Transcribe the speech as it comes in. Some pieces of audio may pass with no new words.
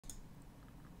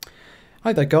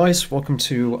Hi there guys, welcome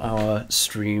to our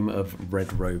stream of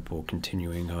Red Rope, or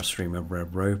continuing our stream of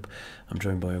Red Rope. I'm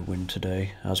joined by Win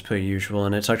today, as per usual,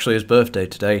 and it's actually his birthday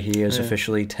today. He is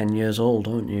officially 10 years old,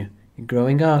 aren't you? You're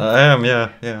growing up. I am,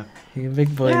 yeah. You're a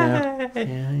big boy now.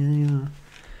 Yeah.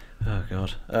 Oh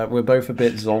god. We're both a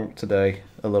bit zonked today,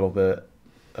 a little bit.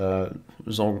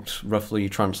 Zonked roughly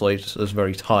translates as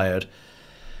very tired.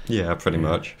 Yeah, pretty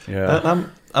much. Yeah.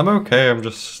 I'm okay, I'm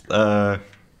just,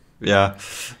 yeah.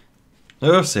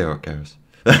 We'll see how it goes.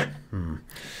 Right,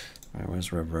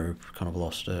 where's Red Rope? Kind of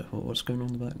lost it. What's going on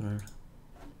in the background?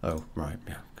 Oh, right,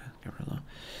 yeah, okay, get rid of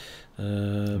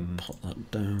that. Pop that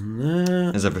down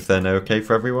there. Is everything okay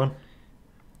for everyone?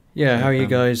 Yeah, how are you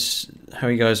guys? How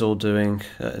are you guys all doing?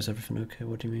 Is everything okay?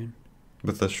 What do you mean?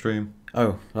 With the stream?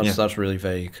 Oh, that's really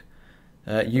vague.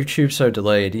 YouTube's so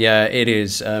delayed. Yeah, it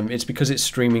is. It's because it's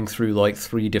streaming through like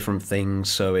 3 different things,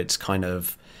 so it's kind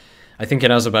of. I think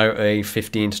it has about a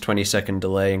 15 to 20 second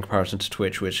delay in comparison to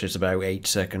Twitch, which is about 8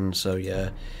 seconds. So yeah,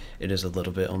 it is a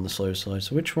little bit on the slow side.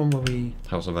 So which one were we?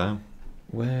 How's it there?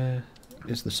 Where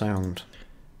is the sound?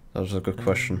 That was a good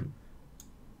question.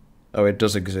 Oh, it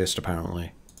does exist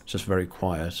apparently. It's just very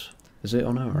quiet. Is it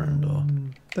on our end or?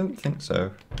 Don't think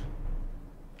so.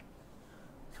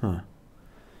 Huh.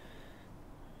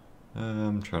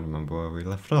 I'm trying to remember where we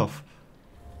left off.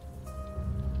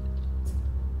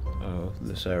 Oh,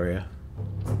 this area.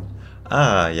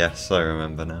 Ah, yes, I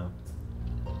remember now.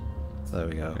 There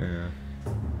we go. Yeah.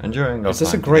 Enjoying our Is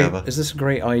this time a great? together. Is this a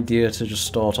great idea to just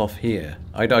start off here?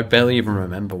 I barely even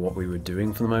remember what we were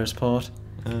doing for the most part.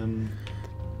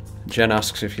 Jen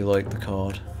asks if you like the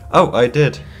card. Oh, I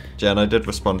did. Jen, I did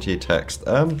respond to your text.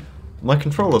 My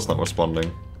controller's not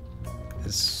responding.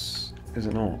 Is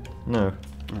it not? No.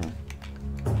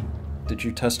 Oh. Did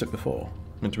you test it before?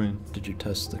 What do you mean? Did you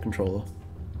test the controller?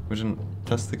 We didn't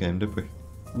test the game, did we?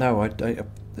 No,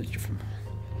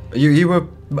 You were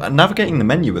navigating the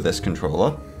menu with this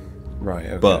controller. Right,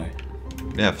 okay. But,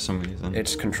 yeah, for some reason.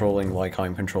 It's controlling like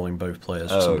I'm controlling both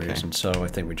players for some reason, so I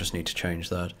think we just need to change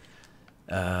that.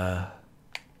 How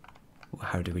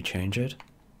do we change it?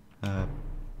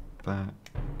 Back.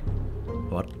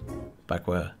 What? Back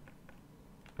where?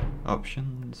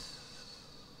 Options.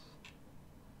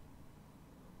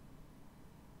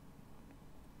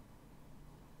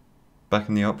 Back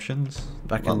in the options?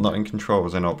 Back in... Not in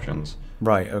controls, in options.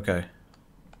 Right, okay.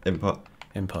 Input.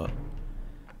 Input.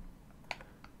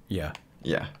 Yeah.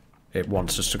 Yeah. It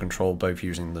wants us to control both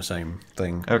using the same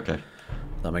thing. Okay.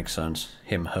 That makes sense.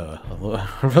 Him, her.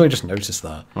 I really just noticed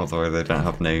that. Although they don't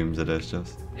have names, it is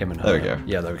just... Him and her. There we go.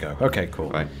 Yeah, there we go. Okay, cool.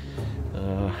 Right.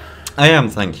 I am,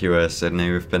 thank you,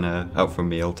 Sydney. We've been out for a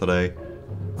meal today.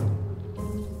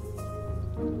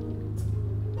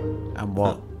 And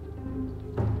what?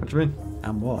 What do you mean?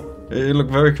 And what? You look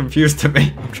very confused to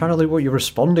me. I'm trying to look what you're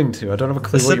responding to. I don't have a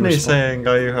clue what you're Sydney's saying,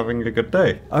 are you having a good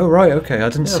day? Oh, right, okay. I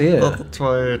didn't see it. That's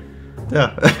why...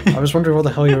 Yeah. I was wondering what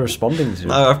the hell you're responding to.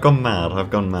 No, I've gone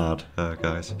mad,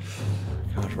 guys.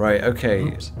 God, right, okay.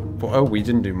 Oops. Oh, we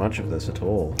didn't do much of this at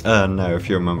all. No, if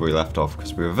you remember, we left off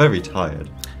because we were very tired.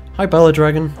 Hi, Bella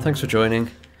Dragon. Thanks for joining.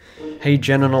 Hey,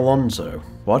 Jen and Alonzo.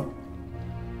 What?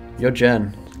 You're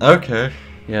Jen. Okay.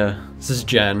 Yeah, this is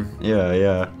Jen.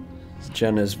 Yeah.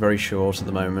 Jen is very short at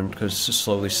the moment because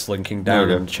slowly slinking down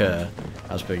Okay. in the chair,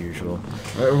 as per usual.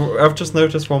 I've just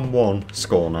noticed 1-1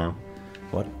 score now.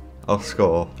 What? Our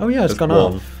score. Oh yeah, it's gone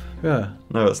up. Yeah.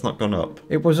 No, it's not gone up.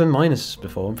 It was in minuses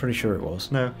before, I'm pretty sure it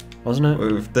was. No. Wasn't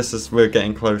it? We're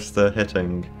getting close to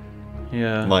hitting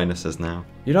Yeah. minuses now.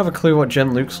 You don't have a clue what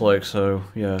Jen looks like, so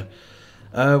yeah.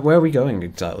 Where are we going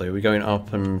exactly? Are we going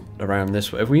up and around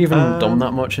this way? Have we even done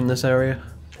that much in this area?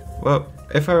 Well,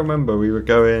 if I remember, we were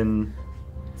going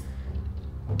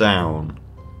down,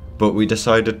 but we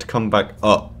decided to come back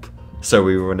up, so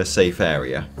we were in a safe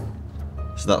area.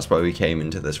 So that's why we came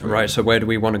into this room. Right, so where do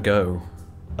we want to go?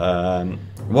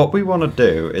 What we want to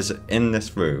do is in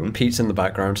this room. Pete's in the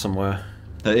background somewhere.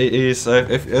 It is. I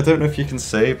don't know if you can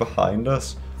see behind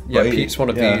us. Yeah, Pete's one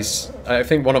of these. I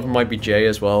think one of them might be Jay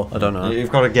as well. I don't know.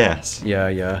 You've got to guess.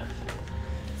 Yeah.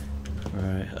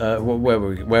 Right.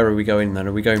 Where are we going then?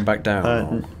 Are we going back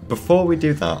down? Before we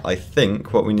do that, I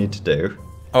think what we need to do.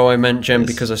 Oh, I meant Jen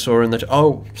because I saw her in the.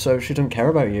 Oh, so she doesn't care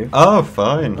about you. Oh,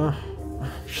 fine. Oh,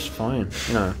 she's fine.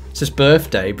 You know, it's his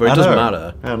birthday, but it doesn't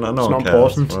matter. Yeah, no, it's not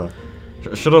cares. important.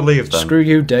 Well, should I leave then? Screw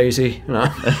you, Daisy. You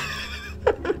know.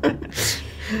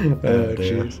 Oh,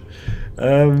 jeez.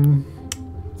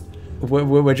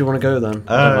 Where do you want to go then?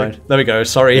 Never mind. There we go.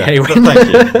 Sorry, Yeah, Haywin.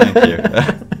 thank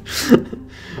you.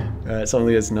 It's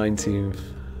only his 19th.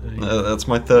 That's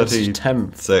my 36th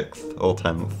 10th. or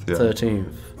 10th. Yeah.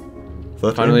 13th.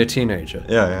 13? Finally a teenager.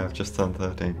 Yeah, I've just turned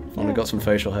 13. Finally got some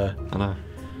facial hair. I know.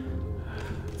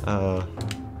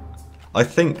 I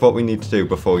think what we need to do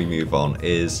before we move on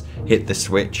is hit the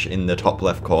switch in the top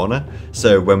left corner,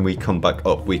 so when we come back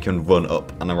up, we can run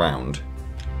up and around.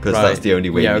 Because that's the only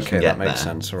way we can get there. Yeah, okay, that makes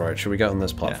sense. Alright, should we get on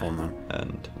this platform then?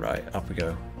 And right, up we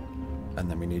go. And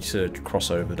then we need to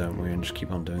cross over, don't we, and just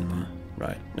keep on doing that.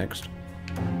 Right, next.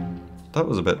 that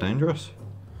was a bit dangerous.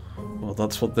 Well,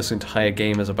 that's what this entire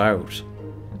game is about.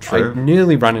 True. I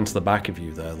nearly ran into the back of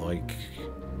you there, like...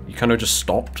 You kind of just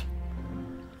stopped.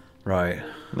 Right.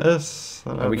 Yes.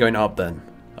 Are we going up then?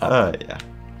 Up. Yeah.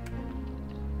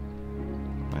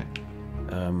 Right.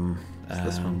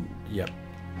 This one. Yep.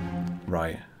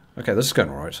 Right. Okay, this is going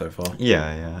alright so far.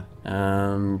 Yeah.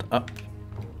 And up.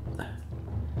 I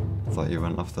thought you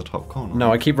went off the top corner.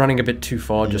 No, I keep running a bit too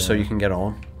far just so you can get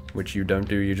on, which you don't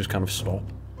do, you just kind of stop.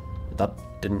 That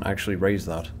didn't actually raise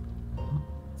that.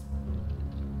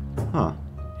 Huh.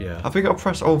 Yeah. Have we got to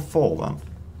press Alt4 then?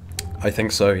 I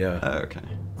think so, yeah. Okay.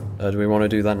 Do we want to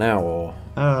do that now, or...?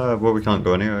 Well, we can't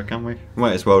go anywhere, can we?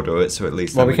 Might as well do it, so at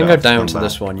least... Well, we can go down to back.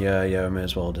 this one, yeah, we may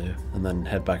as well do. And then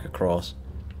head back across.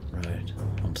 Right,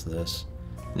 onto this.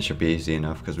 It should be easy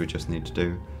enough, because we just need to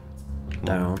do...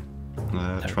 Down.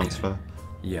 Transfer.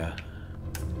 Yeah.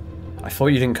 I thought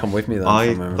you didn't come with me then.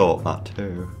 I thought that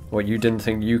too. What, you didn't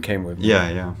think you came with me?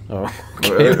 Yeah. Oh,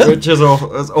 okay. Which is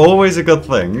always a good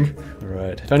thing.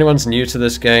 Right. If anyone's new to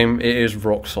this game, it is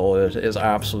rock solid. It is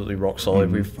absolutely rock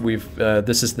solid. We've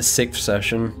this is the 6th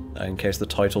session, in case the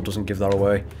title doesn't give that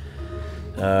away.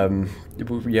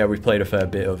 Yeah, we've played a fair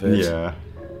bit of it. Yeah.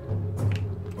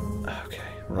 Okay.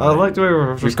 Right. I like the way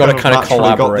we've got to kind of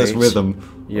collaborate. Got this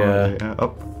rhythm. Yeah.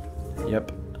 Up.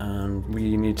 Yep. And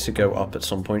we need to go up at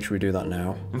some point. Should we do that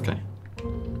now? Okay.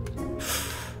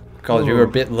 God, you were a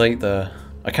bit late there.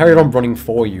 I carried on running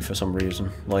for you for some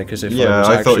reason, like as if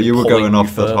I thought you were going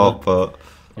off the top, but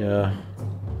yeah.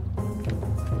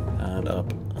 And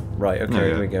up. Right. Okay.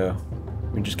 Here we go.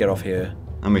 We can just get off here.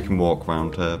 And we can walk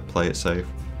around to play it safe.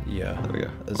 Yeah. There we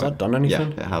go. Has that done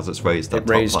anything? Yeah, it has. It's raised that It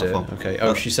raised top it. platform. Okay.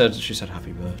 Oh, she said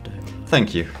happy birthday.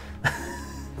 Thank you.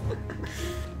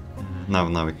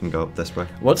 Now we can go up this way.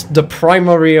 What's the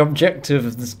primary objective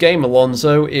of this game,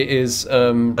 Alonso? It is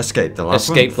escape the labyrinth.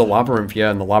 Escape the labyrinth,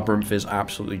 yeah, and the labyrinth is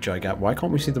absolutely gigantic. Why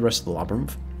can't we see the rest of the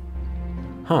labyrinth?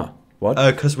 Huh? What?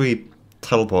 Because we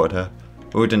teleported her.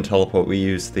 Well, we didn't teleport. We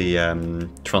used the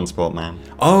transport man.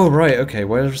 Oh right, okay.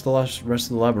 Where's the rest of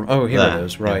the labyrinth? Oh, here There, it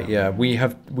is. Right, yeah. We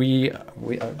hang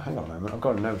on a moment. I've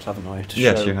got a note, haven't I?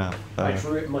 Yes, you have. I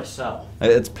drew it myself.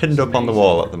 It's pinned up on the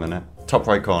wall at the minute. Top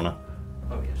right corner.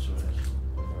 Oh yes, it is.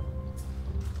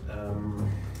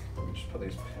 Let me just put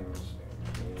these pins.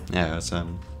 Yeah, it's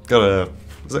got a...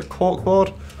 Is it corkboard?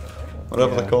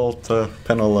 Whatever they're called, to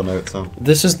pin all the notes on.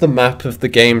 This is the map of the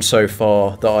game so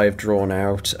far that I've drawn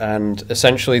out, and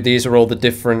essentially these are all the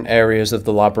different areas of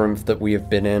the labyrinth that we have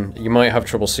been in. You might have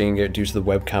trouble seeing it due to the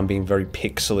webcam being very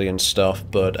pixely and stuff,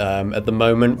 but at the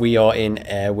moment we are in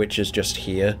air, which is just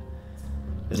here.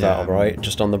 Is that alright?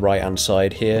 Just on the right-hand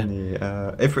side here.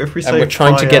 Yeah. If we say and we're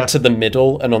trying to get to the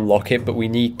middle and unlock it, but we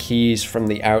need keys from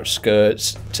the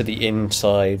outskirts to the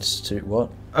insides to... What?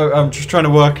 Oh, I'm just trying to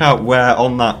work out where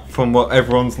on that, from what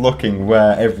everyone's looking,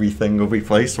 where everything will be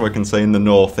placed, so I can say in the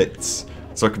north it's...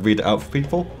 So I can read it out for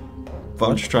people. But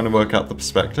I'm just trying to work out the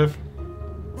perspective.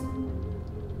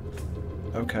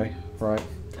 Okay, right.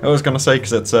 I was going to say,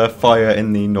 because it's fire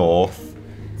in the north,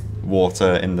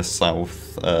 water in the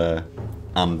south,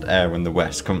 and air in the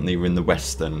west. Currently we're in the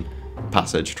western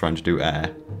passage trying to do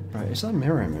air. Right, is that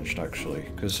mirror imaged actually?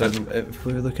 Because if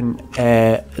we were looking,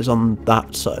 air is on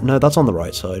that side. No, that's on the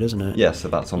right side, isn't it? Yeah, so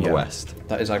that's on the west.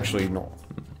 That is actually not.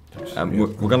 We're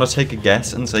going to take a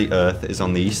guess and say Earth is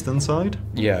on the eastern side.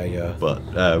 Yeah.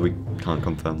 But we can't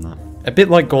confirm that. A bit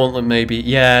like Gauntlet, maybe.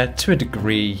 Yeah, to a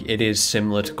degree, it is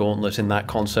similar to Gauntlet in that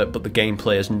concept, but the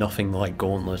gameplay is nothing like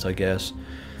Gauntlet, I guess.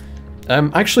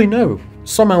 Actually, no.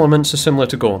 Some elements are similar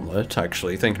to Gauntlet,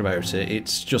 actually, thinking about it.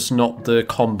 It's just not the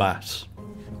combat.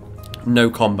 No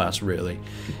combat, really.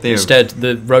 Instead,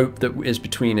 the rope that is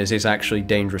between us is actually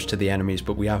dangerous to the enemies,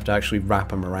 but we have to actually wrap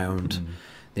them around.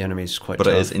 The enemies quite tough.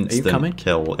 But it is instant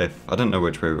kill if... I don't know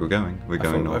which way we were going. We're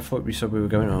going north. I thought we said we were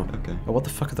going up. Okay. Oh, what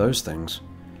the fuck are those things?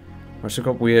 We've also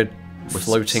got weird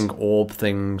floating orb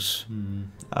things.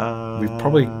 We've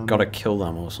probably got to kill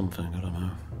them or something, I don't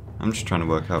know. I'm just trying to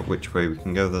work out which way we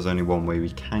can go. There's only one way we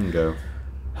can go.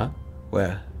 Huh?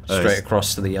 Where? Straight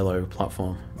across to the yellow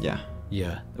platform? Yeah.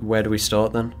 Yeah. Where do we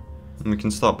start then? And we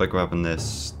can start by grabbing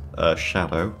this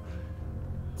shadow.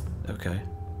 Okay.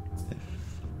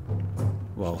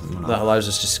 Well, that allows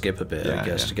us to skip a bit, I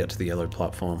guess, to get to the yellow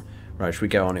platform. Right, should we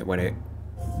get on it when it...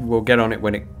 We'll get on it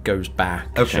when it goes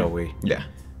back, shall we? Yeah.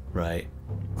 Right.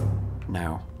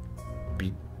 Now.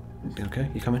 Okay,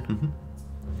 you coming? Mm-hmm.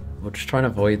 We'll just try and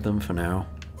avoid them for now,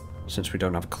 since we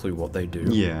don't have a clue what they do.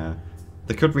 Yeah.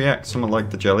 They could react somewhat like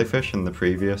the jellyfish in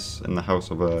the House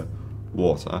of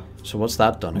Water. So what's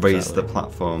that done exactly? Raise the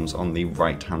platforms on the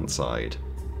right-hand side.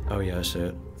 Oh yeah, I see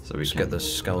it. So we Let's can get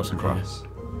this skeleton across.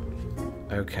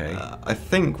 Okay. I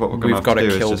think what we're going to have to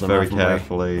do is just very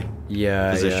carefully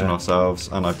position ourselves,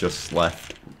 and I've just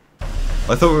left.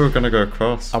 I thought we were going to go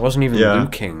across. I wasn't even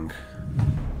looking.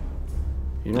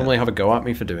 You normally have a go at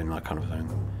me for doing that kind of thing.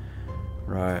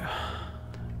 Right.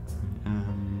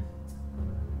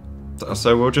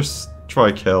 So we'll just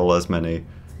try kill as many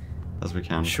as we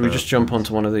can. Should we just jump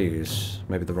onto one of these?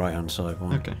 Maybe the right-hand side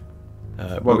one. Okay.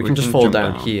 Well, we can just fall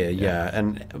down here,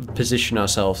 and position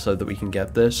ourselves so that we can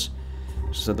get this.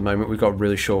 So at the moment we've got a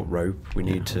really short rope. We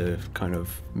need to kind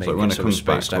of make it so we're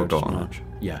spaced out as much.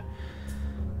 Yeah.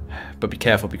 But be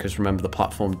careful, because remember the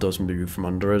platform does move from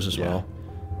under us as well.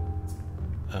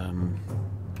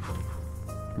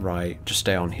 Right, just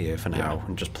stay on here for now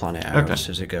and just plan it out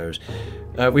as it goes.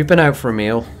 We've been out for a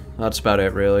meal. That's about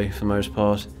it, really, for the most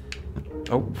part.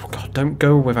 Oh, God, don't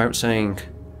go without saying...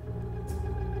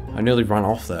 I nearly ran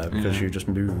off there because you just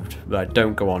moved. Right,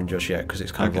 don't go on just yet, because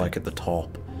it's kind of like at the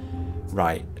top.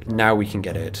 Right, now we can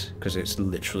get it, because it's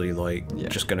literally like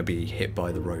just going to be hit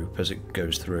by the rope as it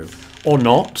goes through. Or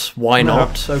not, why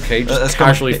not? Okay, just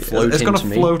casually float into me. It's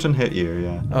going to float and hit you,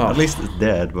 yeah. Oh. At least it's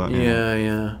dead, but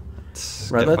yeah.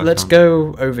 Right, let's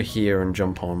go over here and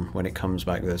jump on when it comes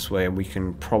back this way, and we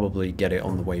can probably get it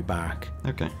on the way back.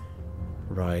 Okay.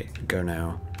 Right, go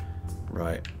now.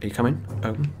 Right, are you coming?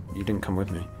 Oh, you didn't come with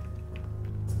me.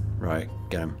 Right,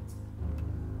 get him.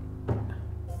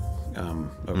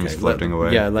 Okay. He's floating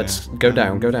away. Yeah, let's go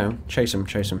down. Chase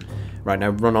him. Right, now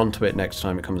run onto it next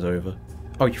time it comes over.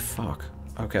 Oh, you fuck.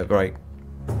 Okay, right.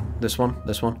 This one.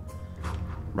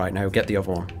 Right, now get the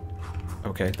other one.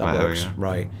 Okay, that works.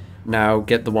 Right. Now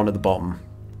get the one at the bottom.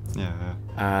 Yeah.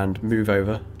 And move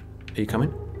over. Are you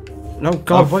coming? No,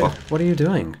 God, what are you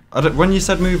doing? When you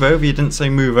said move over, you didn't say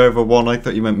move over one. I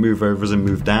thought you meant move over as in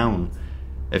move down.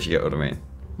 If you get what I mean.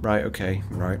 Right, okay,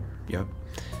 right, yep.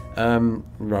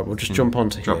 Right, we'll just jump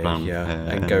onto here, down,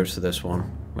 and go to this one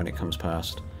when it comes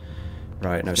past.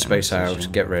 Right, now space out,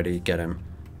 get ready, get him.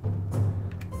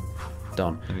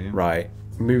 Done. Right,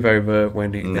 move over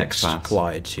when it next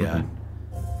glides, yeah.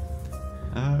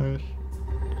 And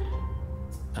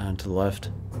to the left.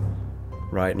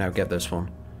 Right, now get this one.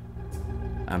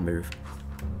 And move.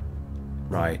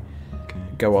 Right,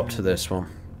 go up to this one.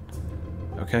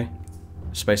 Okay?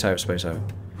 Space out.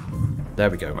 There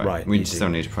we go, right. We still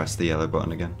need to press the yellow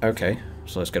button again. Okay,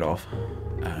 so let's get off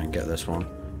and get this one.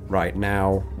 Right,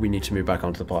 now we need to move back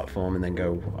onto the platform and then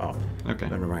go up. Okay.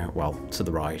 And around, well, to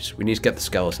the right. We need to get the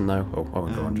skeleton though. Oh, I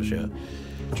won't go on just yet.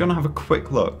 Do you want to have a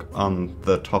quick look on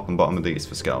the top and bottom of these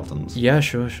for skeletons? Yeah,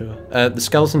 sure. The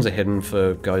skeletons are hidden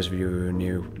for guys of you who are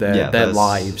new. They're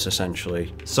lives,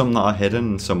 essentially. Some that are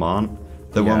hidden and some aren't.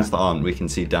 The ones that aren't, we can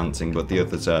see dancing, but the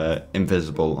others are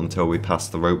invisible until we pass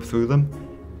the rope through them,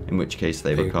 in which case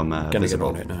they become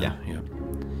visible. Get on it now.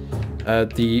 Yeah.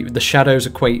 The shadows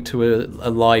equate to a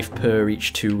life per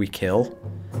each 2 we kill.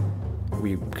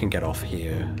 We can get off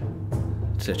here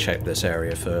to check this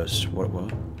area first. What?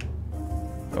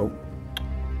 Oh.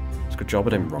 It's a good job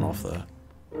I didn't run off there.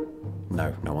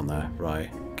 No one there.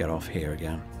 Right. Get off here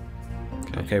again.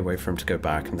 Okay, wait for him to go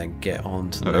back and then get on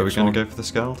to the next one. Are we going to go for the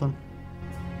skeleton?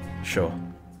 Sure.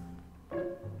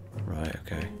 Right,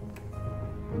 okay.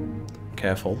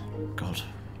 Careful. God,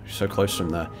 you're so close to him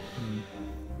there.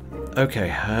 Okay,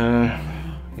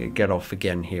 get off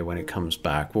again here when it comes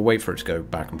back. We'll wait for it to go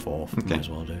back and forth. Okay. Might as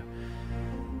well do.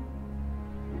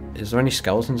 Is there any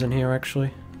skeletons in here,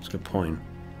 actually? That's a good point.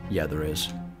 Yeah, there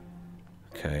is.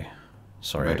 Okay.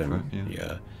 Sorry, I didn't...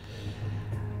 Yeah.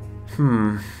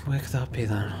 Where could that be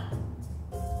then?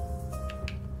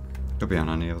 Could be on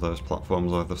any of those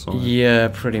platforms either side. Yeah,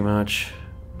 pretty much.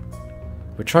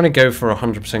 We're trying to go for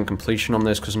 100% completion on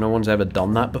this because no one's ever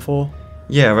done that before.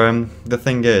 Yeah, the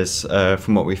thing is,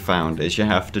 from what we found, is you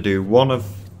have to do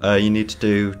you need to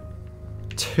do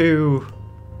 2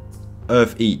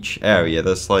 of each area.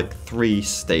 There's like 3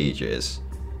 stages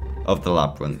of the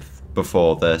labyrinth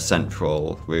before the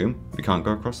central room. We can't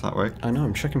go across that way. I know,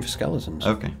 I'm checking for skeletons.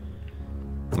 Okay.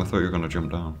 I thought you were going to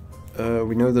jump down.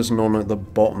 We know there's none at the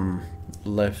bottom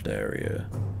left area.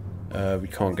 We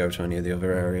can't go to any of the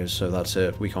other areas, so that's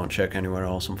it. We can't check anywhere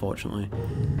else, unfortunately.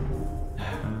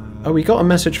 Oh, we got a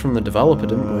message from the developer,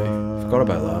 didn't we? Forgot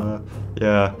about that.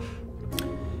 Yeah.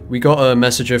 We got a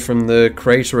messenger from the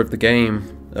creator of the game,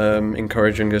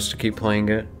 encouraging us to keep playing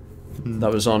it.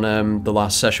 That was on the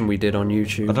last session we did on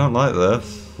YouTube. I don't like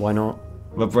this. Why not?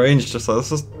 My brain's just like,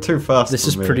 this is too fast This for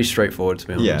is me. pretty straightforward, to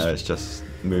be honest. Yeah, it's just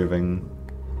moving.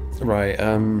 Right,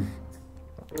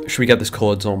 should we get this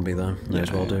coloured zombie then? May Yeah,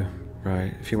 as well yeah. do.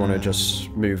 Right, if you want to just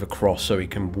move across so he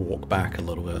can walk back a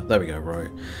little bit. There we go, right.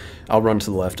 I'll run to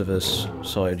the left of his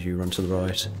side, you run to the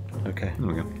right. Okay. There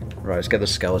we go. Right, let's get the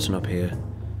skeleton up here.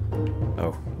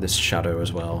 Oh, this shadow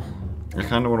as well. I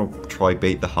kind of want to try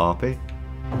bait the harpy.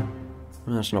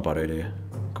 That's not a bad idea.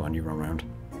 Go on, you run round.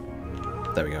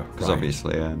 There we go. Because Right.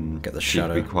 obviously, Get the she'd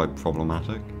shadow. be quite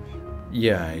problematic.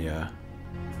 Yeah, yeah.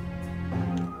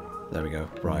 There we go.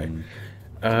 Right.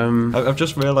 I've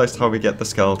just realised how we get the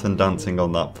skeleton dancing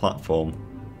on that platform.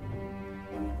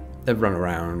 They run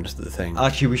around the thing.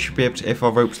 Actually, we should be able to, if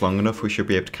our rope's long enough, we should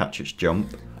be able to catch its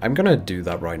jump. I'm gonna do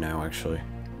that right now, actually.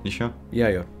 You sure? Yeah,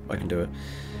 yeah, I can do it.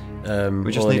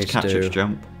 We just all I need to catch its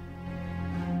jump.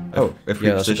 Oh, if we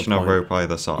yeah, that's a good position our point. rope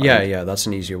either side. Yeah, yeah, that's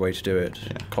an easier way to do it.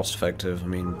 Yeah. Cost effective. I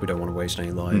mean, we don't want to waste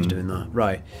any lives doing that.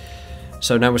 Right.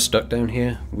 So now we're stuck down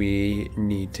here. We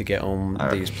need to get on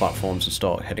these platforms and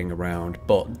start heading around.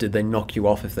 But did they knock you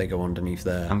off if they go underneath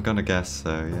there? I'm gonna guess so,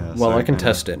 yeah. Well, so I can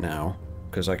test it now,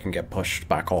 because I can get pushed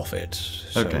back off it.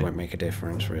 So Okay. it won't make a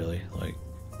difference, really. Like,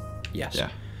 yes. Yeah.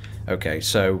 Okay,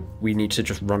 so we need to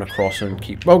just run across and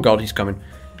keep... Oh god, he's coming.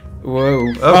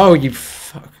 Whoa. Oh, you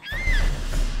fuck.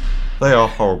 They are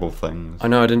horrible things. I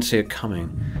know, I didn't see it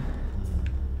coming.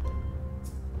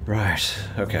 Right,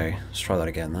 okay, let's try that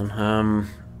again then.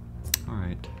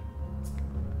 Alright.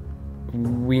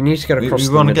 We need to get across We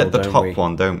the want to middle, get the don't top we?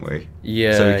 one, don't we?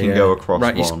 Yeah, So we can yeah. go across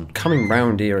right, one. he's coming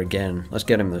round here again. Let's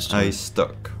get him this time. He's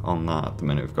stuck on that at the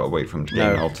minute. We've got to wait for him to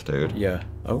gain No. altitude. Yeah.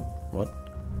 Oh, what?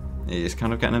 He's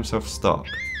kind of getting himself stuck.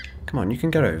 Come on, you can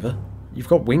get over. You've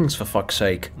got wings, for fuck's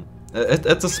sake.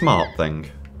 It's a smart thing.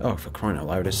 Oh, for crying out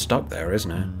loud, it's stuck there,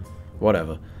 isn't it?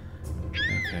 Whatever.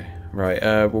 Okay. Right,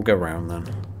 we'll go round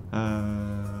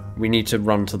then. We need to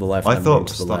run to the left. I and thought run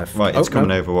to the stop- left. right, it's Oh, coming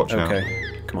no. over, watch out.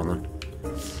 Okay, come on then.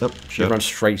 Oh, You shit. run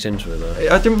straight into it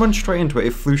though. I didn't run straight into it.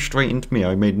 It flew straight into me.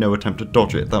 I made no attempt to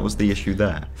dodge it. That was the issue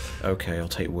there. Okay, I'll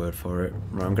take your word for it.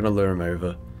 Right, I'm gonna lure him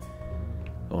over.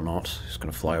 Or not. He's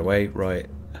gonna fly away. Right.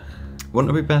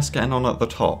 Wouldn't it be best getting on at the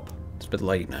top? It's a bit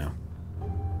late now.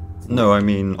 No, I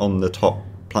mean on the top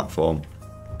platform.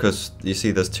 Because you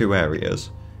see there's two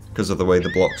areas. Because of the way the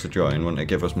blocks are joined, wouldn't it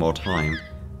give us more time?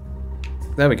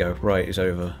 There we go. Right, he's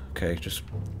over. Okay, just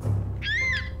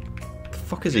The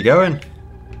fuck is he going?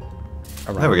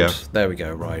 around. There we go. There we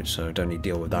go. Right, so don't need to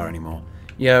deal with that anymore.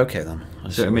 Yeah, okay then.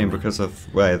 See what I mean? Because of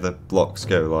where the blocks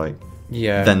go, like,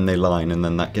 Yeah. then they line, and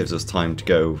then that gives us time to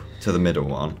go to the middle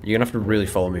one. You're gonna have to really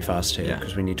follow me fast here, Yeah.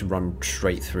 because we need to run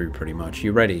straight through pretty much.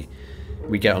 You ready?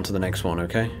 We get onto the next one,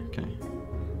 okay? Okay.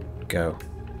 Go.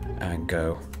 And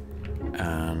go.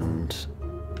 And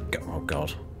go. Oh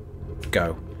god.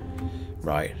 Go.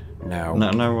 Right. Now.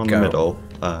 Now we're on go. the middle.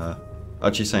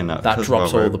 Actually saying that. That because of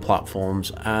drops our all rope. the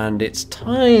platforms, and it's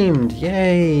timed!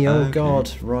 Yay! Oh Okay.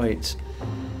 god, right.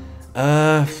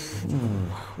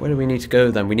 Where do we need to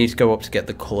go then? We need to go up to get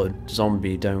the coloured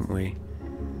zombie, don't we?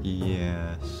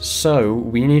 Yes. So,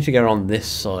 we need to get on this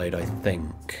side, I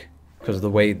think. Because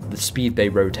of the speed they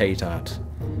rotate at.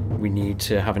 We need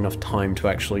to have enough time to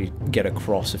actually get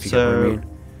across, if you get what I mean.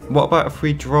 What about if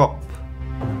we drop...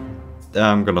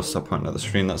 I'm going to stop pointing at the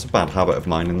screen. That's a bad habit of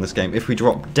mine in this game. If we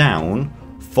drop down,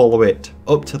 follow it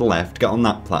up to the left, get on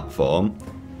that platform.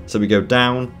 So we go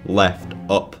down, left,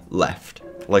 up, left.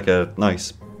 Like a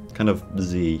nice kind of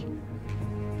Z,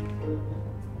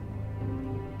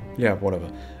 Yeah, whatever.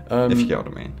 if you get what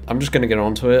I mean. I'm just going to get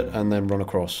onto it and then run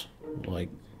across. Like,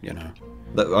 you know.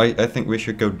 I think we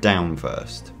should go down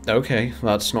first. Okay,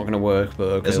 that's not going to work, but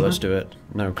okay, Isn't let's it? do it.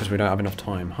 No, because we don't have enough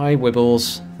time. Hi,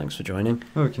 Wibbles. Thanks for joining.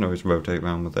 Oh, we can always rotate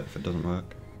around with it if it doesn't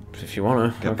work. If you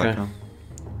want to, Get okay. back on.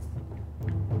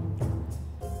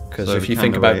 Because So if we you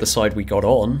think kinda about wait. the side we got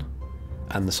on,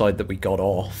 and the side that we got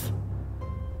off,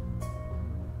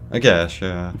 I guess,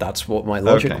 yeah. that's what my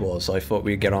logic Okay. was. I thought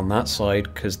we'd get on that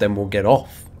side, because then we'll get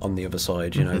off on the other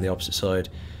side, you know, the opposite side.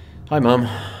 Hi, Mum.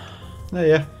 Yeah,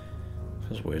 yeah.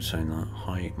 Feels weird saying that.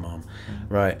 Hi, Mum.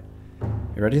 Right.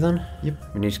 You ready then?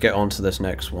 Yep. We need to get onto this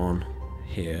next one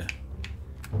here.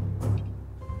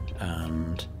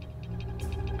 And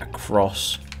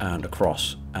across, and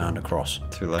across, and across.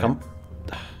 Too late. Come.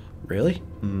 Really?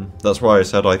 That's why I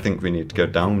said I think we need to go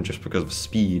down just because of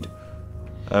speed.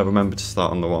 Remember to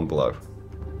start on the one below.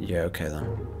 Yeah, okay then.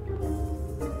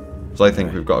 So I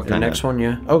think we've got to The kind of... next one,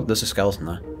 yeah. Oh, there's a skeleton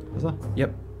there. Is there?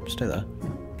 Yep, stay there.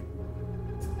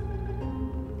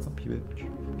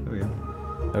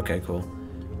 Okay, cool.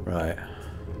 Right.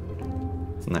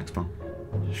 Next one.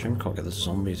 Shame we can't get the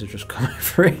zombie to just come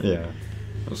over it. Yeah.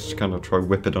 Let's just kind of try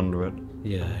whip it under it.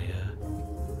 Yeah,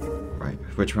 yeah. Right.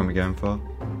 Which one are we going for?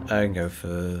 I can go for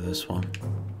this one.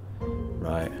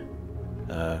 Right.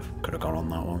 Could have gone on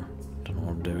that one. Don't know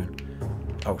what I'm doing.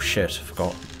 Oh shit, I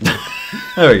forgot.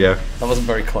 There we go. That wasn't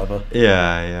very clever.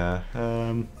 Yeah,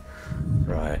 yeah.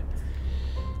 Right.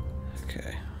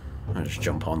 Okay. I'll just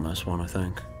jump on this one, I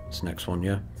think. It's the next one,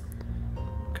 yeah?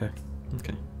 Okay.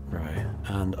 Okay. Right.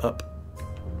 And up.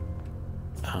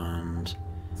 And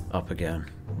up again.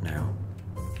 Now.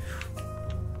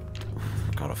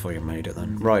 God, I thought you made it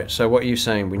then. Right, so what are you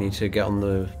saying? We need to get on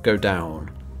the... go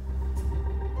down.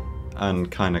 And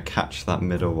kind of catch that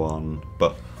middle one.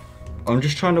 But I'm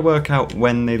just trying to work out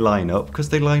when they line up, because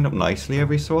they line up nicely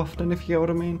every so often, if you get what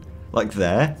I mean. Like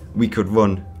there, we could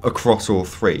run across all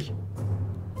three.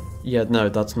 Yeah, no,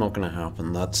 that's not going to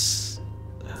happen. That's...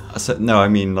 No, I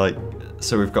mean, like,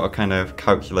 so we've got to kind of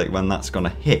calculate when that's going to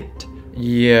hit.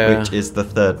 Yeah. Which is the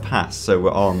third pass, so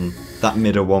we're on that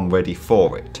middle one ready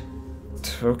for it.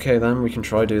 Okay, then, we can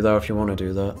try do that if you want to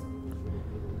do that.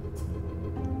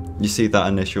 You see that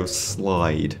initial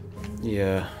slide?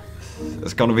 Yeah.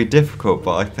 It's going to be difficult,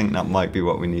 but I think that might be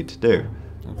what we need to do.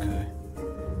 Okay.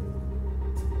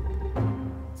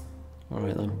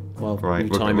 Alright then. Well, Right, you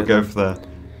we'll time it go then. for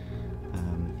the...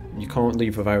 You can't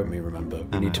leave without me, remember.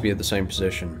 We need to be at the same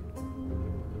position.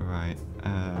 Right,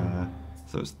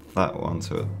 so it's that one,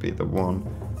 so it'd be the one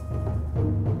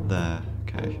there.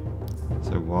 Okay,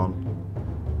 so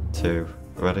 1, 2,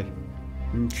 ready?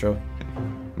 Sure. Okay.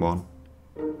 1,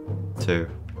 2,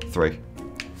 3.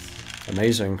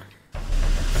 Amazing.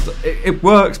 So it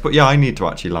works, but yeah, I need to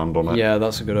actually land on it. Yeah,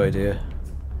 that's a good idea.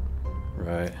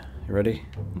 Right, you ready?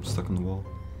 I'm stuck on the wall.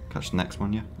 Catch the next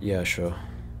one, yeah? Yeah, sure.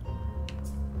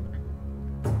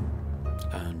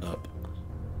 And up.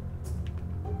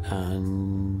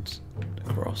 And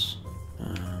across.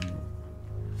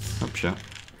 Up shot.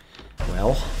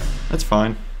 Well, It's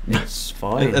fine. it's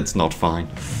fine. It's not fine.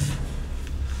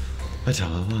 I tell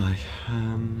a lie.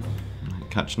 Right,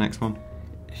 catch the next one.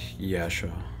 Yeah,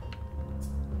 sure.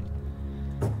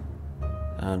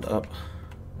 And up.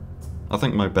 I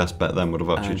think my best bet then would have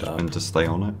actually And just up. been to stay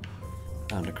on it.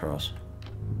 And across.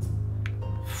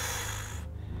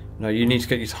 No, you need to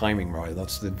get your timing right.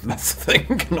 That's the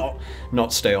thing.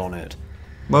 Not stay on it.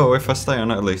 Well, if I stay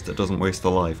on it, at least it doesn't waste the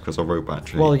life because I wrote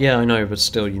battery. Well, yeah, I know, but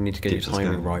still, you need to get Keeps your us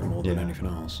timing going. right more than Yeah. anything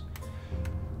else.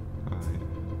 Right.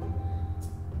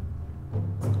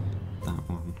 That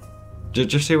one.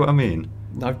 Did you see what I mean?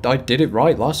 I did it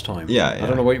right last time. Yeah, I yeah.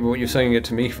 don't know what you're saying it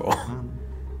to me for.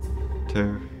 1,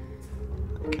 2.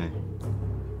 Okay.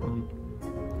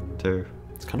 1, 2.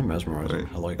 It's kind of mesmerizing.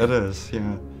 3. I like It it. is,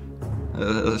 yeah.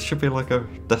 It should be like a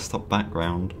desktop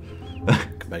background.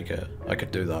 Could make it. I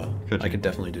could do that. Could I you? could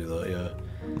definitely do that. Yeah.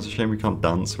 It's a shame we can't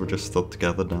dance. We're just stood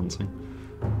together dancing.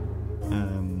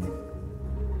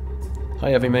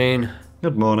 Hi, Evie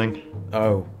Good morning.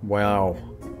 Oh, wow.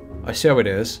 I see how it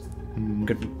is.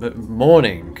 Good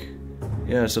morning.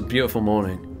 Yeah, it's a beautiful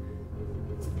morning.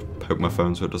 Poke my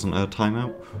phone so it doesn't time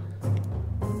out.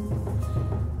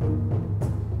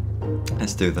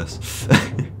 Let's do this.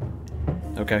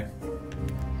 Okay.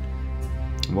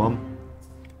 1,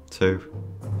 2,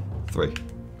 3.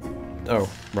 Oh,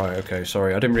 right, okay,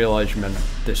 sorry. I didn't realise you meant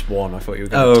this one. I thought you were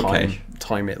Oh, going to okay.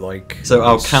 time it like... So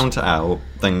I'll this. count it out,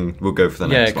 then we'll go for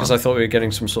the Yeah, next one. because I thought we were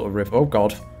getting some sort of riff. Oh,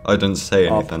 God. I didn't say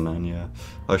Up. anything then, yeah.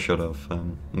 I should have.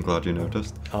 I'm glad you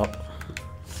noticed. Up.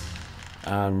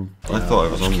 And... I thought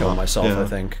I was I'll just on kill that, myself, yeah. I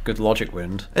think. Good logic,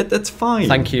 Wind. It's fine.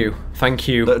 Thank you. Thank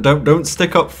you. Don't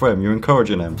stick up for him. You're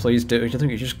encouraging him. Please do. You think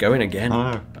you're just going again?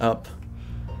 I know. Up.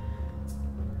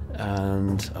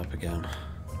 And up again.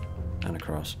 And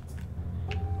across.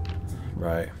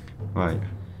 Right. Right.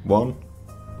 1,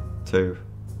 2.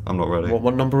 I'm not ready.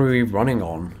 What number are we running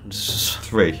on?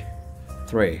 3.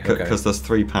 3. Okay. Because there's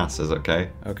 3 passes, okay?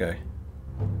 Okay.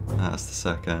 That's the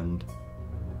second.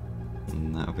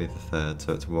 And that'll be the third.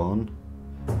 So it's 1,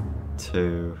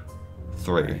 2,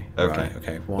 3. Right, Okay. right,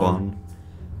 okay. 1,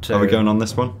 2. Are we going on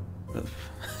this one? No.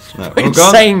 We're We're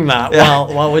gone? saying that Yeah.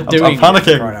 while we're I'm doing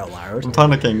panicking. it, crying out loud. I'm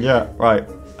panicking, yeah. Right.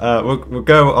 We'll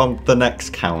go on the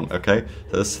next count, okay?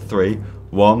 There's 3.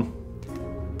 1,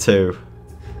 2,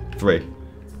 3.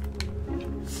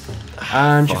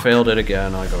 And you Fuck. failed it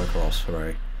again. I got across.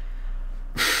 Hooray.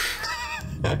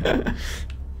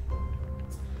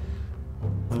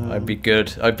 I'd be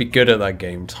good. I'd be good at that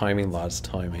game. Timing, lads,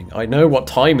 timing. I know what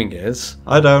timing is.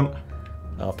 I don't.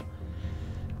 Up.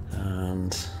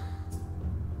 And...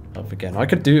 up again. I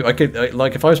could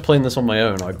like if I was playing this on my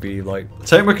own, I'd be like,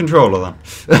 Take my controller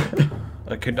then.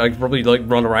 I'd probably like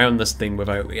run around this thing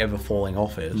without ever falling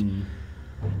off it.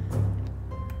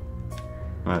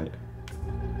 Right.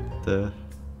 Oh,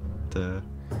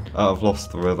 I've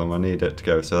lost the rhythm. I need it to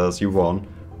go. So that's you 1,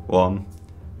 1,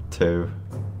 2,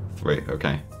 3.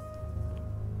 Okay.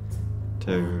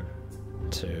 2,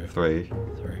 3.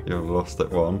 You've lost it.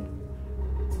 1,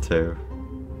 2,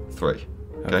 3.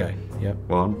 Okay. Yep.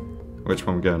 1. Which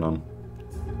one are we going on?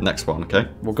 Next one. Okay.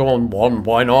 We'll go on 1.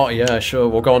 Why not? Yeah, sure.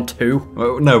 We'll go on 2.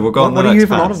 Well, no, we'll go on the what next are you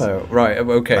even pass. on about? Right.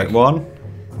 Okay. Right, 1,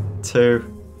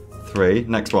 2, 3.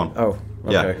 Next one. Oh.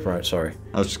 Okay. Yeah. Right. Sorry.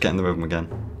 I was just getting the rhythm again.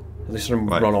 At least I didn't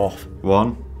Right. run off.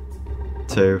 1,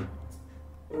 2,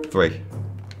 3.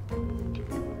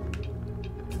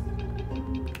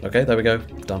 Okay. There we go.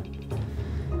 Done.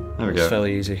 There we It's go.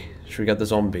 fairly easy. Should we get the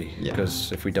zombie? Yeah.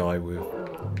 Because if we die, we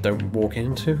don't walk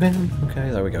into him. Okay.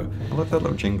 There we go. I like that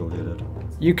little jingle you did.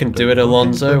 You can do it,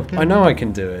 Alonzo. I know I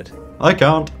can do it. I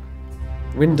can't.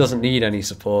 Wynn doesn't need any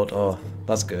support. Oh,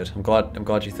 that's good. I'm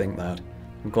glad you think that.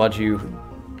 I'm glad you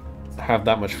have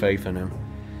that much faith in him.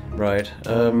 Right.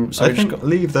 So I we just think got...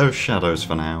 leave those shadows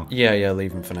for now. Yeah,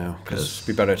 leave him for now. Because it'd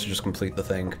be better to just complete the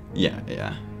thing. Yeah.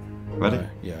 Ready?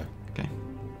 Yeah. Okay.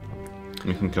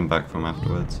 We can come back from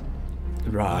afterwards.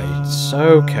 Right.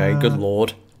 Okay. Good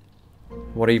lord.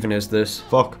 What even is this?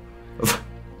 Fuck.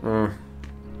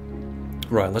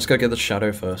 Right. Let's go get the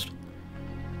shadow first.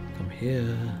 Come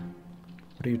here.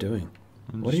 What are you doing?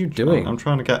 What are you doing? I'm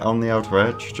trying to get on the outer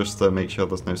edge just to make sure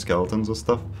there's no skeletons or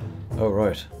stuff. Oh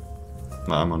right.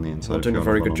 No, I'm on the inside. I'm doing a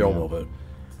very good job of it.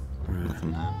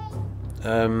 Nothing there.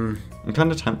 I'm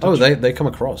kind of tempted. Oh, they come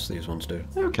across. These ones do.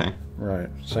 Okay. Right.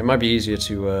 So it might be easier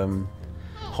to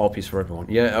harpies for everyone.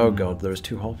 Yeah. Oh god, there's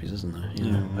 2 harpies, isn't there?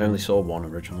 Yeah. I only saw 1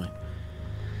 originally.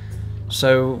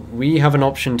 So we have an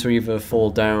option to either fall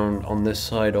down on this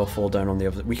side or fall down on the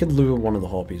other. We could lure one of the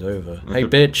harpies over. Hey,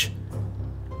 bitch!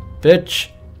 Bitch!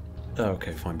 Oh,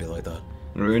 okay, fine, be like that.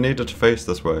 We needed to face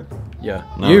this way. Yeah.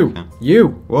 No, you! okay. You!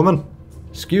 Woman!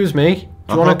 Excuse me?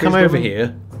 Do A you want to come harpies over woman?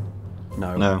 here?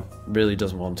 No. No. Really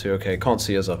doesn't want to. Okay, can't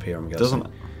see us up here, I'm guessing.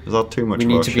 Is that too much We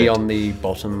need more to shit? be on the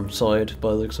bottom side, by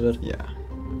the looks of it. Yeah.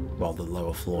 Well, the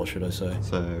lower floor, should I say.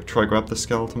 So, try grab the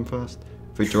skeleton first.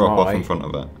 If we drop off in front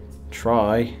of it.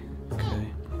 Try. Okay.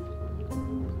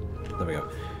 There we go.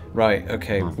 Right,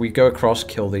 okay. We go across,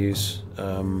 kill these.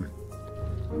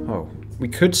 Oh. We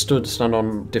could stand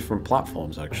on different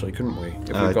platforms, actually, couldn't we?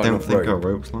 If I we've got don't enough think our rope.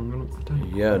 rope's long enough. I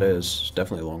don't. Yeah, it is. It's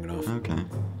definitely long enough. Okay.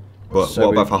 But So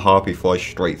what about if a harpy flies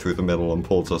straight through the middle and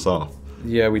pulls us off?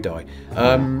 Yeah, we die.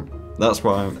 That's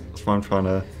why I'm trying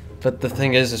to... But the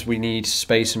thing is we need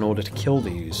space in order to kill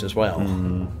these as well.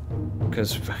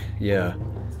 Because, yeah.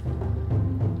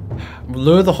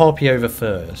 Lure the harpy over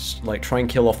first. Like, try and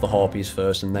kill off the harpies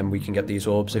first, and then we can get these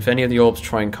orbs. If any of the orbs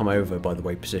try and come over, by the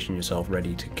way, position yourself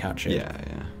ready to catch it. Yeah.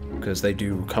 Because they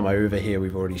do come over here,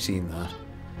 we've already seen that.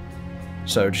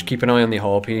 So just keep an eye on the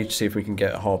harpy, to see if we can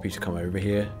get a harpy to come over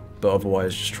here. But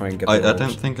otherwise, just try and get the I orbs.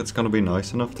 don't think it's going to be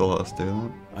nice enough to let us do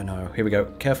that. I know. Here we go.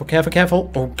 Careful, careful,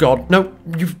 careful. Oh, God. No,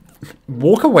 you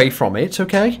walk away from it,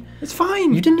 okay? It's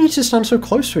fine. You didn't need to stand so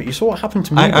close to it. You saw what happened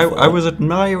to me before. I was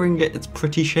admiring its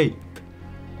pretty shape.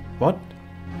 What?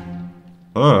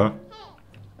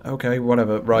 Okay,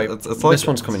 whatever. Right, It's like, this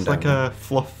one's coming it's down. like a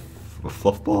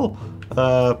fluff ball?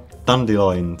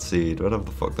 Dandelion seed, whatever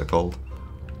the fuck they're called.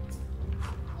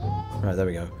 Right, there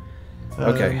we go.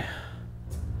 Okay.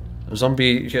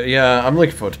 Zombie, yeah, I'm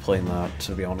looking forward to playing that,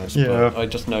 to be honest. Yeah. But I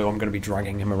just know I'm going to be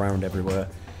dragging him around everywhere.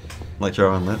 Like you're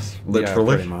on this, literally.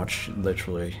 Yeah, pretty much.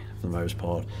 Literally, for the most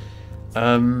part.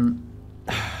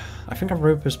 I think our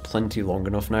rope is plenty long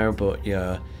enough now, but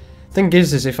yeah. Thing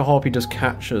is if a harpy does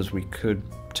catch us, we could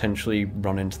potentially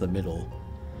run into the middle.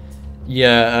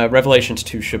 Yeah, Revelations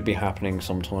 2 should be happening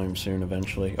sometime soon,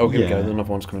 eventually. Oh, here we go, another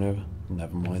one's coming over.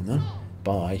 Never mind then.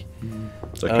 Bye.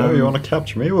 It's like, oh, you want to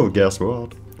capture me? Well, guess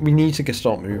what? We need to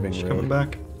start moving, She's really. coming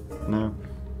back. No.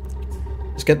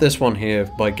 Let's get this one here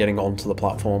by getting onto the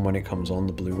platform when it comes on,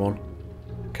 the blue one.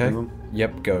 Okay? Blue one?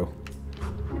 Yep, go.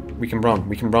 We can run,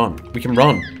 we can run, we can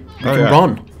run! We Oh, can yeah.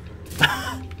 run!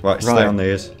 Right, stay Right. on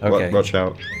these. Okay. Watch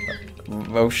out.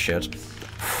 Oh shit.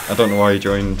 I don't know why you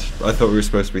joined. I thought we were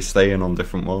supposed to be staying on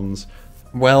different ones.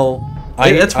 Well,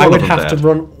 It's I one would of them have to dead.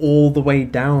 run all the way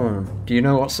down. Do you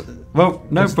know what's... Well,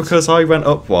 no, because I went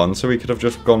up one, so we could have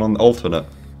just gone on alternate.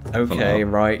 Okay,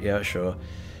 right, yeah, sure.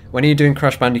 When are you doing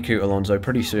Crash Bandicoot, Alonzo?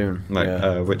 Pretty soon. Like,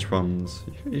 yeah. which ones?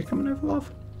 You coming over,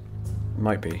 love?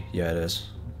 Might be. Yeah, it is.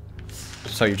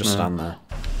 So you just stand there.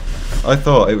 I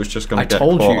thought it was just going I to get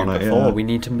told caught you on it. before, Yeah. we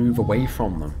need to move away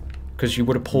from them. Because you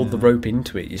would have pulled the rope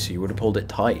into it, you see. You would have pulled it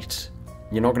tight.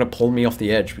 You're not going to pull me off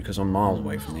the edge because I'm miles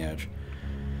away from the edge.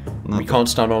 We can't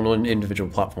stand on individual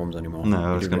platforms anymore. No,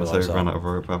 I was going to say we've run out of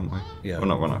rope, haven't we? Yeah. Well,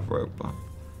 not run out of rope, but...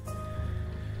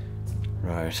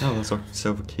 Right. Oh, there's a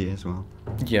silver key as well.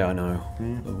 Yeah, I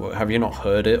know. Have you not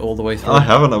heard it all the way through? I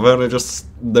haven't. I've only just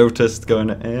noticed going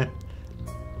here.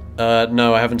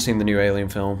 No, I haven't seen the new Alien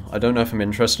film. I don't know if I'm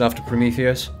interested after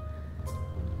Prometheus.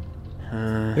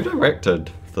 Who directed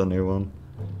the new one?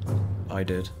 I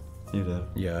did. You did?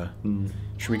 Yeah. Mm.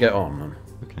 Should we get on, then?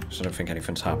 Okay. Because I don't think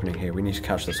anything's happening here. We need to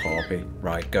catch this harpy.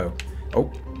 Right, go.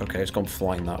 Oh, okay, it's gone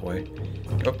flying that way.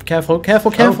 Oh, careful,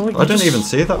 careful, careful! Oh, I didn't even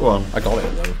see that one. I got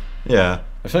it, though. Yeah.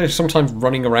 I feel like sometimes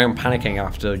running around panicking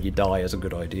after you die is a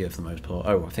good idea for the most part.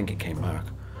 Oh, I think it came back.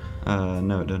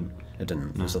 No, it didn't. It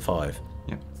didn't. It was the 5.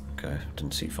 Yeah. Okay,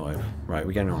 didn't see 5. Right,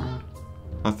 we're getting on.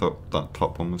 I thought that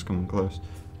top one was coming close.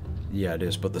 Yeah, it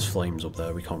is, but there's flames up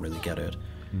there. We can't really get it.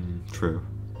 True.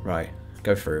 Right,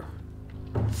 go through.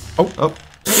 Oh! Oh!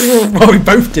 Well, we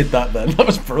both did that then. That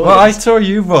was brilliant. Well, I saw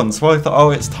you once, so I thought, oh,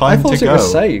 it's time to go. I thought it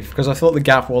was safe, because I thought the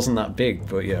gap wasn't that big,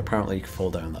 but yeah, apparently you could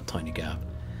fall down that tiny gap.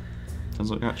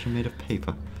 Sounds like you're actually made of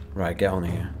paper. Right, get on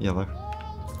here. Yellow.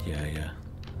 Yeah, yeah.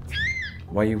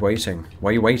 Why are you waiting? Why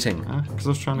are you waiting? Because I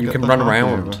was trying to You get can the run harpy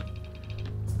around. over.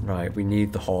 Right, we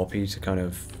need the harpy to kind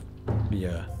of,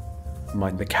 yeah,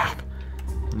 mind the gap.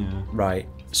 Yeah. Right,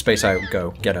 space out,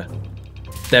 go, get her.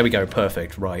 There we go,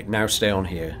 perfect. Right, now stay on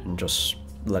here and just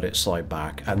let it slide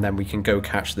back, and then we can go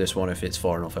catch this one if it's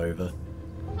far enough over.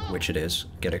 Which it is.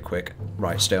 Get it quick.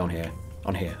 Right, stay on here.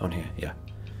 On here, yeah.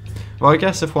 Well, I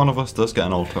guess if one of us does get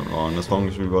an ultimate run, as long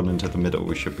as we run into the middle,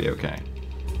 we should be okay.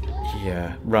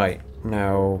 Yeah, right.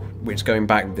 Now, it's going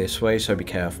back this way, so be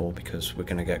careful, because we're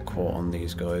going to get caught on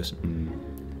these guys.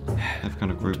 They've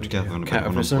kind of grouped together in a bit of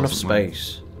an There's enough unpleasant way.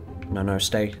 space. No,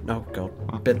 stay. No, God.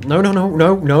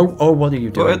 No. Oh, what are you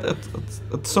doing? Well,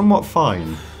 it's somewhat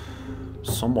fine.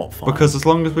 Somewhat fine. Because as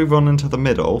long as we run into the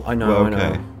middle, I know, we're I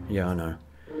okay. know. Yeah, I know.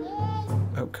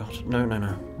 Oh, God. No.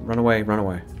 Run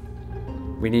away.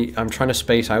 We need... I'm trying to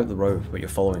space out the rope, but you're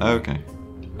following me. Okay.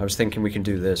 I was thinking we can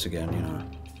do this again, you know.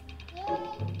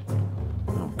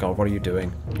 Oh, God, what are you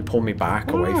doing? You pulled me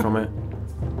back away from it.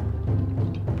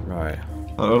 Right.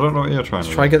 I don't know what you're trying to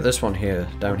Try get this one here,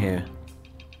 down here.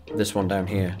 This one down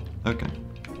here. Okay.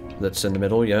 That's in the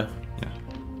middle, yeah? Yeah.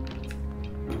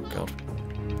 Oh, God.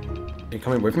 Are you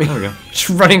coming with me? There we go. Just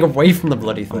running away from the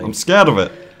bloody thing. I'm scared of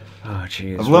it. Oh,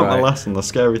 jeez. I've learnt my lesson, the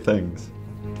scary things.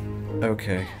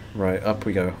 Okay, right, up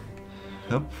we go.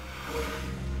 Yep.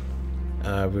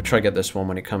 We'll try to get this one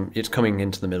when it's coming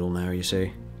into the middle now, you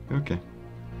see. Okay.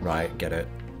 Right, get it.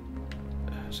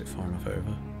 Is it far enough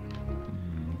over?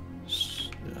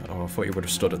 Oh, I thought you would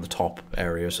have stood at the top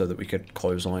area so that we could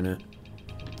clothesline it.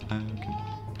 Okay.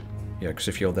 Yeah, because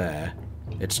if you're there,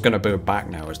 it's going to go back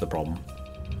now is the problem.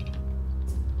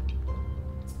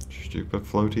 Stupid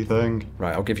floaty thing.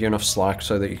 Right, I'll give you enough slack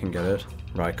so that you can get it.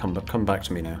 Right, come back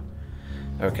to me now.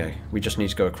 Okay, we just need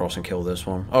to go across and kill this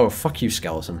one. Oh, fuck you,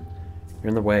 skeleton. You're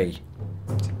in the way.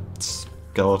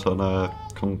 Skeleton,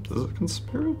 is it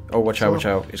conspiracy? Oh, watch out, watch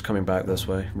out. It's coming back this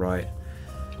way. Right.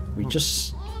 We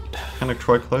just... Can I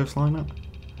try clothesline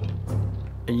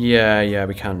it? Yeah,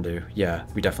 we can do. Yeah,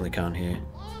 we definitely can here.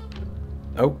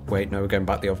 Oh, wait, no, we're going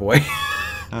back the other way.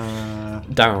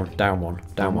 Down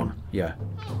one. Yeah.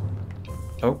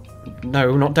 Oh,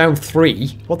 no, not down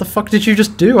 3. What the fuck did you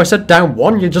just do? I said down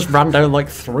 1, you just ran down like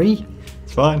 3.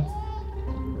 It's fine.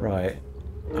 Right.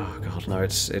 Oh god, no,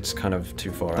 it's kind of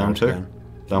too far Down out 2? again.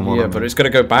 Down 1. Yeah, but it's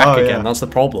gonna go back again, yeah. that's the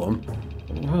problem.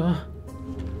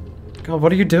 God,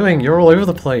 what are you doing? You're all over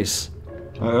the place.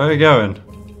 Where are you going?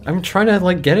 I'm trying to,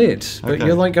 like, get it, but Okay.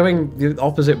 you're, like, going the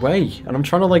opposite way. And I'm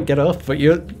trying to, like, get up, but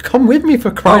you come with me for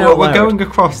crying out We're loud. going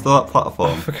across to that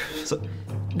platform. So,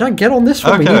 No, get on this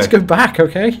one. We Okay. need to go back,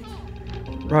 okay?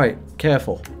 Right,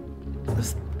 careful.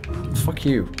 Fuck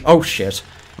you. Oh, shit.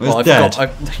 It's dead.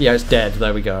 Yeah, it's dead.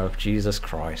 There we go. Jesus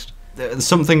Christ.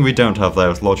 something we don't have there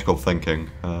is logical thinking.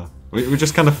 We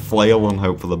just kind of flail and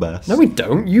hope for the best. No, we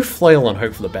don't. You flail and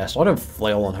hope for the best. I don't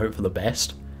flail and hope for the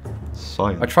best.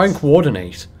 Science. I try and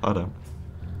coordinate. I don't.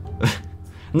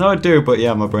 No, I do, but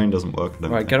yeah, my brain doesn't work.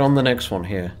 Right, get on the next one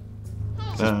here.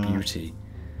 This is Uh, beauty.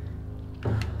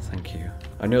 Thank you.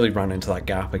 I nearly ran into that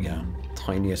gap again.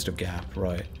 Tiniest of gap,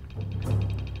 right.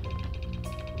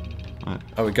 Right.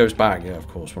 Oh, it goes back. Yeah, of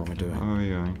course. What am I doing? Where are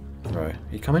you going? Right.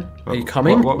 Are you coming? Are you What-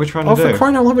 coming? what are we trying to Oh, for do?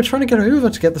 crying out loud, we're trying to get over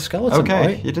to get the skeleton, Okay,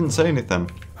 right? you didn't say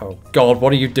anything. Oh, God,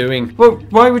 what are you doing? Well,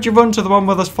 why would you run to the one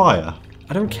where there's fire?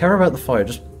 I don't care about the fire.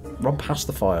 Just run past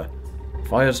the fire.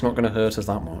 Fire's not going to hurt us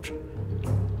that much.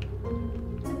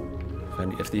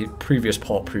 if the previous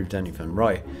part proved anything.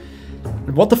 Right.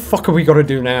 What the fuck are we got to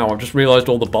do now? I've just realised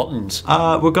all the buttons.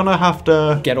 We're gonna have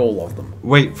to Get all of them.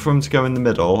 wait for them to go in the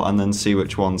middle and then see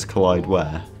which ones collide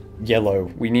where. Yellow.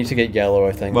 We need to get yellow,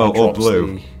 I think. Well, That or drops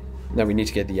blue. No, we need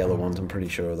to get the yellow ones. I'm pretty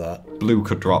sure of that. Blue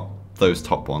could drop those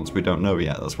top ones. We don't know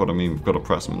yet. That's what I mean. We've got to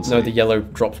press them and see. No, the yellow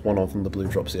drops one of them, the blue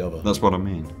drops the other. That's what I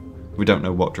mean. We don't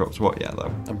know what drops what yet,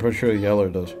 though. I'm pretty sure the yellow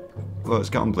does. Well, let's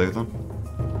get on blue then.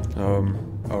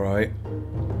 Alright.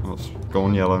 Let's go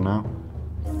on yellow now.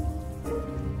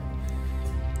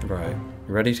 Right.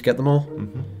 You ready to get them all?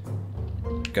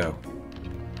 Mm-hmm. Go.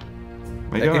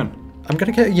 Where you going? I'm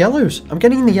gonna get yellows. I'm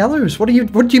getting the yellows. What do you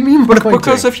mean?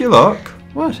 Because if you look,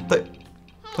 What? they,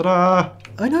 ta-da!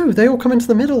 I know, they all come into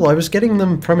the middle. I was getting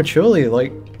them prematurely.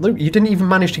 Like, Luke, you didn't even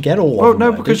manage to get all Oh of them.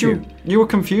 no, there, because did you were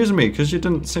confusing me because you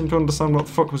didn't seem to understand what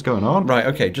the fuck was going on. Right,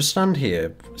 okay, just stand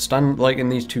here. Stand, like, in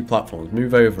these two platforms.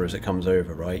 Move over as it comes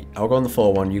over, right? I'll go on the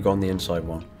far one, you go on the inside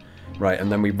one. Right,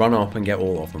 and then we run up and get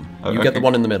all of them. Oh, You get the okay.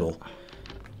 one in the middle.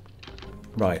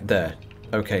 Right, there.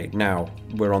 Okay, now,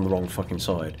 we're on the wrong fucking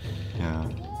side. Yeah.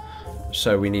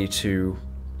 So we need to...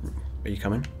 Are you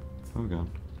coming? Oh god.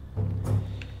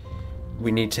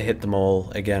 We need to hit them all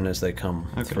again as they come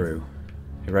through.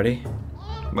 You ready?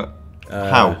 But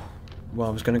how? Well,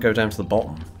 I was going to go down to the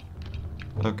bottom.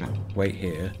 Okay. Wait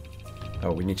here.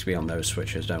 Oh, we need to be on those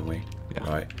switches, don't we? Yeah.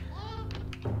 Right.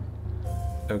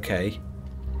 Okay.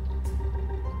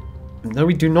 No,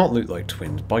 we do not look like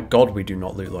twins. By God, we do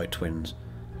not look like twins.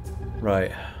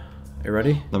 Right. You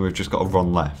ready? Then we've just got to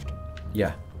run left.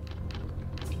 Yeah,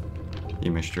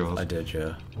 You missed yours. I did,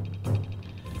 yeah.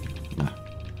 No.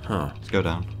 Huh. Let's go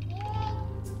down.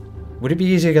 Would it be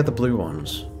easier to get the blue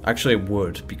ones? Actually, it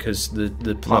would, because the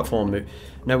platform...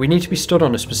 No, we need to be stood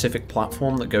on a specific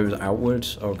platform that goes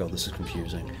outwards. Oh god, this is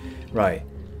confusing. Right.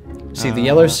 See, the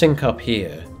yellows sync up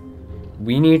here.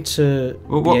 We need to...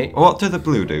 Well, what do the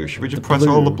blue do? Should we just press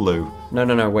all the blue?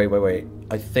 No, wait.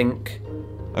 I think...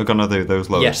 I'm gonna do those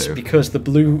lower Yes, two. because the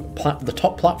the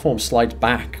top platform slides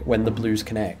back when the blues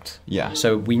connect. Yeah.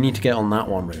 So we need to get on that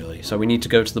one, really. So we need to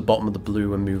go to the bottom of the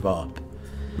blue and move up.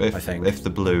 If, I think. If the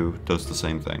blue does the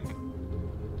same thing.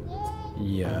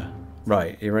 Yeah.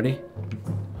 Right, you ready?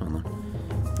 Hold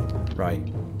on. Right.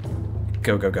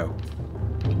 Go.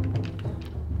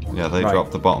 Yeah, they Right.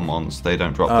 drop the bottom ones. They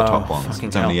don't drop the top ones. fucking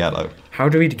It's only hell. yellow. How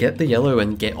do we get the yellow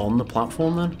and get on the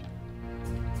platform, then?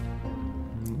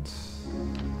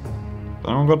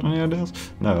 Anyone got any ideas?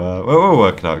 No, we'll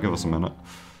work it out. Give us a minute.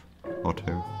 Or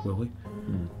two. Will we?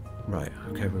 Right,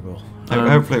 okay, we will.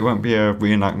 Hopefully it won't be a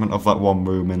reenactment of that one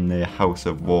room in the House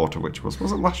of Water, which was it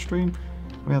last stream?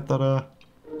 We had that,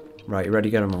 Right, you ready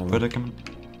to get them on? predicament.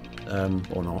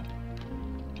 Or not.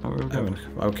 How we were going.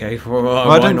 Okay,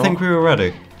 I don't think we were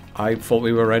ready. I thought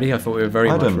we were ready. I thought we were very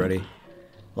I much didn't. ready.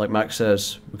 Like Max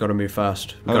says, we've got to move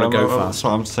fast. We've got to go That's fast. what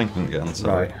I'm thinking again,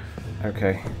 sorry. Right,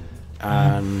 okay.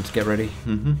 And get ready.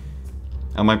 Mm-hmm.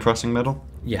 Am I pressing middle?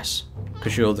 Yes,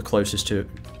 because you're the closest to...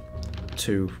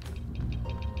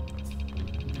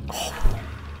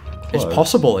 It's Close.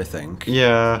 possible, I think.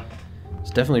 Yeah. It's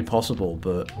definitely possible,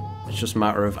 but it's just a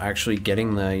matter of actually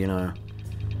getting there, you know.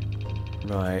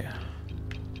 Right.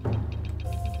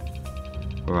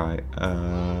 Right,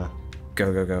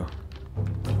 Go.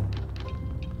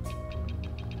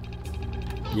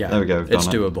 Yeah, There we go, we've it's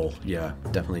done it. doable. Yeah,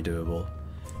 definitely doable.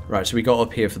 Right, so we got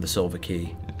up here for the silver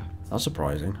key. That's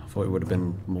surprising. I thought it would have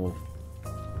been more...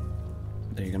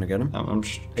 Are you gonna get him? I'm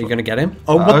just... Are you gonna get him?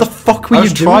 Oh, what the fuck were I you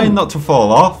was doing? trying not to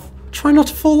fall off. Try not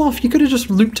to fall off. You could have just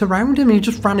looped around him and you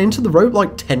just ran into the rope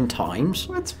like 10 times.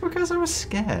 It's because I was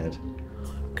scared.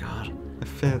 God. I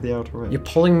feared the outer rim. You're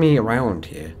pulling me around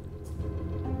here.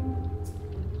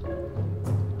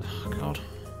 Oh, God.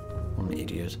 What an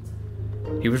idiot.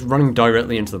 He was running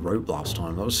directly into the rope last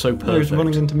time. That was so perfect. No, he was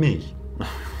running into me.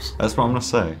 That's what I'm gonna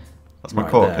say. That's my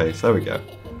Right, court there. case. There we go.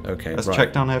 Okay, Let's right.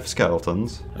 check down here for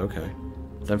skeletons. Okay.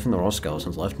 I don't think there are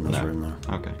skeletons left in this No. room,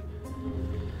 though. Okay.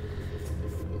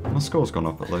 My score's gone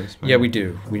up at least. Yeah, we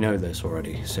do. We know this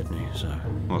already, Sydney, so...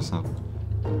 What's that?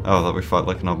 Oh, that we fight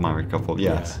like an old married couple.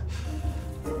 Yes.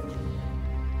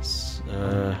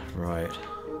 Right.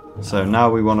 So now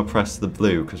we want to press the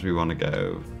blue because we want to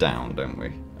go down, don't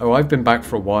we? Oh, I've been back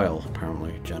for a while,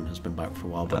 apparently. Jen has been back for a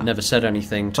while, but Yeah. never said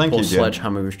anything to Thank poor you, Jen.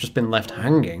 Sledgehammer, who's just been left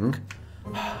hanging.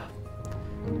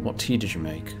 What tea did you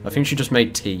make? I think she just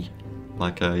made tea.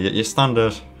 Like your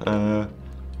standard.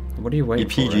 What are you waiting Your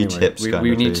for, PG anyway? tips We kind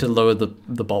of need tea. to lower the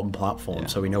bottom platform, Yeah.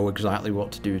 so we know exactly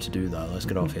what to do that. Let's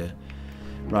get off here.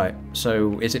 Right,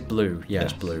 so is it blue? Yeah,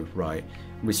 Yes. it's blue, right.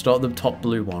 We start the top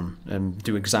blue one and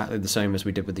do exactly the same as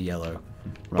we did with the yellow.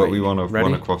 Right. But we want to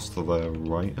Ready? run across to the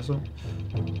right, is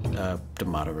it?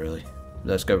 Doesn't matter really.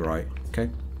 Let's go right, okay?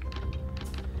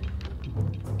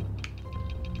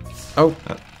 Oh,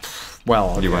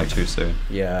 well, okay. You went too soon.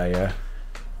 Yeah.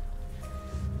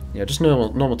 Yeah, just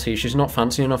normal tea. She's not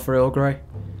fancy enough for Earl Grey.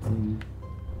 Right.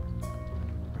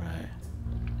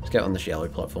 Let's get on this yellow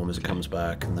platform as it comes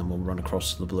back, and then we'll run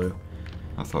across to the blue.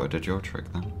 I thought I did your trick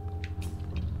then.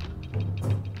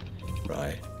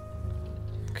 Right.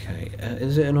 Okay.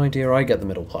 Is it an idea I get the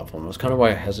middle platform? That's kind of why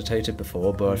I hesitated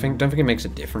before, but don't think it makes a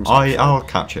difference. I'll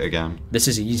catch it again. This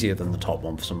is easier than the top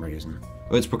one for some reason.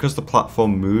 It's because the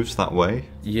platform moves that way.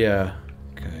 Yeah.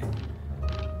 Okay.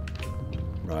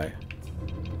 Right.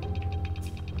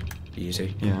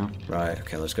 Easy. Yeah. Right.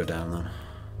 Okay. Let's go down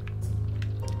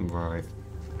then. Right.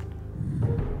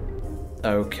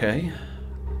 Okay.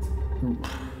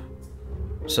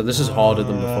 So this is harder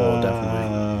than before,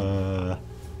 definitely.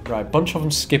 Right, bunch of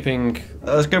them skipping.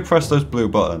 Let's go press those blue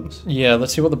buttons. Yeah,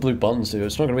 let's see what the blue buttons do.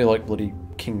 It's not going to be like bloody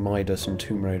King Midas and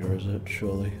Tomb Raider, is it?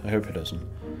 Surely. I hope it isn't.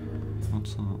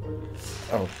 What's that?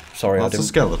 Oh, sorry, That's I didn't. a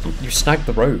skeleton. You snagged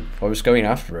the rope. I was going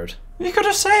after it. You could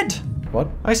have said! What?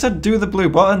 I said do the blue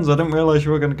buttons. I didn't realise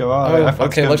you were going to go out. Oh,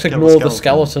 okay, let's ignore the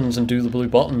skeletons and do the blue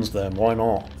buttons then. Why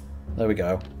not? There we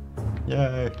go.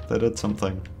 Yay, they did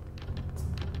something.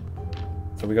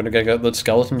 Are we going to get the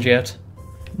skeletons yet?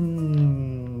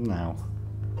 No.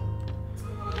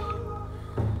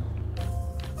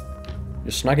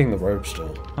 You're snagging the rope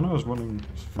still. I know I was running.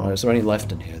 Is there any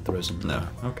left in here? There isn't. No.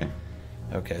 Okay.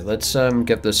 Okay, let's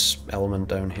get this element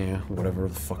down here, whatever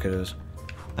the fuck it is.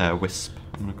 Wisp,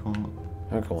 I'm gonna call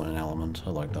it. I'm calling it an element. I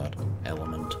like that.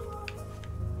 Element.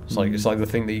 It's like the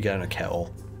thing that you get in a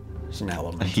kettle. It's an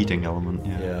element. A heating element,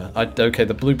 yeah. Yeah. Okay,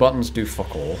 the blue buttons do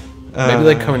fuck all. Maybe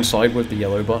they coincide with the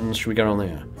yellow buttons. Should we get on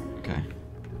there? Okay.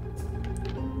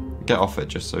 Get off it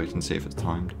just so you can see if it's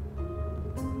timed.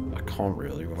 I can't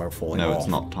really without falling No, off. it's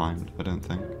not timed, I don't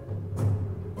think.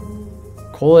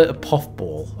 Call it a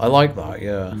puffball. I like that,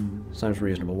 yeah. Sounds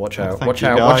reasonable. Watch out. Thank Watch you,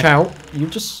 out. guy. Watch out. You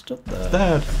just stood there.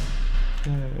 Dead!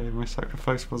 Yay, my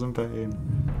sacrifice was in vain.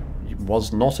 It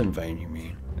was not in vain, you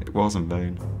mean? It was in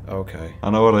vain. Okay. I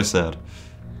know what I said.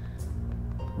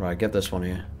 Right, get this one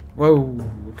here. Whoa!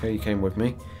 Okay, you came with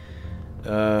me.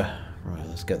 Right,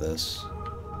 let's get this.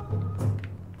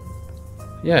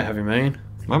 Yeah, heavy main.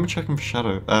 Why am I checking for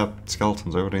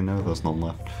skeletons? I already know there's none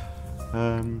left.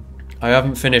 I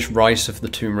haven't finished Rise of the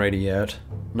Tomb Raider yet.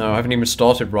 No, I haven't even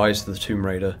started Rise of the Tomb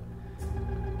Raider.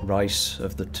 Rice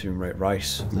of the Tomb Raider.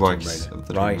 Rice of the Tomb Rice Raider. of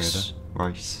the Rice. Tomb Raider.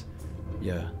 Rice.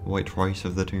 Yeah. White rice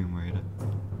of the Tomb Raider.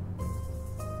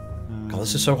 God,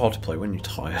 this is so hard to play when you're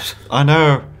tired. I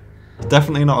know!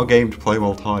 Definitely not a game to play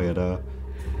while tired.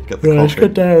 Get the Right, let's coffee.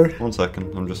 go down. 1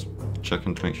 second, I'm just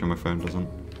checking to make sure my phone doesn't.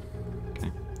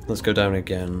 Okay. Let's go down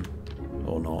again.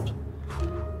 Or not.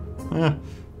 Yeah.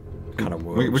 Kind of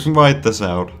We works. can ride this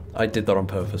out. I did that on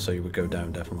purpose so you would go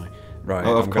down, definitely. Right,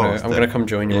 Oh, of I'm course. gonna come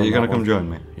join you Yeah, on you're that gonna come one. join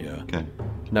me. Yeah. Okay.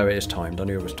 No, it is timed. I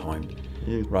knew it was timed.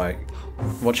 You... Right.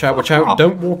 Watch out, watch out.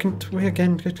 Don't walk into it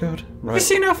again. Good God. Have you Right.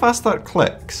 seen how fast that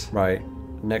clicks? Right.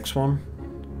 Next one.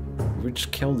 We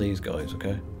just kill these guys,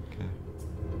 okay?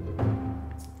 Okay.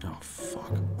 Oh, fuck.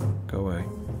 Go away.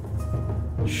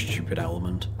 Stupid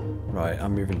element. Right,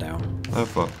 I'm moving down. Oh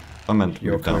fuck. I meant to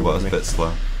You're move down, coming but it's with a me. bit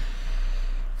slow.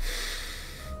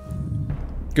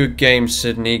 Good game,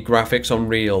 Sydney. Graphics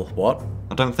unreal. What?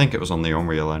 I don't think it was on the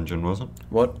Unreal Engine, was it?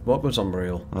 What was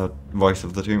unreal? Rise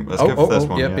of the Tomb. Let's Oh, go for this oh,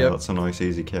 one. yep, Yeah, yep. that's a nice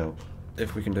easy kill.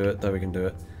 If we can do it, there we can do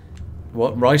it.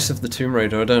 What? Rise of the Tomb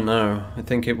Raider? I don't know. I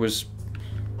think it was...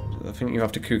 I think you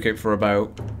have to cook it for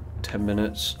about 10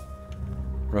 minutes.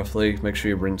 Roughly. Make sure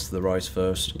you rinse the rice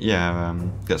first. Yeah,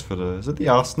 gets for the... Is it the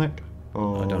arsenic?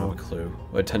 Or... I don't have a clue.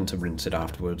 I tend to rinse it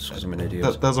afterwards because I'm an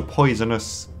idiot. There's a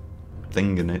poisonous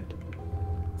thing in it.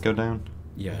 Go down.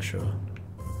 Yeah, sure.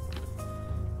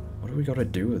 What do we got to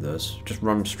do with this? Just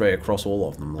run straight across all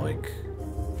of them, like...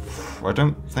 I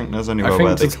don't think there's I anywhere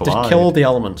where think they to collide. kill the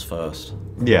elements first.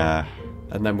 Yeah.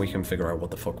 And then we can figure out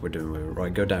what the fuck we're doing with it.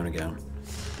 Right, go down again.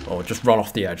 Or just run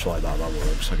off the edge like that. That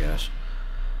works, I guess.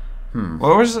 Well,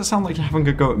 why does it sound like you're having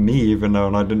a go at me even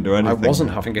though I didn't do anything? I wasn't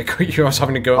having a go at you, I was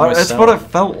having a go at myself. It's what it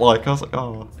felt like. I was like,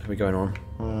 oh. Are we going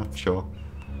on? Sure.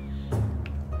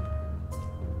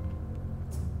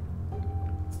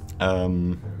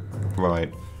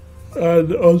 Right.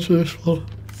 And onto this one.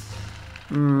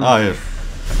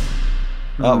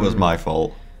 That was my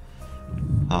fault.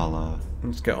 I'll,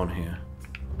 Let's get on here.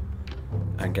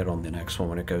 And get on the next one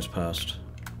when it goes past.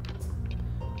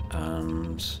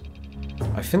 And...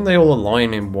 I think they all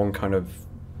align in one kind of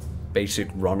basic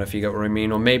run, if you get what I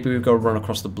mean. Or maybe we've got to run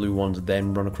across the blue ones,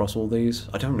 then run across all these.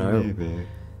 I don't know. Maybe.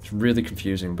 It's really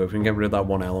confusing, but if we can get rid of that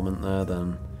one element there,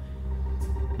 then...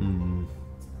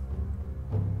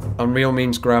 Unreal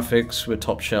means graphics with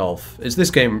top shelf. Is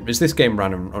this game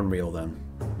ran on Unreal then?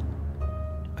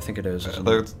 I think it is.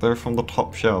 They're from the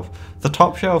top shelf. The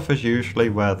top shelf is usually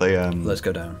where they Let's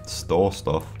go down. store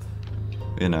stuff.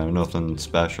 You know, nothing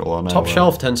special on it. Top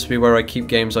shelf tends to be where I keep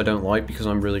games I don't like because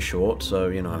I'm really short, so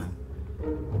you know.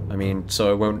 I mean,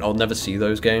 so I'll never see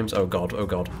those games. Oh god, oh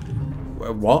god.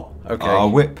 What? Okay.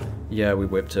 Whip. Yeah, we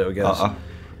whipped it, I guess.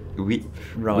 Whip.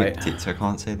 Right. Whipped it, so I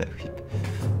can't say that.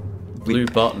 Blue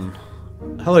button.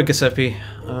 Hello, Giuseppe.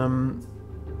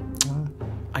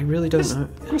 I really don't know.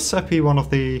 Giuseppe, one of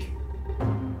the...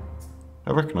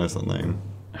 I recognise that name.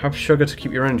 Have sugar to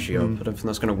keep your energy up. I don't think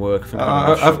that's going to work.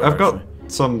 I've got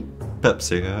some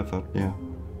Pepsi here, but yeah.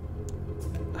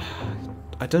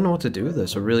 I don't know what to do with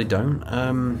this. I really don't.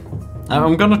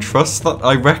 I'm gonna trust that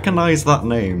I recognise that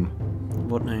name.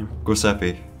 What name?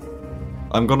 Giuseppe.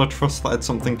 I'm gonna trust that it's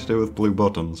something to do with blue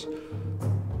buttons.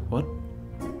 What?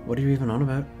 What are you even on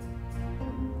about?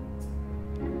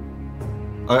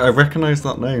 I recognise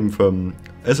that name from...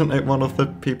 Isn't it one of the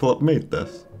people that made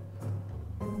this?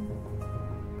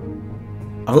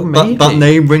 Oh, maybe. That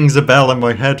name rings a bell in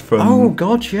my head from... Oh,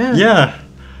 God, yeah. Yeah.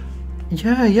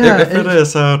 Yeah. If it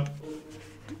is,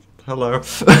 hello.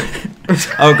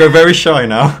 I'll go very shy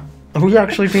now. Are we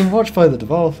actually being watched by the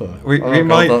developer? We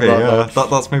might be, yeah.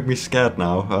 That's made me scared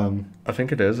now. I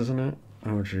think it is, isn't it?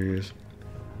 Oh, jeez.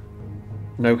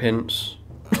 No hints.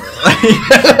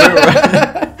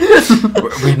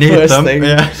 We need them,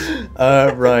 yeah.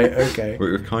 Right, okay.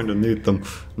 We kind of need them.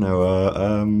 No,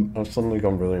 I've suddenly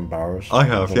gone really embarrassed. I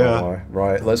have, yeah. Why.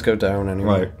 Right, let's go down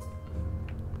anyway. Right.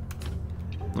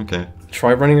 Okay.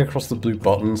 Try running across the blue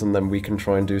buttons and then we can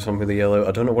try and do something with the yellow.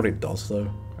 I don't know what it does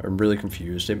though. I'm really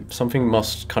confused. Something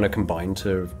must kind of combine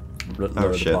to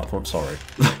lower the platform. Sorry.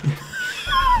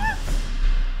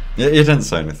 Yeah, you didn't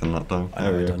say anything that time.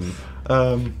 I didn't.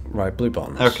 Right, blue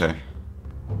buttons. Okay.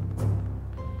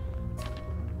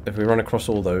 If we run across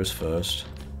all those first,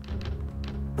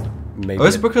 maybe. Oh,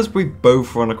 it's because we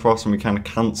both run across and we kind of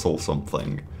cancel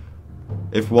something.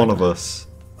 If one of us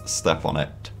step on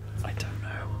it. I don't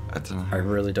know. I don't know. I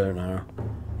really don't know.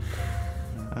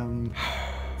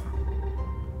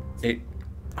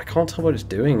 I can't tell what it's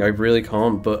doing. I really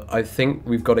can't. But I think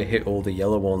we've got to hit all the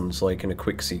yellow ones like in a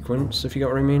quick sequence. If you get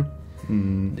what I mean.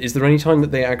 Is there any time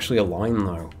that they actually align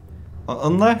though?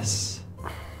 Unless.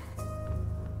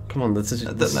 Come on, this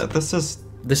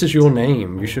is your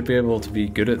name. You should be able to be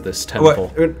good at this temple.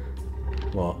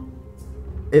 What?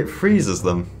 It freezes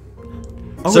them.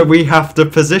 Oh, so we have to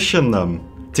position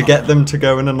them to get them to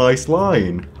go in a nice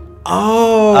line.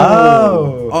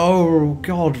 Oh,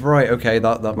 God, right, okay,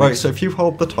 that makes Right, so if you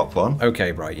hold the top one...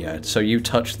 Okay, right, yeah, so you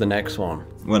touch the next one.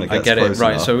 When it gets I get close it,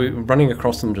 right, enough. so running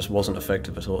across them just wasn't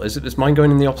effective at all. Is mine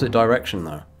going in the opposite direction,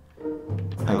 though?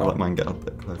 Hang on. Let mine get a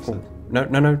bit closer. Oh,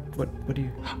 no, what do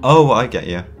you... Oh, I get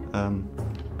you.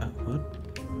 What?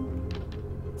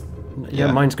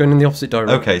 Yeah, mine's going in the opposite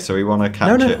direction. Okay, so we want to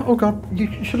catch it. Oh god,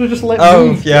 you should have just let me...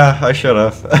 Oh, yeah, I should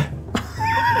have.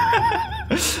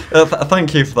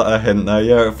 Thank you for that hint there.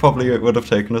 Yeah, it would have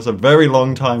taken us a very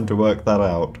long time to work that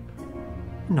out.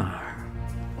 No.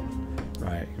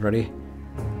 Right, ready?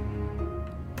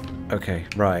 Okay,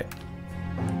 right.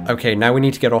 Okay, now we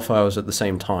need to get off ours at the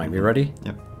same time. You ready?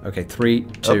 Yep. Okay, 3,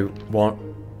 2,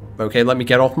 1. Okay, let me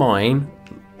get off mine.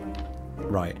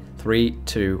 Right, 3,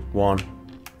 2, 1.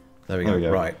 There we go.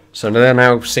 Right, so they're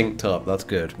now synced up. That's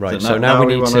good. Right, so now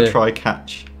we need want to try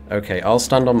catch. Okay, I'll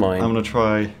stand on mine. I'm gonna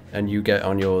try. And you get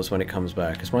on yours when it comes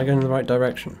back. Is mine going in the right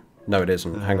direction? No, it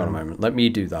isn't. Hang on a moment. Let me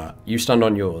do that. You stand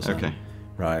on yours. Then. Okay.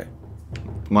 Right.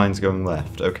 Mine's going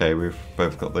left. Okay, we've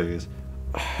both got these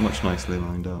much nicely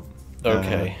lined up.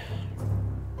 Okay.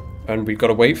 And we've got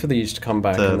to wait for these to come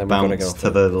back, and then we've got to go to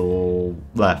the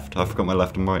left. I forgot my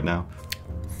left and right now.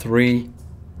 3,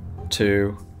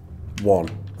 2, 1.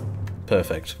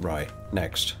 Perfect. Right.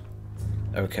 Next.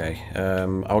 Okay.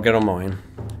 I'll get on mine.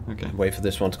 Okay. Wait for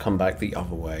this one to come back the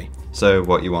other way. So,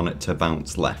 what, you want it to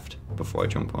bounce left before I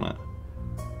jump on it?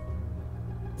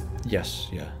 Yes.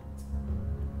 Yeah.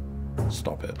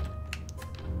 Stop it.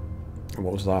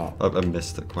 What was that? I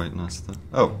missed it quite nicely.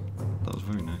 Oh, that was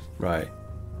very nice. Right.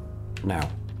 Now.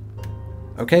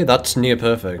 Okay, that's near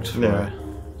perfect. Yeah. Right.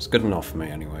 It's good enough for me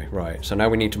anyway. Right, so now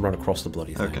we need to run across the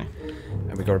bloody thing. Okay.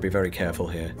 And we've got to be very careful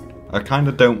here. I kind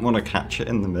of don't want to catch it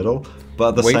in the middle, but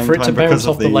at the same time, wait for it to bounce because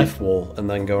off the left wall and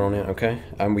then go on it, okay?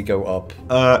 And we go up.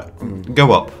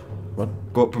 Go up.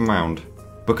 What? Go up and round.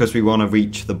 Because we want to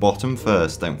reach the bottom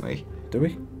first, don't we? Do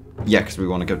we? Yeah, because we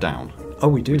want to go down. Oh,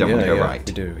 we do. We don't want to go yeah, right.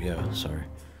 We do. Yeah. Sorry.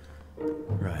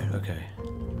 Right. Okay.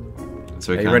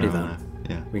 So we Are you ready then?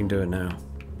 Yeah. We can do it now.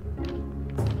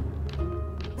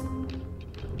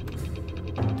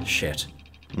 Shit.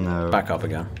 No. Back up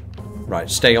again. Right,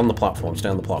 stay on the platform, stay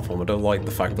on the platform. I don't like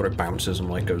the fact that it bounces and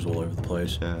like goes all over the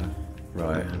place. Yeah.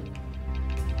 Right.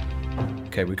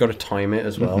 Okay, we've got to time it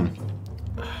as well.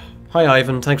 Hi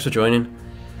Ivan, thanks for joining.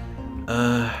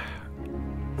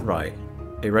 Right.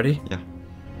 Are you ready? Yeah.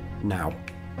 Now.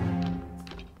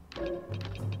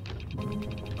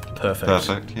 Perfect.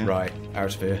 Perfect, yeah. Right, our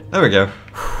sphere. There we go.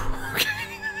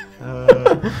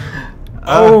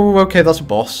 Oh, okay, that's a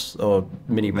boss, or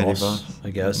mini-boss, Mini-boss.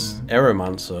 I guess.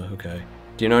 Aeromancer, okay.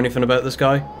 Do you know anything about this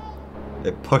guy?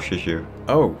 It pushes you.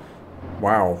 Oh,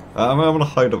 wow. I'm gonna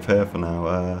hide up here for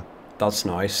now. That's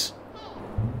nice.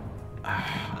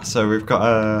 So we've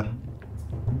got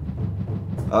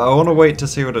I want to wait to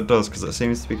see what it does because it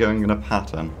seems to be going in a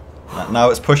pattern.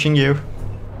 Now it's pushing you.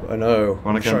 I know.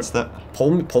 One against it. Pull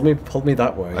me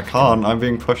that way. I can't. I'm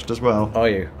being pushed as well. Are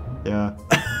you? Yeah.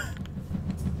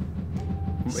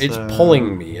 It's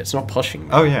pulling me. It's not pushing me.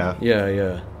 Oh yeah. Yeah,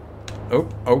 yeah.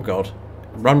 Oh god.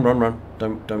 Run.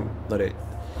 Don't let it.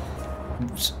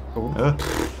 Oh.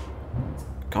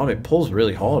 God, it pulls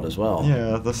really hard as well.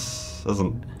 Yeah, this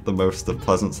isn't the most of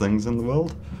pleasant things in the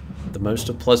world. The most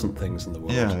of pleasant things in the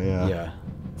world. Yeah. Yeah.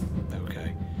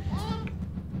 Okay.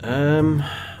 Alright,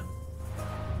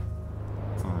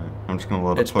 I'm just gonna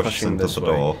let it It's push pushing into this the way.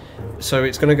 door. So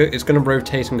it's gonna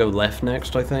rotate and go left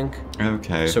next, I think.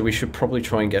 Okay. So we should probably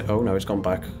try and get. Oh no, it's gone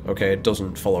back. Okay, it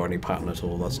doesn't follow any pattern at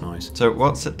all. That's nice. So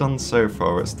what's it done so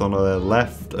far? It's done a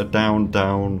left, a down,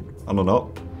 and an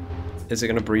up. Is it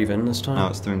going to breathe in this time? No,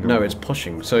 it's doing. No, it's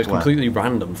pushing. So it's left. completely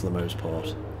random for the most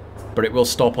part. But it will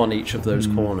stop on each of those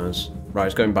corners. Right,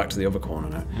 it's going back to the other corner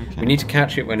now. Okay. We need to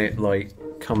catch it when it like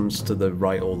comes to the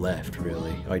right or left,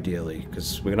 really, ideally,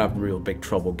 because we're gonna have real big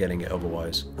trouble getting it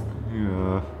otherwise.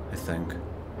 Yeah. I think.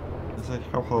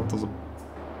 How hard does it?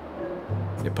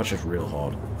 It pushes real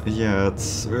hard. Yeah,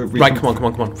 it's. Right, come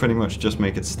on. Pretty much just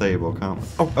make it stable, can't we?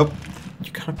 Oh,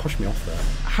 you kind of pushed me off there.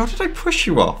 How did I push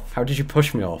you off? How did you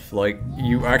push me off? Like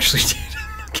you actually did.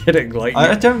 Kidding, like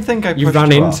I don't think I pushed you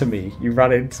ran you into off. me. You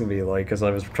ran into me, like as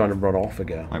I was trying to run off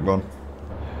again. Like run.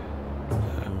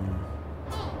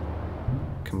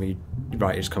 Can we?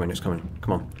 Right, it's coming.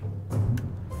 Come on.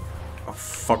 Oh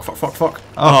fuck!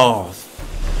 Oh,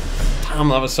 damn!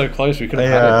 That was so close. We could have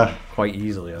had it quite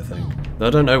easily, I think. I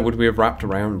don't know. Would we have wrapped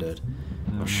around it?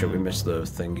 Oh shit! We missed the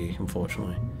thingy.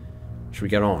 Unfortunately. Should we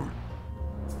get on?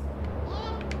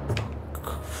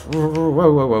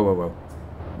 Whoa!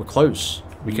 We're close.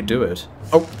 We could do it.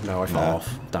 Oh no! I fell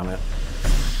off. Damn it.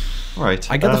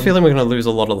 Right. I get the feeling we're going to lose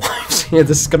a lot of lives here.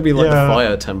 This is going to be like the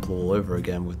fire temple all over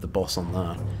again with the boss on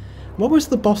that. What was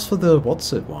the boss for the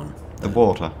what's it one? The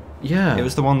water. Yeah. It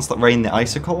was the ones that rain the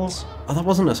icicles. Oh, that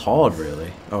wasn't as hard,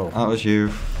 really. Oh. That was you.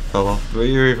 Fell off. Were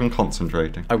you even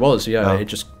concentrating? I was, yeah. Oh. It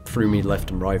just threw me left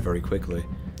and right very quickly.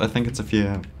 I think it's if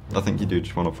you. I think you do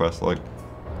just want to press like.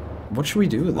 What should we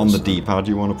do with this? On the D-pad,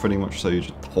 you want to pretty much so you're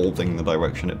just holding the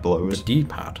direction it blows. The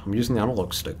D-pad? I'm using the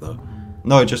analog stick, though.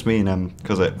 No, I just mean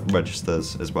because it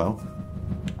registers as well,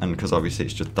 and because obviously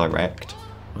it's just direct.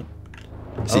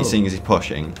 See, seeing as he's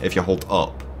pushing, if you hold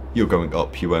up, you're going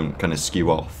up. You won't kind of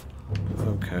skew off.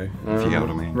 Okay. If you get what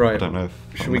I mean. Right. I don't know if.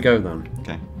 Should we go then?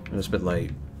 Okay. It's a bit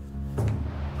late.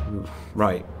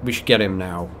 Right. We should get him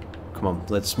now. Come on.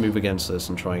 Let's move against this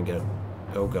and try and get.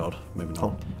 Oh god. Maybe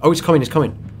not. Oh, he's coming.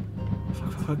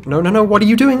 Fuck. No. What are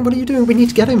you doing? We need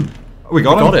to get him. We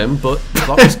got him, but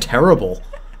that was terrible.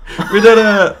 We did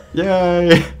it!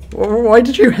 Yay! Why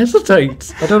did you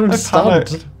hesitate? I don't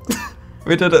understand.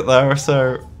 We did it there,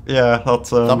 so yeah, that's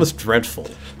that was dreadful.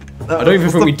 I don't even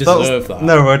think we deserve that.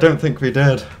 No, I don't think we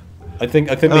did. I think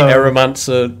the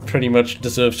Aeromancer pretty much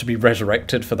deserves to be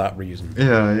resurrected for that reason.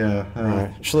 Yeah.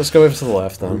 Right. So let's go over to the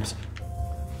left then.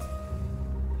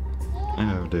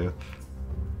 Oh dear.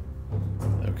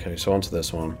 Okay, so onto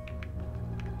this one.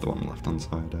 The one on the left hand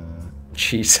side.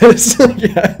 Jesus.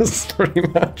 Yes, pretty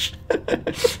much.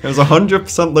 It was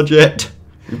 100% legit.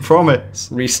 You promise.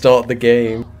 Restart the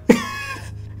game.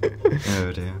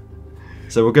 Oh dear.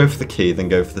 So we'll go for the key, then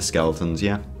go for the skeletons,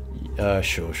 yeah?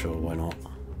 Sure, why not?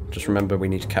 Just remember we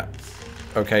need to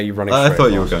Okay, you're running I straight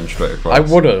thought you were across. going straight across. I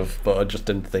would have, but I just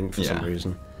didn't think for some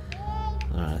reason.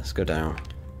 Alright, let's go down.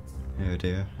 Oh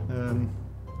dear. And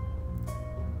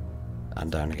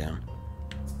down again.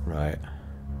 Right.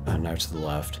 And now to the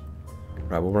left.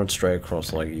 Right, we'll run straight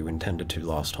across like you intended to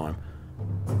last time.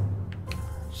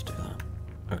 Let's do that.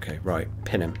 Okay, right.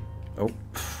 Pin him. Oh.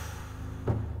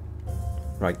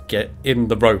 Right, get in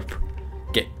the rope.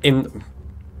 Get in...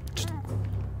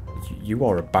 You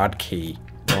are a bad key.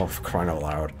 Oh, for crying out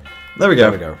loud. There we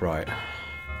go. There we go, right.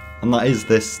 And that is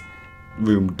this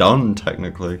room done,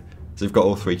 technically. So we've got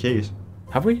all 3 keys.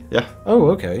 Have we? Yeah.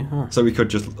 Oh, okay. Oh. So we could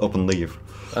just up and leave.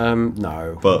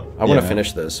 No. But I want to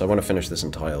finish this. I want to finish this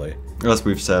entirely. As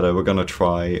we've said, we're going to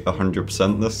try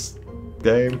 100% this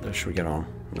game. Should we get on?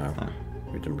 No.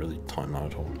 We didn't really time that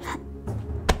at all.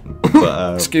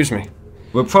 But, Excuse me.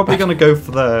 we're probably going to go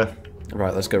for the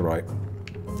Right, let's go right.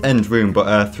 end room,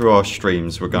 but through our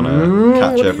streams, we're going to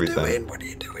catch everything. What are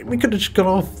you doing? We could have just got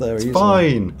off there. It's easily.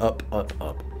 fine. Up, up,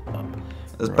 up, up.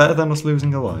 It's better than us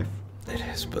losing a life. It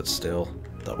is, but still,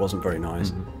 that wasn't very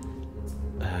nice.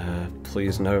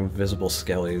 Please, no invisible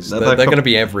skellies. They're going to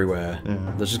be everywhere.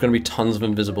 Yeah. There's just going to be tons of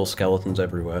invisible skeletons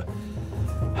everywhere.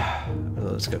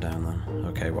 Let's go down then.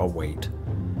 Okay, well, I'll wait.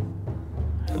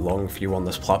 Long for you on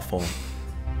this platform.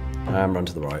 And run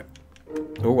to the right.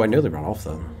 Oh, I nearly ran off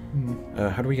then.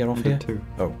 How do we get off here? Too.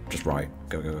 Oh, just right.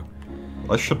 Go, go, go.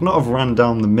 I should not have ran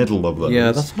down the middle of those.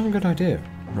 Yeah, that's not a good idea.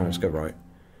 Right, let's go right.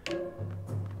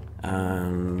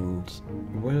 And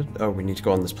where? Oh, we need to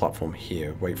go on this platform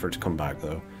here. Wait for it to come back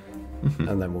though,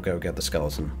 and then we'll go get the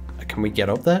skeleton. Can we get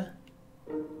up there?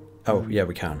 Oh, yeah,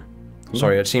 we can.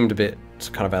 Sorry, it seemed a bit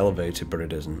kind of elevated, but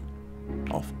it isn't.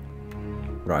 Off.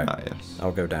 Right. Ah, yes.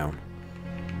 I'll go down.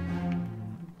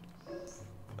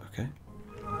 Okay.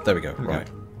 There we go. we Right.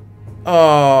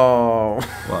 Oh.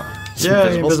 Wow. Some Yeah,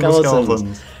 invisible invisible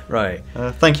skeletons. skeletons. Right.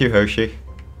 Thank you, Hoshi.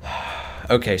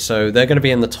 Okay, so they're going to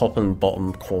be in the top and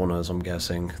bottom corners, I'm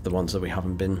guessing. The ones that we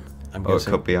haven't been, I'm Or it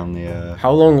guessing. could be on the...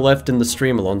 How long left in the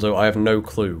stream, Alonso? I have no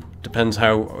clue. Depends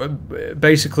how...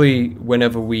 basically,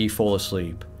 whenever we fall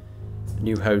asleep.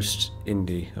 New host,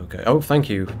 Indy. Okay. Oh, thank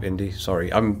you, Indy.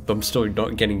 Sorry, I'm still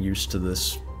not getting used to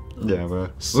this. Yeah, we're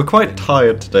quite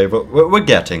tired today, but we're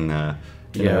getting there.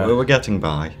 You Yeah. know, we're getting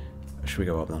by. Should we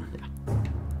go up then?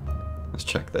 Let's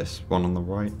check this one on the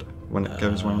right when it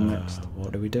goes round next.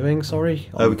 What are we doing? Sorry.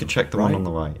 Oh, we could check the one on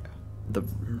the right.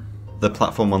 The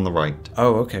platform on the right.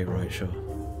 Oh, okay, right, sure.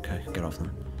 Okay, get off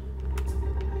then.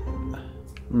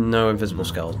 No invisible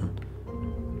skeleton.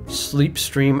 Sleep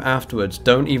stream afterwards.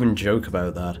 Don't even joke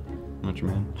about that. What do you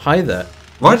mean? Hi there.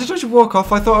 Why did you walk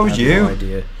off? I thought it was I you. have no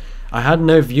idea. I had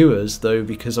no viewers though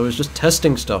because I was just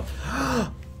testing stuff.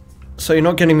 So you're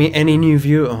not getting me any new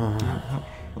view. Oh, I'm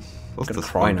What's gonna this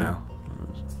cry one? now.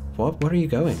 What? Where are you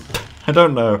going? I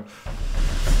don't know.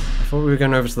 I thought we were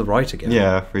going over to the right again.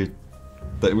 Yeah, we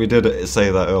did say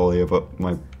that earlier, but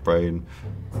my brain...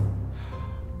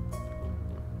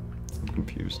 I'm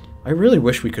confused. I really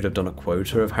wish we could have done a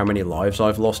quota of how many lives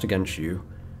I've lost against you.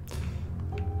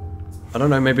 I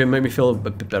don't know, maybe it made me feel a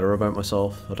bit better about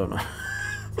myself. I don't know.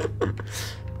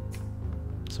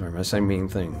 Sorry, am I saying mean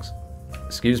things?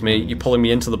 Excuse me, you're pulling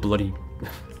me into the bloody...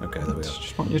 Okay, there we I go.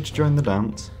 just want you to join the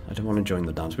dance. I don't want to join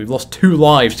the dance. We've lost 2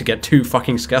 lives to get 2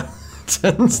 fucking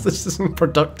skeletons. This isn't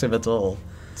productive at all.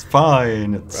 It's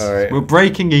fine. It's, Alright. We're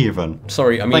breaking even.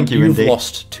 Sorry, I mean, Thank you, you've Indy.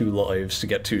 lost 2 lives to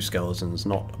get 2 skeletons,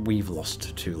 not we've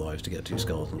lost 2 lives to get 2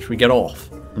 skeletons. Should we get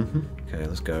off? Mm-hmm. Okay,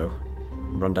 let's go.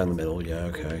 Run down the middle. Yeah,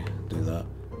 okay. Do that.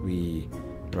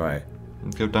 Right.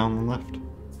 Go down the left.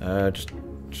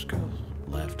 Just go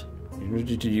left.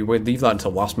 You leave that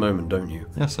until last moment, don't you?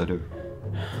 Yes, I do.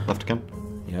 Left again?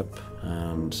 Yep.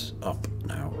 And up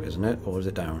now, isn't it? Or is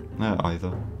it down? No,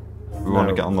 either. We want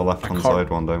to get on the left-hand I can't- side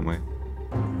one, don't we?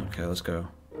 Okay, let's go.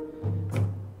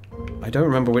 I don't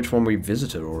remember which one we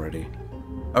visited already.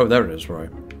 Oh, there it is, right.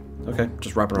 Okay,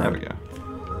 just wrap around. There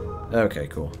we go. Okay,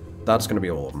 cool. That's going to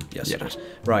be all of them. Yes, it Yeah. is.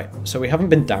 Right, so we haven't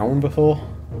been down before?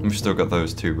 We've still got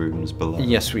those 2 rooms below.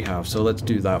 Yes, we have. So let's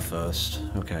do that first.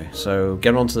 Okay, so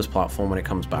get onto this platform when it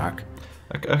comes back.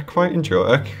 I quite enjoy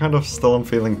it. I kind of still am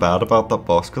feeling bad about that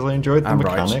boss because I enjoyed the I'm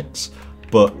right. mechanics.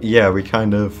 But yeah, we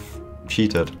kind of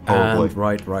cheated, probably.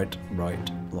 And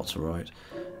right. Lots of right.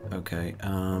 Okay,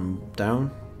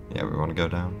 down? Yeah, we want to go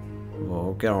down.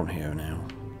 Well, get on here now.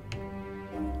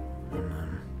 And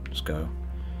then, let's go.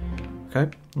 Okay?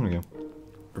 There we go.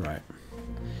 Right.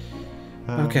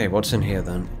 Okay, what's in here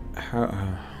then?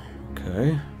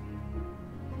 Okay.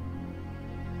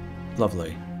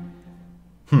 Lovely.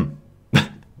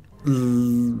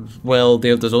 Well,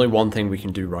 there's only one thing we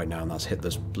can do right now, and that's hit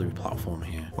this blue platform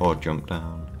here. Or jump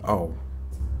down. Oh.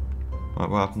 What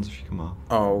happens if you come off?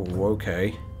 Oh,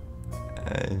 okay.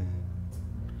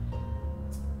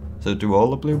 So do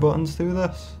all the blue buttons do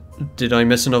this? Did I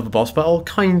miss another boss battle?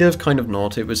 Kind of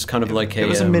not. It was kind of like It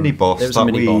was a mini boss. It was a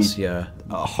mini boss, yeah.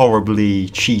 Horribly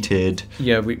cheated.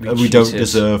 Yeah, we don't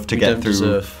deserve to get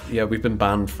through. Yeah, we've been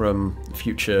banned from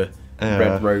future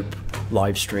Red Rope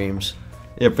live streams.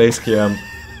 Yeah, basically,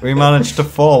 we managed to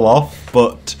fall off,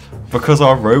 but because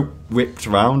our rope whipped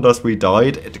round as we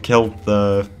died, it killed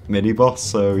the mini boss.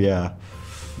 So yeah.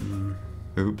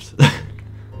 Oops.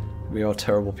 We are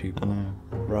terrible people.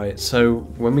 Right, so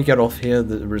when we get off here,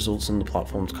 the results in the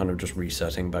platform's kind of just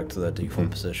resetting back to their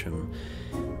default position.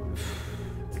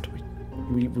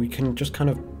 We can just kind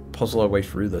of puzzle our way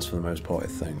through this for the most part, I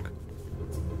think.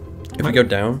 If we go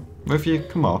down... If you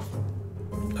come off...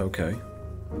 Okay.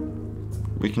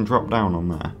 We can drop down on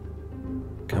there.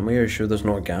 Can we? Are you sure there's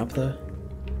not a gap there?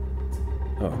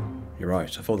 Oh, you're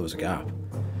right. I thought there was a gap.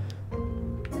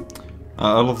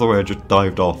 I love the way I just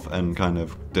dived off and kind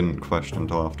of didn't question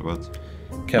until afterwards.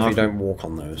 Careful you don't walk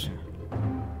on those.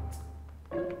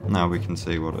 Now we can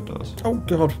see what it does. Oh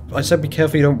god, I said be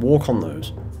careful you don't walk on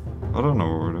those. I don't know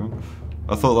what we're doing.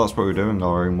 I thought that's what we were doing.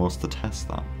 Our aim was to test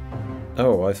that.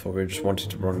 Oh, I thought we just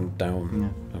wanted to run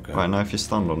down. Yeah. Okay. Right, now if you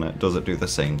stand on it, does it do the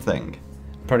same thing?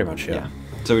 Pretty much, yeah.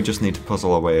 So we just need to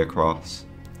puzzle our way across.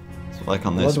 So like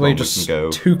on this By the one, way, we just can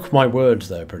go... took my words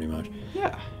there, pretty much.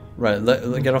 Yeah. Right,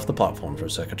 let get off the platform for a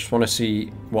sec. I just want to see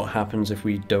what happens if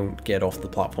we don't get off the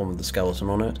platform with the skeleton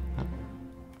on it.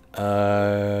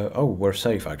 Oh, we're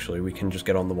safe actually. We can just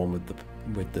get on the one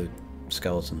with the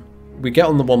skeleton. We get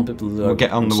on the one below. We'll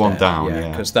get on the one down, yeah.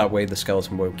 Because that way the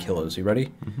skeleton won't kill us. You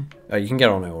ready? You can get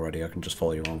on it already. I can just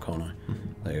follow you on, can't I?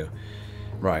 There you go.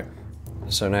 Right.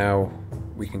 So now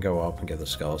we can go up and get the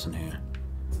skeleton here.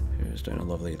 Who's doing a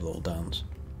lovely little dance.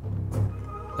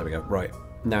 There we go. Right.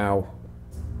 Now,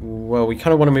 well, we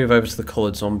kind of want to move over to the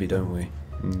coloured zombie, don't we?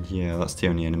 Yeah, that's the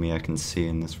only enemy I can see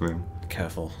in this room.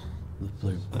 Careful. The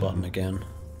blue button again.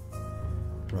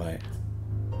 Right.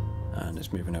 And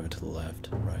it's moving over to the left.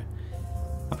 Right.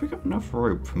 Have we got enough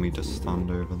rope for me to stand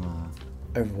over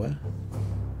there? Over where?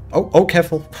 Oh,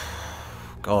 careful.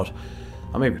 God.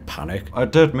 I made me panic. I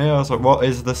did, me. I was like, what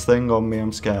is this thing on me?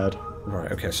 I'm scared.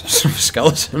 Right, okay, so it's a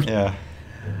skeleton. Yeah.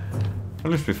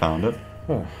 At least we found it.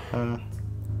 Oh.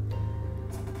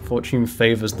 Fortune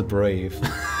favours the brave.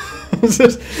 Is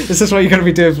this what you're going to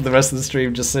be doing for the rest of the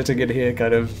stream? Just sitting in here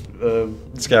kind of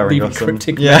scaring us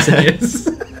cryptic yeah. messages?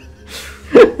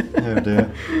 Oh dear.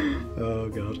 Oh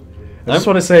god. I just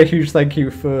want to say a huge thank you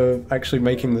for actually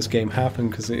making this game happen,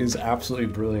 because it is absolutely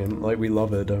brilliant. Like, we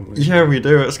love it, don't we? Yeah, we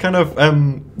do. It's kind of,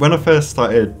 when I first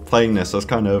started playing this, I was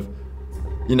kind of,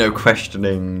 you know,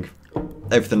 questioning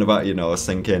everything about it. You know, I was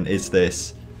thinking, is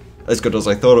this as good as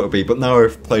I thought it would be? But now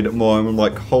I've played it more and I'm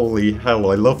like, holy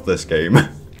hell, I love this game.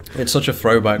 It's such a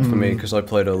throwback for me, because I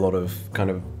played a lot of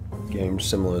kind of games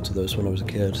similar to this when I was a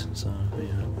kid, so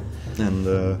yeah. And,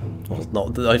 well,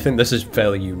 not, I think this is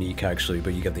fairly unique actually,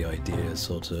 but you get the idea,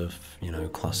 sort of, you know,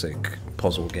 classic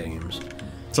puzzle games.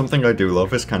 Something I do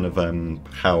love is kind of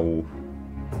how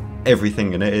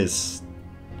everything in it is,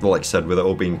 like I said, with it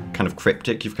all being kind of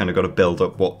cryptic, you've kind of got to build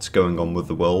up what's going on with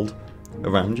the world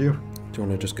around you. Do you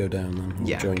want to just go down then? I'll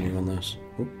yeah. join you on this.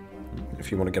 Oop.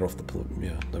 If you want to get off the...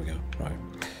 yeah, there we go. Right.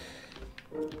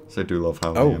 So I do love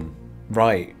how... Oh,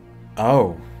 right.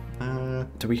 Oh.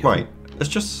 Do we have... Right. It's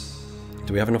just...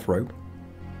 Do we have enough rope?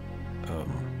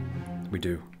 We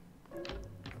do.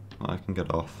 I can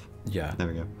get off. Yeah. There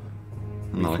we go.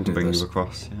 And now I can bring you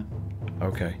across, yeah.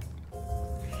 Okay.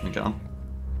 Let me get on.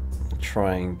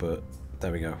 Trying, but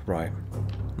there we go. Right.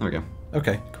 There we go.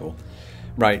 Okay, cool.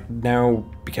 Right, now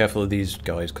be careful of these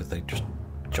guys, because they just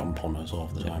jump on us all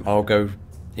the time. I'll go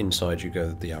inside, you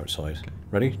go the outside. Okay.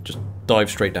 Ready? Just dive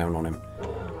straight down on him.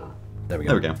 There we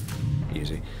go. There we go.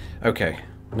 Easy. Okay,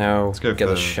 now let's go get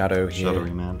for the shadow here.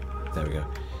 Shadowy man. There we go.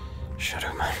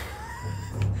 Shadow Man.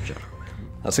 Shadow Man.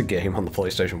 That's a game on the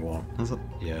PlayStation 1. Is it?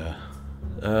 Yeah.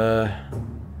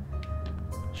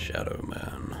 Shadow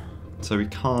Man. So we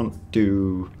can't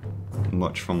do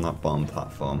much from that bottom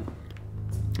platform,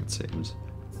 it seems.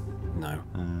 No.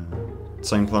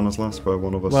 Same plan as last, where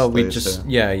one of us well, stays we just...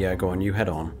 here. Yeah, go on, you head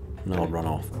on, and I'll run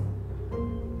off.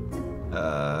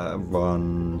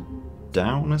 Run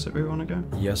down, is it we want to go?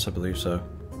 Yes, I believe so.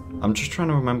 I'm just trying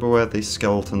to remember where these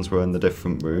skeletons were in the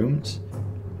different rooms.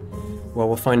 Well,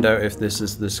 we'll find out if this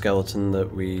is the skeleton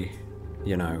that we...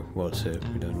 You know, what's it?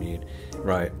 We don't need...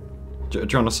 Right. Do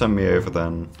you want to send me over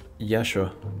then? Yeah,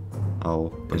 sure. I'll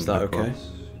bring Is that you okay?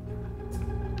 across.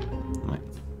 Right.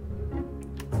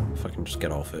 If I can just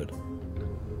get off it.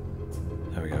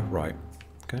 There we go. Right.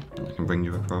 Okay. I can bring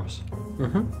you across.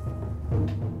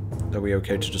 Mm-hmm. Are we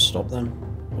okay to just stop then?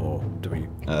 Or do we...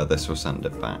 This will send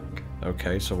it back.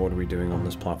 Okay, so what are we doing on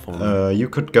this platform? You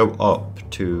could go up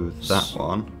to that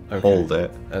one, okay. hold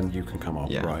it. And you can come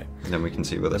up, Yeah. right. And then we can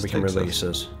see where this takes us. takes Then we can release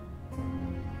us.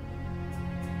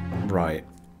 Right.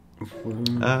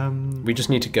 We just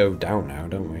need to go down now,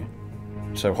 don't we?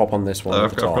 So hop on this one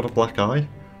at the top. I've got a black eye.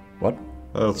 What?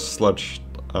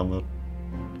 Sledgehammer.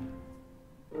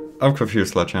 I'm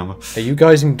confused, sledgehammer. Are you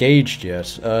guys engaged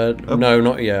yet? No,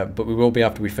 not yet, but we will be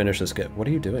after we finish this game. What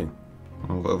are you doing?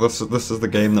 Well, this is the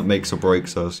game that makes or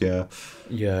breaks us, yeah.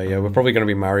 Yeah, we're probably going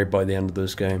to be married by the end of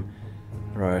this game.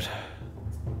 Right.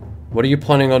 What are you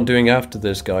planning on doing after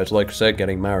this, guys? Like I said,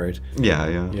 getting married.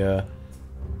 Yeah. Yeah.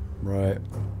 Right.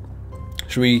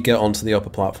 Should we get onto the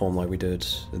upper platform like we did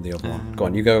in the other one? Go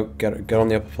on, you go get on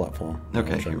the upper platform.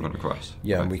 Okay, you run across.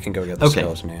 Yeah, right. and we can go get the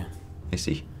skeleton here. I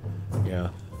see.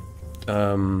 Yeah.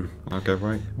 Okay,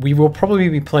 right. We will probably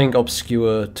be playing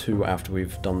Obscure 2 after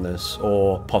we've done this,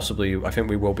 or possibly, I think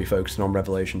we will be focusing on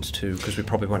Revelations 2, because we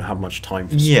probably won't have much time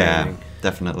for streaming. Yeah,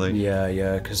 definitely.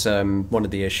 Yeah, because one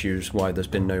of the issues why there's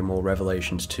been no more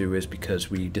Revelations 2 is because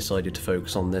we decided to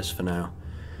focus on this for now.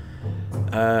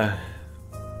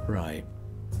 Right.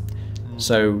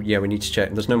 So, yeah, we need to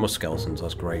check. There's no more skeletons,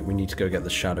 that's great. We need to go get the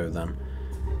shadow then.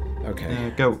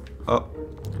 Okay. Go up.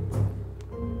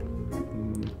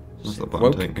 What's the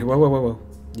button taking? Whoa.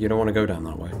 You don't want to go down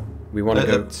that way. We want to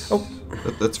go...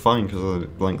 That's fine, because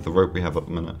of the length of rope we have at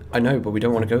the minute. I know, but we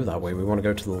don't want to go that way. We want to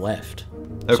go to the left.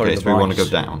 Okay, Sorry, so we want to go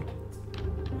down.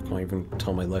 I can't even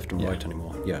tell my left and right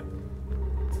anymore. Yeah.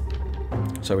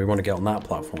 So we want to get on that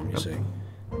platform, you see.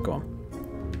 Go on.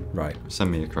 Right.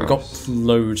 Send me across. We've got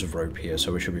loads of rope here,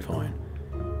 so we should be fine.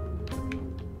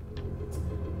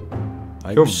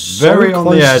 You're very on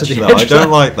the edge, though. I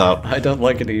don't like that. I don't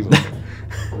like it either.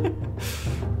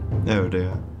 Oh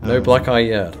dear. No black eye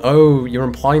yet. Oh, you're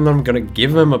implying that I'm gonna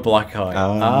give him a black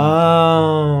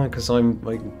eye. Because I'm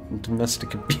like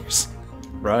domestic abuse.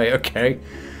 Right, okay.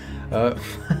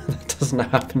 That doesn't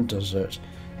happen, does it?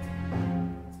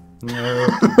 No.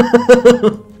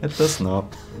 It does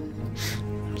not.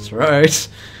 That's right.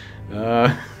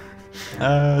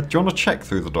 Do you want to check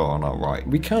through the door or not? Right.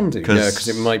 We can do, yeah, because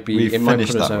it might be. It might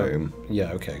put us out. Room.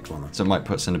 Yeah, okay, go on then. So it might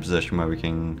put us in a position where we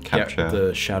can capture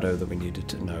the shadow that we needed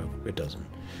to. No, it doesn't.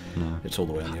 No. It's all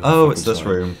the way on the other Oh, it's this side.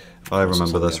 room. I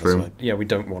remember this room. Side. Yeah, we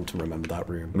don't want to remember that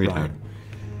room. We don't.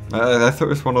 I thought it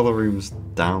was one of the rooms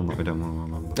down that we don't want to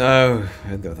remember. Oh,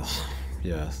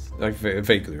 yeah. I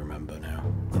vaguely remember now.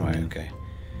 Right, okay.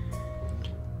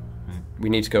 We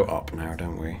need to go up now,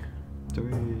 don't we? Do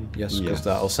we? Yes, because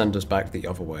that'll send us back the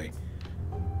other way.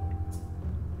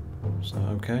 Is that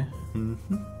okay?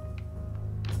 Mm-hmm.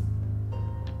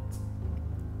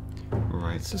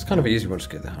 Right. This is kind of easy once you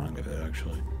get the hang of it,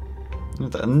 actually.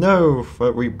 No,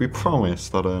 we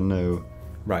promised that no.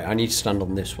 Right, I need to stand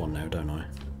on this one now, don't I?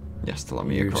 Yes, to let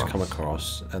me you across. You just come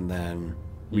across, and then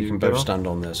we can both stand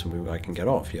on this, and I can get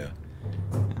off, yeah.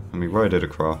 And we ride it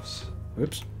across.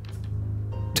 Oops.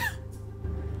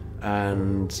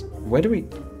 And where do we...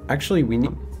 Actually, we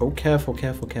need... Oh, careful.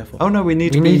 Oh, no, we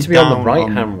need to be on the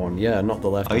right-hand one, yeah, not the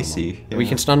left-hand I see. one. Yeah. We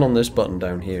can stand on this button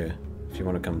down here, if you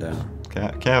want to come down.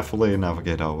 Carefully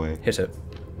navigate our way. Hit it.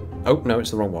 Oh, no,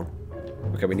 it's the wrong one.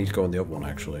 Okay, we need to go on the other one,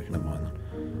 actually. Never mind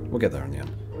then. We'll get there in the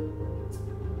end.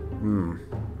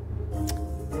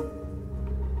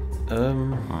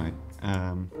 Right,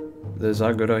 Is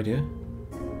that a good idea?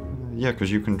 Yeah,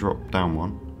 because you can drop down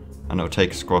one, and it'll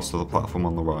take us across to the platform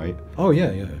on the right. Oh,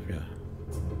 yeah.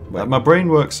 My brain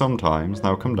works sometimes.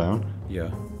 Now come down.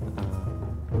 Yeah.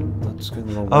 That's going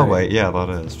the wrong way. Oh, wait, yeah, that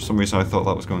is. For some reason I thought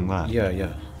that was going there.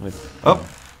 Yeah. Oh!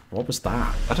 What was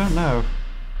that? I don't know.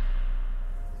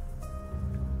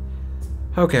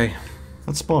 Okay.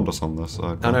 That spawned us on this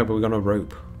side. I know, but we're on a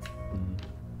rope.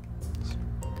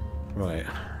 Right.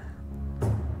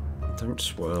 Don't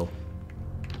swirl.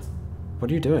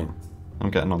 What are you doing? I'm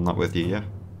getting on that with you, yeah?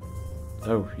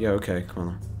 Oh, yeah, okay, come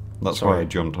on. That's why I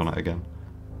jumped on it again.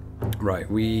 Right,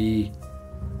 we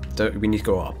need to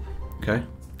go up, okay?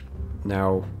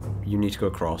 Now, you need to go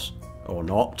across. Or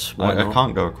not. Why not? I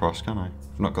can't go across, can I?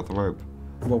 I've not got the rope.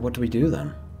 Well, what do we do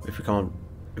then? If we don't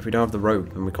have the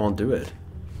rope and we can't do it?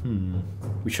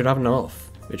 We should have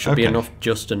enough. It should be enough,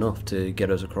 just enough to get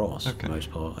us across, for the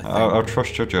most part, I think. I'll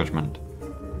trust your judgment.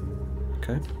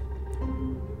 Okay.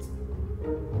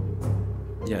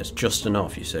 Yeah, it's just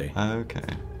enough, you see. Okay.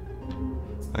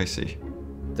 I see.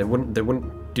 They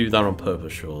wouldn't do that on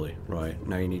purpose, surely. Right,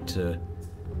 now you need to...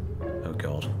 Oh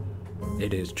god.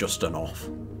 It is just enough.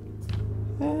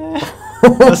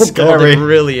 That's scary. God, it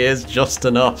really is just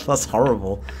enough. That's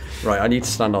horrible. Right, I need to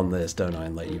stand on this, don't I,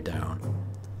 and let you down.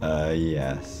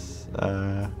 Yes.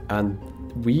 And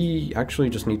we actually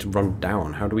just need to run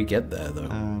down. How do we get there, though?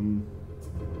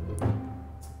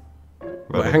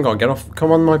 Wait, hang on, get off.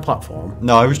 Come on my platform.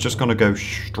 No, I was just gonna go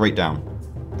straight down.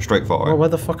 Straight forward. Well, where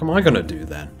the fuck am I gonna do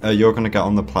then? You're gonna get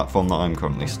on the platform that I'm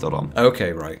currently stood on.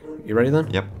 Okay, right. You ready then?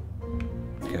 Yep.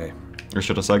 Okay. Or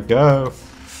should I say go?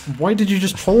 Why did you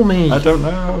just pull me? I don't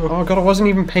know. Oh god, I wasn't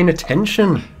even paying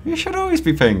attention. You should always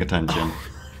be paying attention.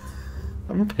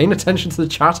 I'm paying attention to the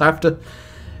chat after.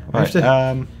 Right, see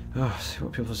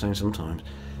what people are saying sometimes.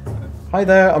 Hi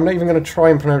there, I'm not even going to try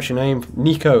and pronounce your name.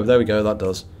 Nico, there we go, that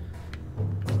does.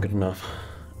 Good enough.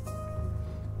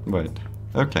 Wait,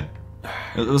 okay.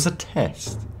 It was a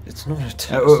test. It's not a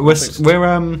test.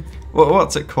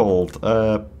 What's it called?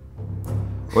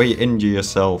 Where you injure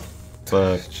yourself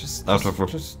just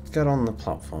get on the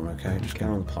platform, okay? Just get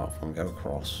on the platform, go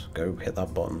across. Go hit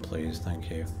that button, please, thank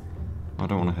you. I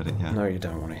don't want to hit it yet. No, you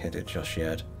don't want to hit it just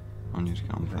yet. I need to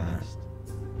get on first.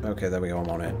 Okay, there we go, I'm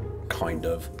on it. Kind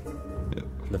of. Yep.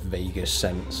 The vaguest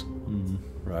sense.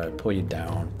 Right, pull you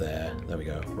down. There we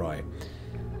go. Right.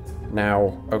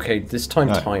 Now, okay, this time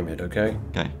time it, okay?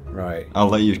 Okay. Right. I'll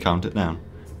let you count it down.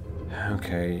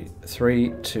 Okay,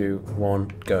 3, 2, 1,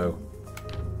 go.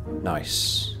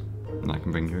 Nice. And I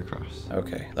can bring you across.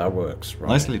 Okay, that works. Right.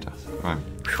 Nicely done. Right.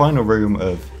 Final room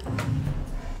of...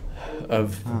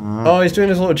 Oh, he's doing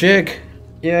his little jig.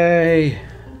 Yay.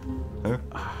 Oh?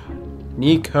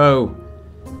 Nico.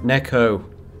 Neko.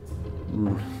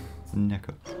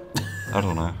 Neko. I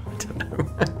don't know. I don't know.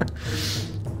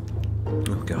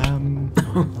 Oh god.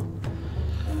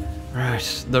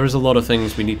 Right, there is a lot of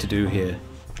things we need to do here.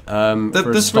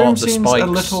 This room seems a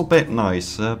little bit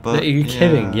nicer, but... Are you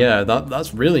kidding? Yeah,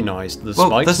 that's really nice. The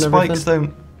spikes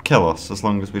don't kill us as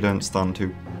long as we don't stand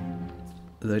too...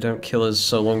 They don't kill us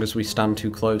so long as we stand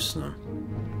too close to them.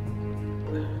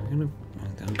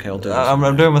 Okay, I'll do this.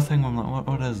 I'm doing my thing. I'm like,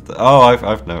 what is that? Oh,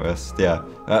 I've noticed. Yeah.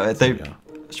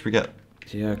 Should we get...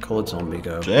 Yeah, coloured zombie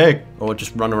go. Jake! Or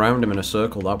just run around him in a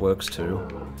circle. That works too.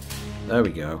 There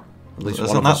we go. At least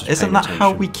isn't that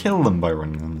how we kill them, by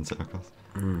running them in circles?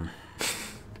 We're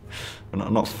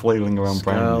not flailing around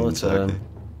brown in circles.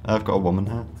 I've got a woman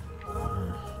here.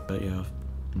 Bet you have.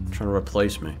 Trying to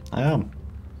replace me. I am.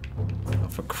 Oh,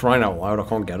 for crying out loud, I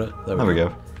can't get her. There we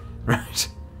go. Right.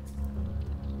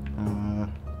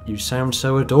 You sound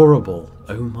so adorable.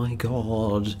 Oh my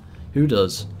god. Who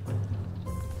does?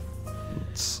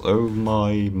 It's oh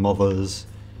my mother's.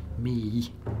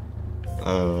 Me. I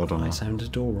don't know. I sound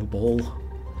adorable.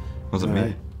 Was it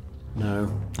me?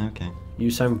 No. Okay.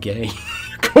 You sound gay,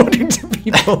 according to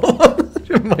people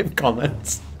in my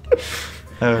comments.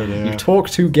 Oh dear. You talk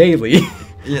too gaily.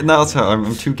 Yeah, no, that's how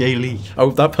I'm too gaily.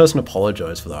 Oh, that person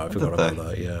apologised for that. I forgot about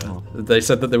that. Yeah, oh. They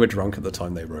said that they were drunk at the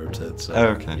time they wrote it. So,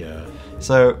 okay. Yeah.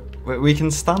 So we can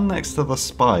stand next to the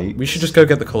spike. We should just go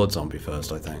get the coloured zombie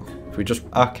first. I think. If we just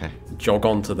jog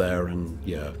onto there and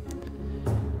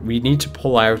we need to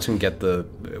pull out and get the.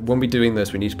 When we're doing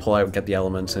this, we need to pull out, get the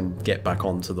elements, and get back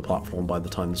onto the platform by the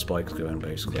time the spikes go in.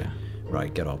 Basically. Yeah.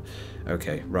 Right. Get up.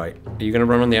 Okay. Right. Are you gonna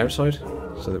run on the outside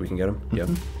so that we can get him? Yep.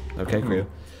 Okay. Cool.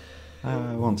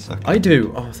 1 second. I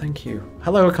do. Oh, thank you.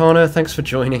 Hello, Akana. Thanks for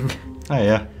joining. Oh,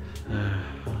 yeah.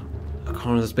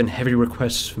 Akana, there's been heavy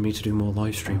requests for me to do more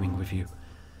live streaming with you.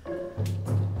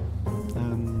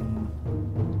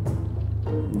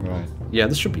 Right. Yeah,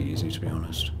 this should be easy, to be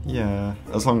honest. Yeah,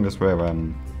 as long as we're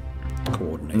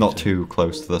coordinated. not too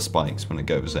close to the spikes when it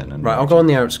goes in. And right, I'll go on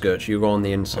the outskirts. You go on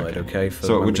the inside, okay?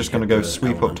 So we're just going to go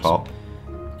sweep up top.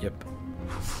 Yep.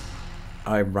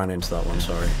 I ran into that one.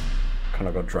 Sorry. Kind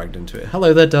of got dragged into it.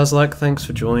 Hello there, Dazlak. Thanks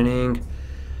for joining.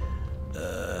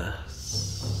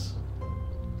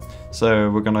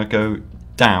 So we're gonna go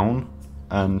down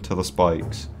and to the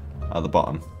spikes at the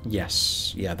bottom.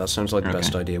 Yes. Yeah, that sounds like the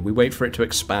best idea. We wait for it to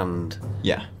expand.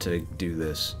 Yeah. To do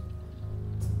this.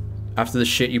 After the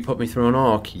shit you put me through an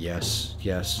arc, yes,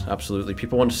 absolutely.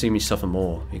 People want to see me suffer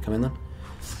more. Are you coming then?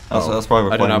 That's why we're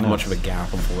playing. I don't have much of a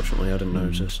gap, unfortunately. I didn't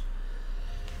notice.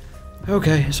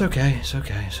 Okay, it's okay. It's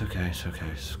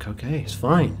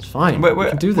fine. We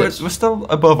can do this. We're still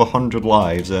above 100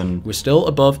 lives, and we're still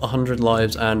above 100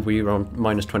 lives, and we're on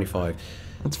minus 25.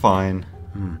 That's fine.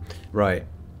 Right.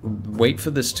 Wait for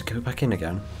this to go back in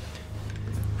again.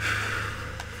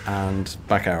 And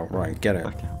back out. Right, get it.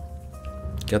 Back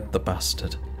out. Get the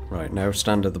bastard. Right, now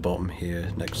stand at the bottom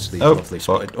here, next to these lovely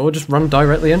spikes. Or just run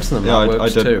directly into them. Yeah, that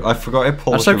works too. I forgot I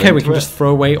pulled. That's okay, we can just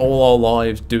throw away all our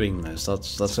lives doing this.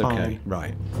 That's okay. Fine.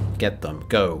 Right. Get them.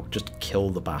 Go. Just kill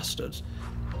the bastards.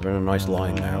 They're in a nice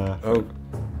line now. Oh.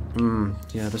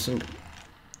 Yeah, this isn't...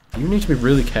 You need to be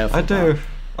really careful. I do.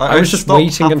 I was just stopped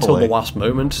waiting until the happily. last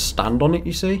moment to stand on it,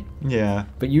 you see? Yeah.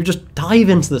 But you just dive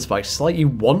into the spikes. It's like you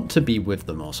want to be with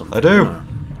them or something. I do. You know?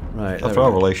 Right. there After we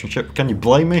our go. relationship, can you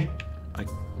blame me?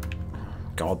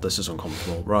 God, this is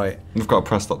uncomfortable. Right. We've got to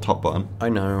press that top button. I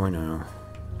know.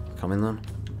 Come in then.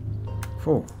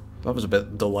 Oh, that was a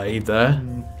bit delayed there.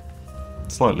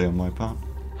 Slightly on my part.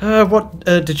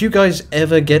 Did you guys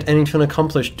ever get anything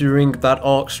accomplished during that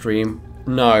ARC stream?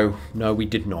 No, we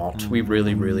did not. We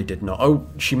really did not. Oh,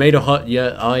 she made a hut. Yeah,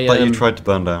 That you tried to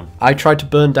burn down. I tried to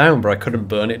burn down, but I couldn't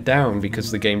burn it down because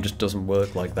the game just doesn't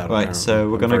work like that. Right, apparently. so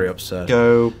we're I'm very gonna upset.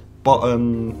 go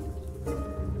bottom.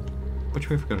 Which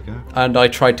way have we got to go? And I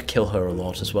tried to kill her a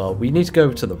lot as well. We need to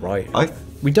go to the right.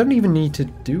 We don't even need to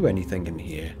do anything in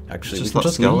here. Actually, Just we that can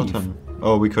just skeleton. leave.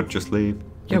 Oh, we could just leave.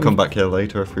 Yeah, And come back here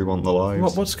later if we want the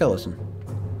lives. What skeleton?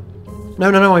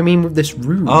 No, I mean with this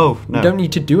room. Oh, no. We don't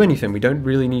need to do anything. We don't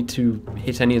really need to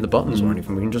hit any of the buttons or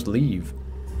anything. We can just leave.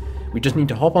 We just need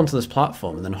to hop onto this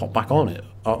platform and then hop back on it.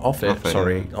 Off it,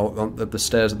 sorry. yeah. On the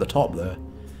stairs at the top there.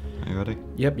 Are you ready?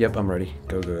 Yep, I'm ready.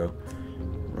 Go.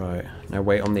 Right, now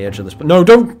wait on the edge of this. No,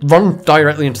 don't run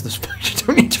directly into the spike. You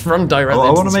don't need to run directly I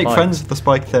into want the to make spike. friends with the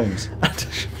spike things.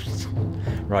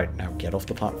 Right, now get off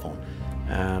the platform.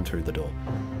 And through the door.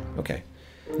 Okay.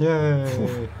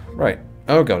 Yay. Right.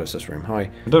 Oh god, it's this room.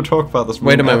 Hi. Don't talk about this.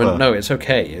 Wait a room moment. ever. No, it's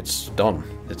okay. It's done.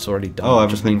 It's already done. Oh,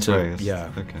 We just need everything's to. raised.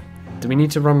 Yeah. Okay. Do we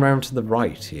need to run round to the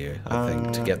right here? I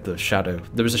think to get the shadow.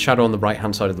 There was a shadow on the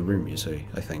right-hand side of the room. You see,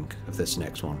 I think of this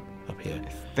next one up here. I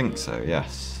think so.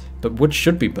 Yes. But wood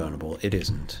should be burnable. It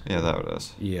isn't. Yeah, that it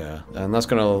is. Yeah, and that's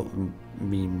gonna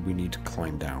mean we need to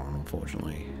climb down,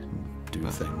 unfortunately, and do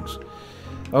things.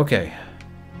 Okay.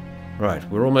 Right,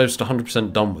 we're almost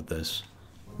 100% done with this.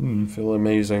 Feel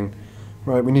amazing.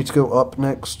 Right, we need to go up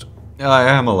next. I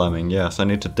am a lemming. Yes, I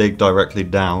need to dig directly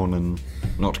down and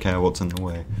not care what's in the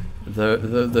way. There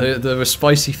were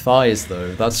spicy thighs,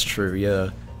 though. That's true. Yeah.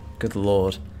 Good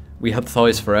lord, we had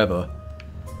thighs forever.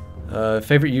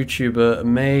 Favorite YouTuber?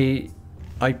 May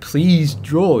I please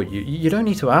draw you? You don't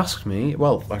need to ask me.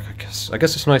 Well, I guess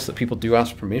it's nice that people do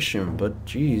ask permission, but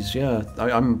geez, yeah,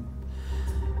 I'm.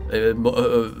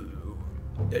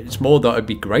 It's more that I'd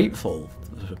be grateful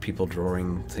for people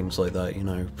drawing things like that. You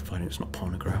know, providing it's not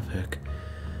pornographic.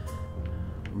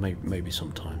 Maybe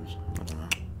sometimes. I don't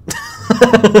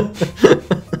know.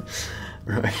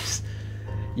 Right.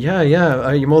 Yeah,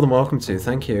 you're more than welcome to,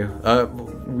 thank you.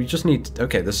 We just need...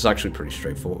 Okay, this is actually pretty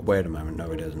straightforward. Wait a moment,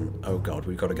 no it isn't. Oh god,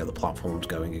 we've got to get the platforms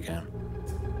going again.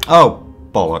 Oh,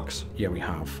 bollocks. Yeah, we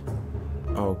have.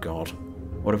 Oh god.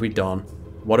 What have we done?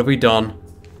 What have we done?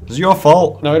 It's your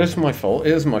fault. No, it isn't my fault.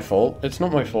 It isn't my fault. It's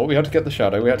not my fault. We had to get the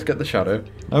shadow.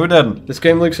 No, we didn't. This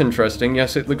game looks interesting.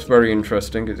 Yes, it looks very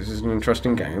interesting. This is an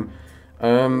interesting game.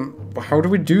 How do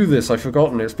we do this? I've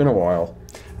forgotten. It's been a while.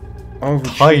 Oh,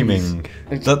 Timing.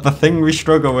 The thing we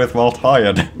struggle with while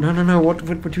tired. No. What do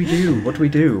we do? What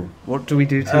do we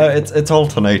do to... It's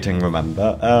alternating,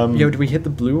 remember? Yo, do we hit the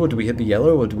blue or do we hit the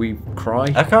yellow or do we cry?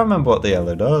 I can't remember what the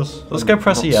yellow does. Let's go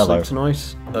press a yellow.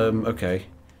 Tonight. Okay.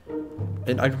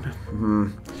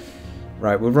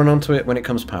 Right, we'll run onto it when it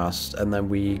comes past, and then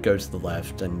we go to the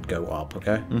left and go up,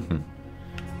 okay?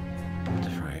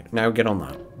 Right, now get on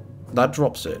that. That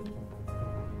drops it.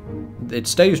 It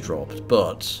stays dropped,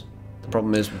 but the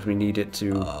problem is we need it to...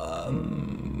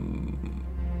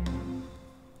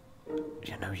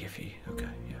 Yeah, no, Yiffy. Okay,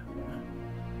 yeah.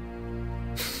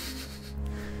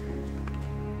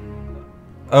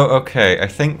 Oh, okay. I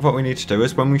think what we need to do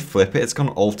is when we flip it, it's going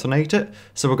to alternate it.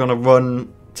 So we're going to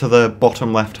run to the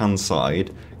bottom left-hand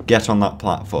side, get on that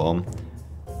platform.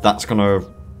 That's going to...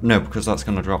 No, because that's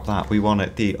going to drop that. We want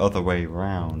it the other way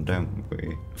round, don't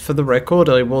we? For the record,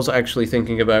 I was actually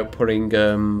thinking about putting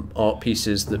art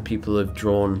pieces that people have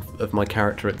drawn of my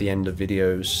character at the end of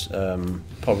videos.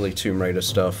 Probably Tomb Raider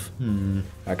stuff,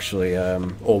 actually,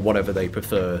 or whatever they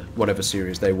prefer, whatever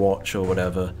series they watch or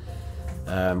whatever.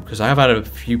 Because I have had a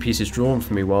few pieces drawn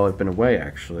for me while I've been away,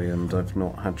 actually, and I've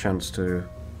not had a chance to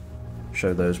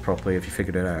show those properly. If you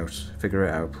figure it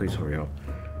out, please hurry up.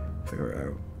 Figure it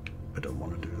out. I don't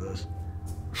want to do this.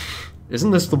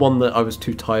 Isn't this the one that I was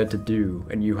too tired to do,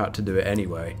 and you had to do it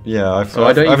anyway? Yeah, I don't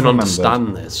even remembered.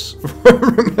 understand this.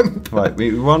 Remember. Right,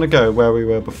 we want to go where we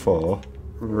were before.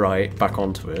 Right, back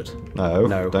onto it.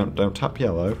 No. Don't tap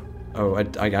yellow. Oh,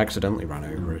 I accidentally ran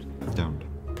over it. Don't.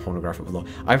 Pornographic law.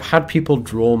 I've had people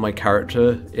draw my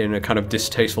character in a kind of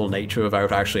distasteful nature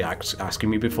without actually asking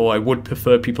me before. I would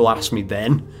prefer people ask me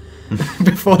then,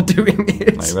 before doing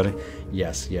it. Are you ready?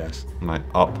 Yes. Right,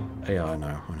 up. Yeah, I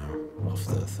know. Off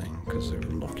the thing, because it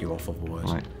will knock you off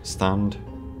otherwise. Right, stand.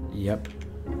 Yep.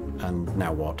 And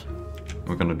now what?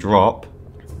 We're going to drop.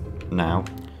 Now.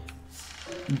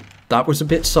 That was a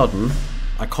bit sudden.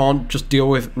 I can't just deal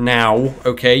with now,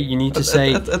 okay? You need to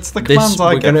say it's the commands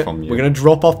I get from you. We're gonna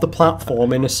drop off the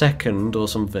platform in a second or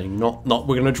something. Not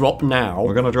we're gonna drop now.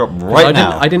 We're gonna drop right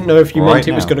now. I didn't know if you meant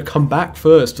it was now. gonna come back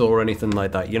first or anything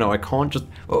like that. You know, I can't just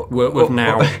work with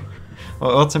now.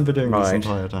 What's him been doing this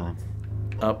entire time?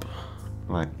 Up.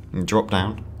 Right. And drop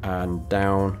down. And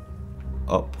down.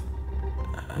 Up.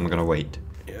 And we're gonna wait.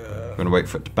 We're gonna wait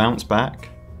for it to bounce back.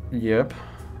 Yep.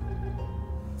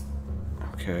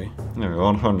 Okay. No,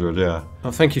 100, yeah.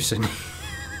 Oh, thank you, Sydney.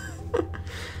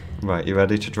 Right, you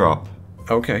ready to drop?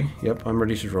 Okay, yep, I'm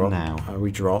ready to drop. Now.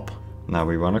 We drop. Now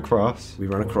we run across. We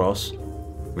run across.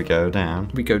 We go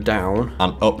down. We go down.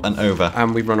 And up and over.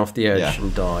 And we run off the edge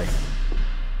and die.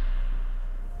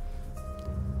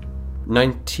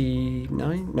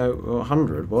 99? No,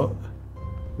 100, what?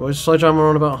 What is Sledgehammer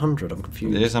on about 100? I'm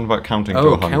confused. It is on about counting to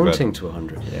 100. Oh, counting to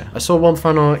 100. Yeah. I saw one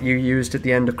fan art you used at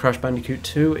the end of Crash Bandicoot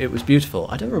 2. It was beautiful.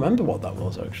 I don't remember what that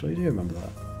was, actually. Do you remember that?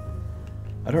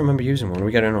 I don't remember using one. Are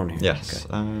we getting on here? Yes.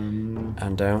 Okay.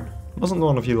 And down. Wasn't the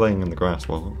one of you laying in the grass,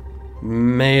 was it?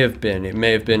 May have been. It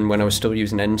may have been when I was still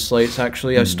using end slates,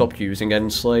 actually. I stopped using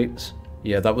end slates.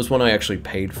 Yeah, that was one I actually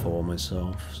paid for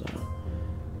myself, so...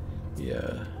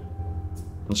 Yeah.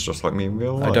 It's just like me in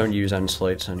real life. I don't use end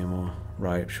slates anymore.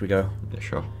 Right, should we go? Yeah,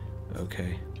 sure.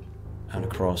 Okay. And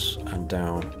across and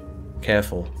down.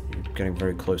 Careful. You're getting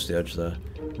very close to the edge there.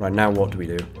 Right, now what do we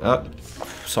do?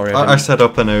 Sorry, I said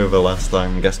up and over last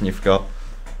time. I'm guessing you forgot.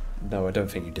 No, I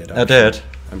don't think you did, actually. actually. I did.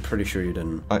 I'm pretty sure you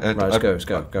didn't. Right, let's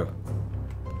go.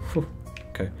 Whew.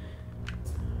 Okay.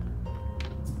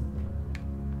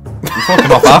 I'm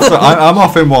fucking off after. I'm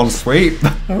off in one sweep.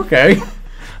 Okay.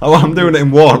 Oh, I'm doing it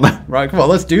in one. Right, come on,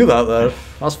 let's do that then.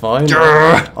 That's fine.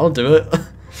 I'll do it.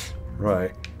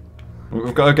 Right.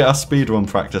 We've got to get our speedrun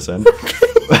practice in.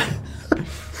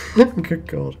 Good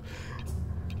God.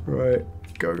 Right.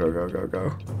 Go.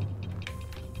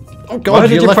 Oh God, Why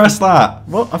did you press that?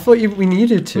 Well, I thought we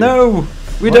needed to. No,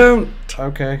 we don't.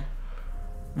 Okay.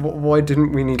 Why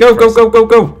didn't we need to press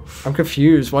Go. I'm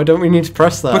confused. Why don't we need to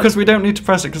press that? Because we don't need to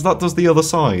press it, because that does the other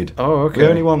side. Oh, okay. We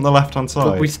only want the left-hand side.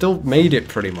 But we still made it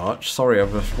pretty much. Sorry,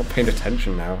 I'm not paying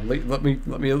attention now. Let me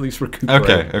at least recuperate.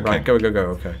 Okay. Right, go.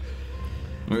 Okay.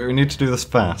 We need to do this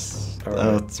fast.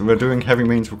 Right. So we're doing heavy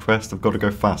means request. I've got to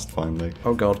go fast finally.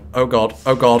 Oh God.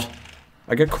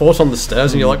 I get caught on the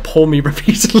stairs and you like pull me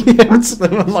repeatedly into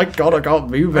them. I'm like, God, I can't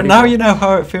move But anymore. now you know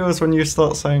how it feels when you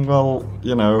start saying, well,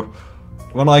 you know,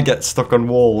 when I get stuck on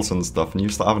walls and stuff and you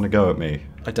start having a go at me.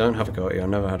 I don't have a go at you. I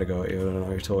never had a go at you. I don't know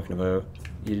what you're talking about.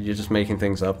 You're just making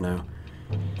things up now.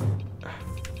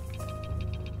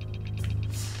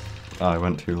 I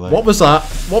went too late. What was that?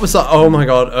 Oh my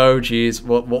God. Oh jeez.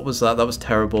 What was that? That was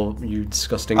terrible. You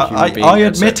disgusting human being. I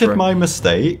admitted my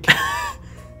mistake.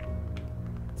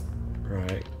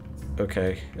 Right.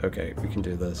 Okay. We can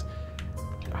do this.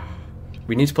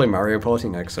 We need to play Mario Party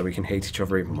next so we can hate each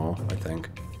other even more, I think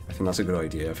that's a good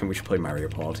idea. I think we should play Mario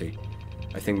Party.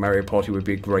 I think Mario Party would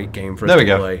be a great game for us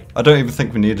to play. Go. I don't even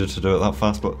think we needed to do it that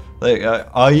fast, but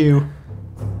are you...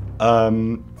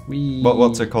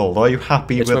 What's it called? Are you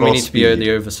happy with our speed? We need to be at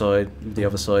the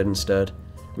other side instead.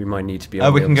 We might need to be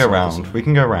on we the can other go side. round. We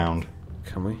can go round.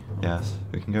 Can we? Yes,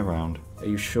 we can go round. Are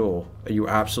you sure? Are you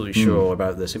absolutely sure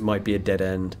about this? It might be a dead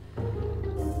end.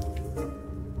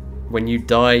 When you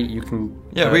die, you can...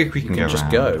 Yeah, we can go just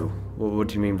round. Go. What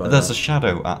do you mean by that? There's a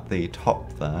shadow at the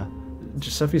top there.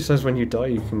 Giuseppe says when you die,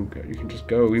 you can just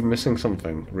go. We're missing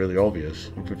something really obvious.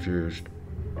 I'm confused.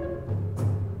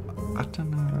 I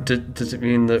don't know. Does it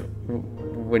mean that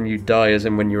when you die, as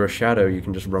in when you're a shadow, you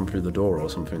can just run through the door or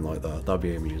something like that? That'd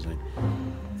be amusing.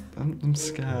 I'm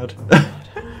scared.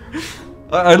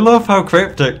 I love how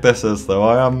cryptic this is, though.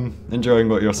 I am enjoying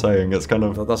what you're saying. It's kind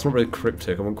of... That's not really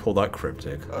cryptic. I wouldn't call that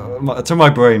cryptic. To my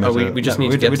brain, we just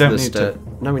need to get through the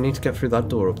No, we need to get through that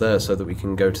door up there so that we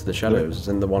can go to the shadows, as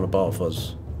in the one above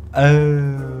us.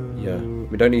 Oh. Yeah.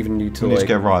 We don't even need to, We need to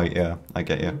go right, yeah. I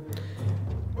get you.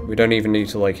 We don't even need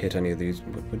to, like, hit any of these.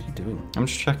 What are you doing? I'm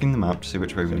just checking the map to see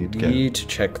which way we need to go. We need to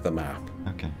check the map.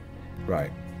 Okay.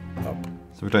 Right. Up.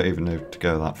 So we don't even need to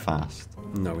go that fast.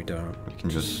 No, we don't. We can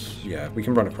just... Yeah, we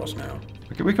can run across now.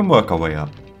 We can work our way up.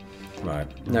 Right.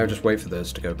 Now just wait for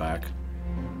this to go back.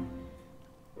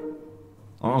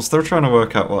 I'm still trying to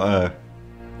work out what,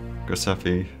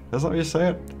 Giuseppe... Is that what you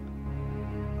say it?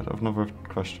 I have another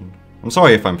question. I'm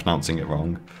sorry if I'm pronouncing it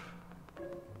wrong.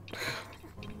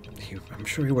 I'm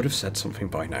sure he would have said something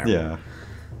by now. Yeah.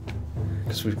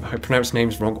 Because I pronounce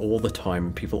names wrong all the time,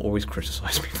 and people always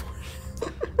criticize me for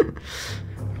it.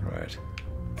 Right.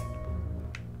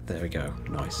 There we go.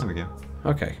 Nice. There we go.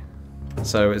 Okay.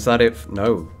 So is that it?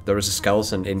 No, there is a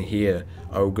skeleton in here.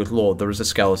 Oh, good lord, there is a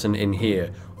skeleton in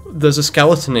here. There's a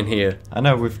skeleton in here. I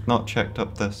know we've not checked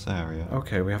up this area.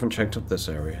 Okay, we haven't checked up this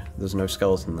area. There's no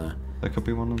skeleton there. There could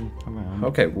be one around.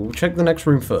 Okay, we'll check the next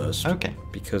room first. Okay.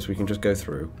 Because we can just go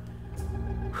through.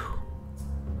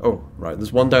 Oh, right,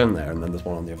 there's one down there and then there's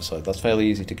one on the other side. That's fairly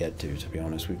easy to get to be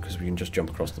honest, because we can just jump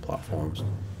across the platforms.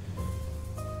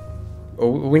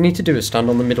 All we need to do is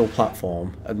stand on the middle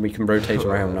platform and we can rotate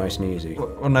around nice and easy.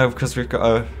 Well, no, because we've got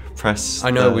to press... I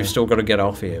know, we've still got to get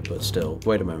off here, but still.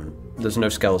 Wait a moment. There's no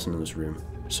skeleton in this room,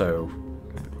 so...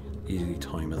 Easy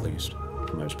time, at least, for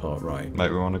the most part. Right. Right,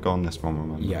 we want to go on this one,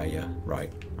 remember? Yeah,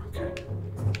 right. Okay.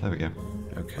 There we go.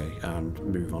 Okay, and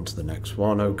move on to the next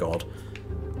one. Oh, God.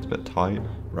 It's a bit tight.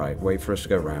 Right, wait for us to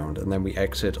go round, and then we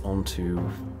exit onto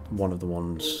one of the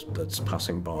ones that's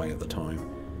passing by at the time.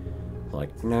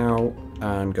 Like, now,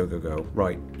 and go, go, go.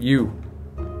 Right, you!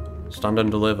 Stand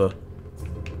and deliver.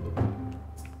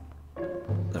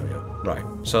 There we go. Right,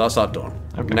 so that's that done.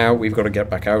 Okay. Now we've got to get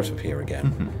back out of here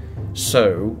again.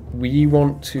 So, we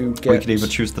want to get... We could either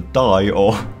choose to die,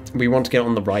 or... We want to get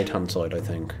on the right-hand side, I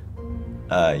think.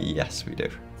 Yes, we do.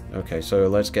 Okay, so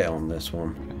let's get on this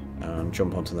one. And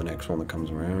jump onto the next one that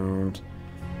comes around.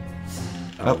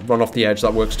 Run off the edge,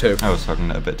 that works too. I was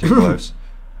talking it a bit too close.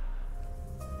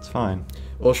 It's fine.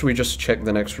 Or should we just check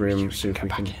the next room, see if we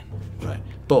can... Right.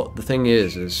 But the thing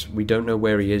is we don't know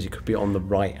where he is. He could be on the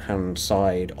right-hand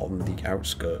side on the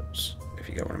outskirts, if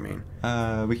you get what I mean.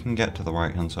 We can get to the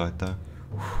right-hand side, though.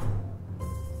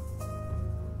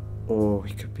 Or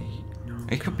he could be... No,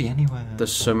 it could be anywhere.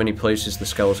 There's so many places the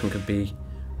skeleton could be.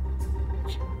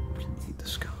 We need the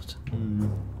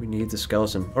skeleton. We need the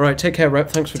skeleton. Alright, take care,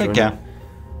 Rep. Thanks for joining. Take care.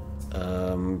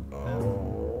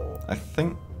 Oh. I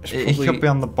think Probably, it could be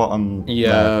on the bottom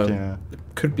left, yeah. It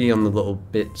could be on the little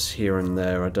bits here and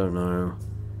there, I don't know.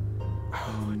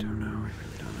 Oh, I don't know, I really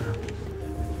don't know.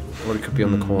 Or it could be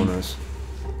on the corners.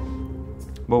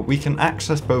 Well, we can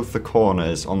access both the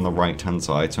corners on the right-hand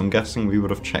side, so I'm guessing we would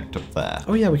have checked up there.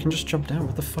 Oh yeah, we can just jump down.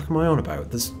 What the fuck am I on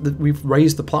about? We've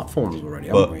raised the platforms already,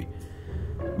 haven't we?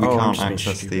 We can't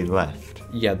access the left.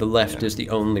 Yeah, the left is the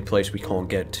only place we can't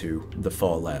get to, the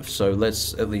far left. So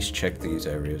let's at least check these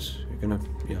areas. You're gonna...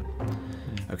 Yeah.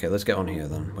 Okay, let's get on here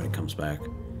then, when it comes back.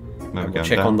 We'll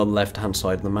check on the left-hand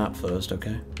side of the map first,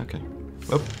 okay? Okay.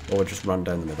 Oh. Or just run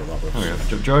down the middle of it. Oh, yeah.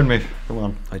 Join me. Come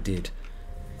on. I did.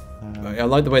 I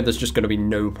like the way there's just going to be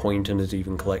no point in us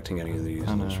even collecting any of these.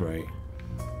 That's right.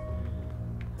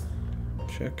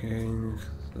 Checking.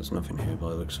 There's nothing here by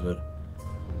the looks of it.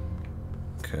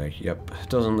 Okay, yep. It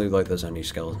doesn't look like there's any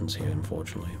skeletons here,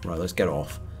 unfortunately. Right, let's get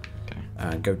off. Okay.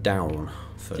 And go down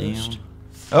first. Down.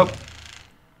 Oh!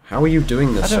 How are you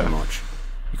doing this so much?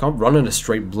 You can't run in a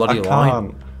straight bloody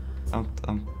line.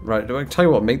 Right, I tell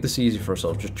you what, make this easy for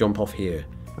ourselves. Just jump off here.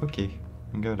 Okay,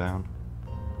 and go down.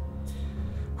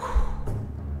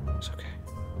 It's okay.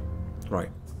 Right,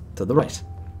 to the right.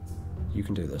 You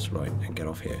can do this, right, and get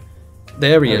off here.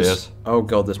 There he is. Oh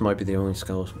god, this might be the only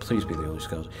skeleton. Please be the only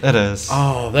skeleton. It is.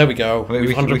 Oh, there we go. We've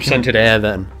 100%ed air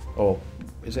then. Oh,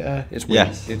 is it air? It's wind.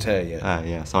 Yes. It's air, yeah.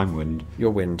 Yes, I'm wind.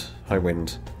 You're wind. Hi,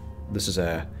 wind. This is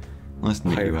air. Nice to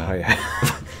meet you, air.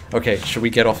 Hi. Okay, should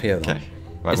we get off here then? Okay.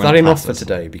 Right, is that enough for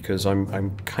today? Because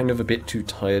I'm kind of a bit too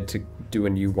tired to do a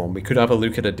new one. We could have a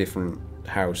look at a different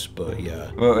house, but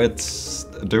yeah. Well, it's...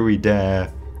 Do we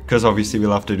dare? Because obviously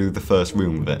we'll have to do the first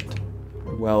room bit.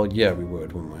 Well, yeah, we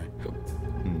would, wouldn't we?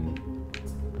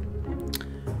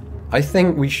 I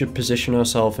think we should position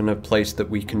ourselves in a place that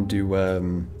we can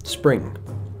do spring.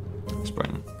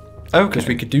 Spring. Okay. Because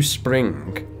we could do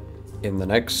spring in the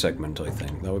next segment, I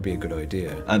think. That would be a good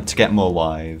idea. And to get more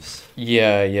lives.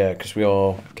 Yeah, because we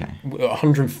are... Okay.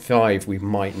 105, we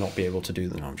might not be able to do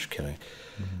that. No, I'm just kidding.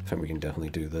 I think we can definitely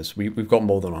do this. We've got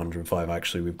more than 105,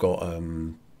 actually. We've got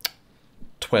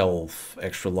 12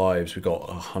 extra lives. We've got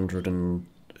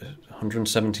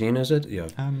 117, is it? Yeah.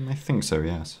 I think so,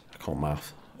 yes. I can't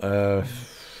math.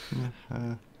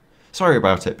 Sorry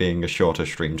about it being a shorter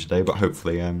stream today, but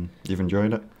hopefully you've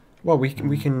enjoyed it. Well, we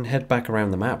can head back around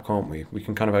the map, can't we? We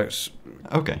can kind of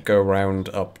go around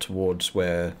up towards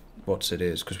where it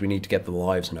is, because we need to get the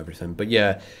lives and everything. But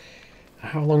yeah,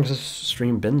 how long has this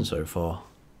stream been so far?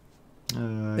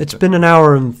 It's been an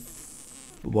hour and...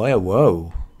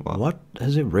 Whoa. What?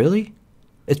 Has it really?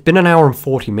 It's been an hour and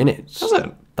 40 minutes. Has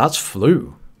it? That's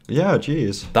flew. Yeah,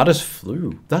 jeez. That is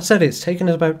flew. That said, it's taken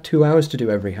us about 2 hours to do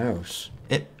every house.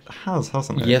 It has,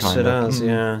 hasn't it? Yes, it has,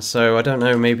 yeah. So, I don't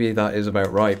know, maybe that is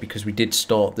about right, because we did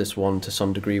start this one to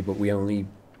some degree, but we only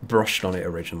brushed on it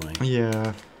originally.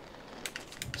 Yeah.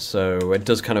 So, it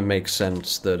does kind of make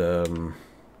sense that,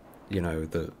 you know,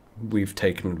 that we've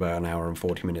taken about an hour and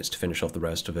 40 minutes to finish off the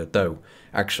rest of it. Though,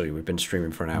 actually, we've been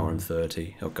streaming for an hour and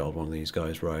 30. Oh god, one of these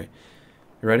guys, right.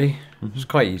 You ready? It's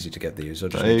quite easy to get these.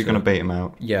 Are you going to bait him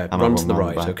out? Yeah, run to the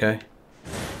right, okay?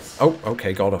 Oh,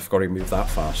 okay, god, I've got to move that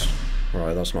fast.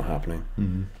 Alright, that's not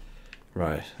happening.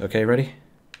 Right, okay, ready?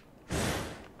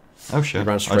 Oh shit,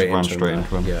 ran straight into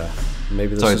him. Yeah,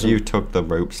 maybe this so you took the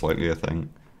rope slightly, I think.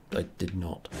 I did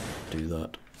not do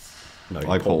that. No,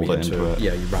 I pulled it into it.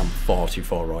 Yeah, you ran far too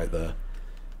far right there.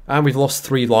 And we've lost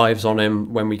 3 lives on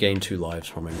him when we gained 2 lives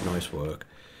from him. Nice work.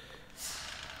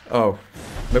 Oh,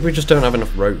 maybe we just don't have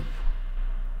enough rope.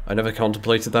 I never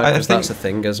contemplated that, because that's a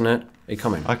thing, isn't it? Are you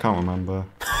coming? I can't remember.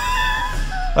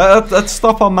 Let's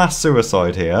stop on mass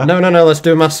suicide here. No, let's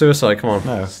do a mass suicide, come on.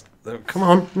 No. Come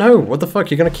on, no, what the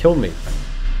fuck, you're gonna kill me.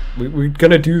 We're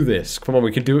gonna do this. Come on,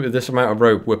 we can do it with this amount of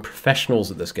rope. We're professionals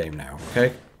at this game now, okay?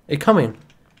 Are you coming?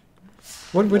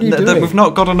 What are you doing? We've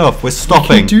not got enough, we're stopping.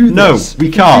 We can do this. No,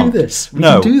 we can't. Do this. We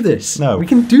can do this. No. We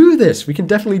can do this. We can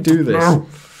definitely do this. No.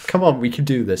 Come on, we can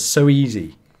do this. So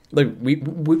easy. Look,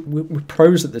 we're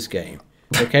pros at this game,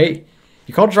 okay?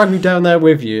 You can't drag me down there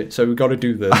with you, so we've got to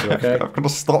do this, okay? I'm going to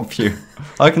stop you.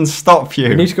 I can stop you.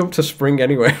 We need to go up to Spring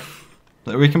anyway.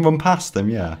 We can run past them,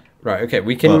 yeah. Right, okay,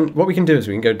 we can. What we can do is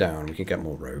we can go down, we can get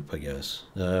more rope, I guess.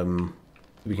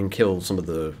 We can kill some of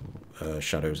the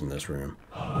shadows in this room.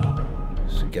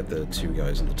 So get the 2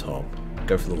 guys at the top.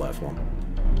 Go for the left one.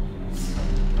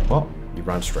 What? You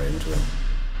ran straight into him.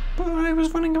 But I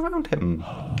was running around him.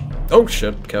 Oh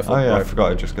shit, careful. Oh yeah, right. I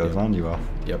forgot it just goes on you off.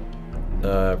 Yep.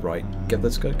 Right, get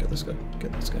this guy, get this guy,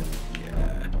 get this guy.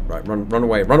 Yeah. Right, run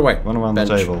away, run away. Run around the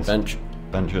tables.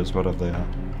 Benches, whatever they are.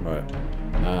 Right.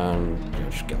 And yeah,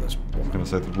 just get this woman. I was going to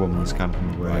say the woman's kind of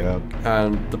in the way up.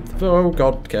 And oh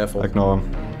god, careful. Ignore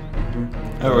him.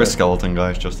 Oh, we're skeleton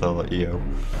guys, just to let you know.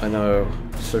 I know,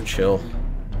 so chill.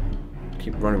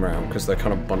 Keep running around, because they're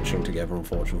kind of bunching together,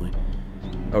 unfortunately.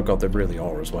 Oh god, they really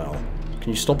are as well. Can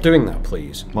you stop doing that,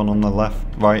 please? One on the left,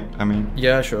 right, I mean.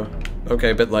 Yeah, sure.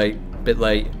 Okay, bit late.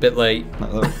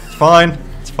 No, it's fine,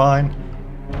 it's fine.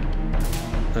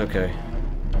 Okay.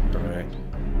 Alright.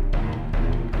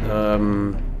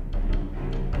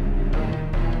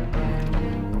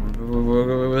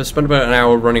 We'll spend about an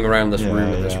hour running around this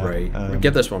room at this rate.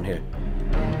 Get this one here.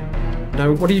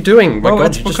 No, what are you doing? Well, God,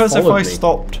 it's because if I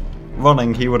stopped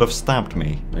running, he would have stabbed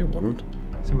me. No, he wouldn't.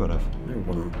 Yes, he would have. No, he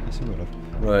wouldn't. Yes, he would have.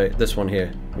 Right, this one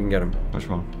here. We can get him. Which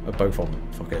one? Both of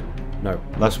them. Fuck it. No,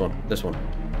 this one. This one.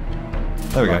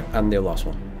 There we go. And the last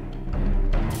one.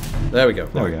 There we go.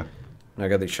 There we go. Now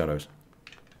get these shadows.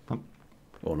 Oh.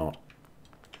 Or not.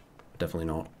 Definitely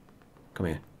not. Come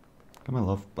here. Come on,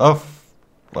 love. Oh,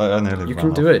 I nearly You ran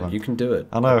can do off it. then. You can do it.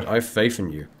 I know. I have faith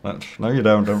in you. No, you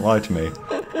don't. Don't lie to me.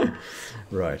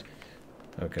 Right.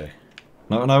 Okay.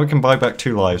 No, now we can buy back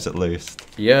 2 lives at least.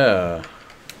 Yeah.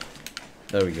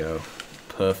 There we go.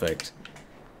 Perfect.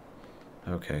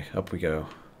 Okay, up we go.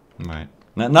 Right.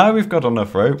 Now we've got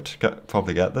enough rope to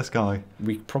probably get this guy.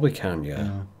 We probably can, yeah.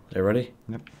 Are you ready?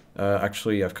 Yep.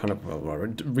 Actually, I've kind of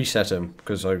reset him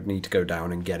because I need to go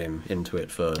down and get him into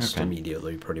it first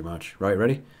immediately, pretty much. Right,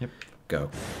 ready? Yep. Go.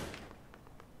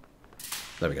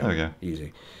 There we go. There we go.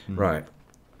 Easy. Right.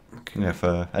 Okay. Yeah,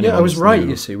 for I was right,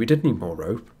 you see. We did need more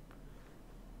rope.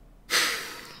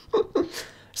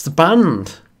 It's the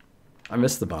band. I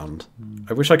miss the band.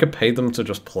 I wish I could pay them to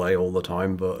just play all the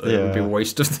time, but it would be a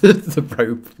waste of the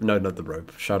rope. No, not the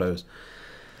rope. Shadows.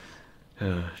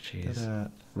 Oh,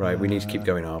 jeez. Right, we need to keep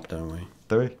going up, don't we?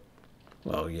 Do we?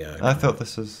 Well, yeah. I thought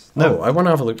this was... No, I want to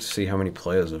have a look to see how many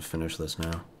players have finished this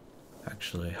now.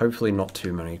 Actually. Hopefully not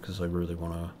too many, because I really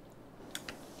want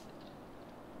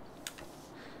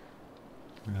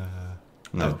to...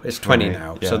 No, it's 20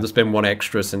 now, so there's been 1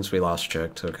 extra since we last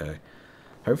checked. Okay.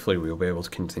 Hopefully we'll be able to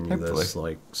continue this,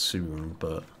 like, soon,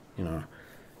 but, you know,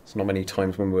 it's not many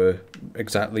times when we're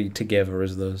exactly together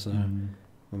as those, when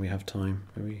we have time.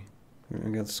 Maybe we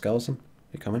can get the skeleton?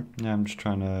 You coming? Yeah, I'm just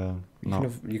trying to...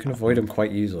 You can avoid him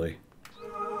quite easily.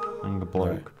 Anger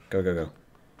bloke. Right. Go.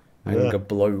 Anger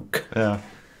bloke. Yeah.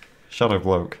 Shadow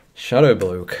bloke. Shadow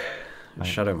bloke. Right.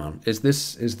 Shadow man. Is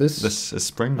this... This is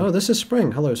Spring. Oh, this is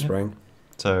Spring. Hello, Spring.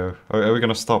 So, are we going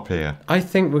to stop here? I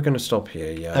think we're going to stop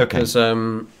here, yeah. Okay. Because,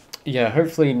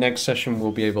 hopefully next session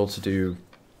we'll be able to do...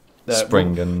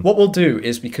 Spring and... What we'll do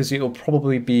is, because it'll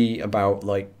probably be about,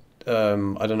 like, I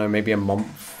don't know, maybe a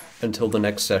month until the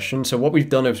next session. So what we've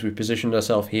done is we've positioned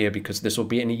ourselves here because this will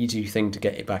be an easy thing to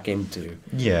get it back into.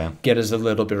 Yeah. Get us a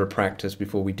little bit of practice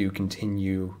before we do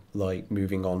continue, like,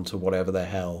 moving on to whatever the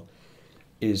hell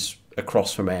is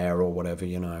across from air or whatever,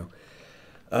 you know.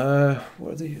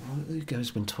 What have you guys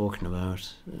been talking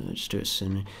about? Just do it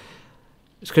soon.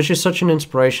 It's because you're such an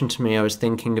inspiration to me. I was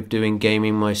thinking of doing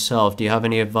gaming myself. Do you have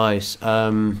any advice?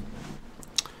 I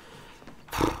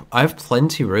have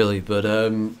plenty, really, but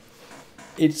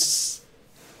it's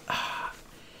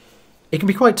it can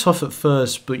be quite tough at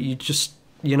first, but you just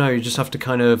have to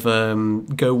kind of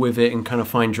go with it and kind of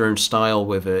find your own style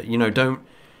with it.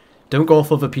 Don't go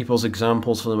off other people's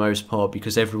examples for the most part,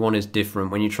 because everyone is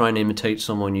different. When you try and imitate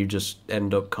someone, you just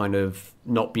end up kind of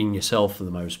not being yourself for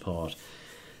the most part.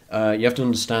 You have to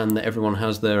understand that everyone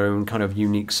has their own kind of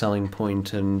unique selling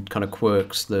point and kind of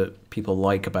quirks that people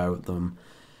like about them.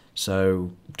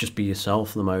 So just be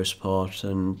yourself for the most part,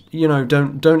 and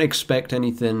don't expect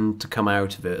anything to come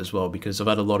out of it as well, because I've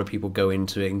had a lot of people go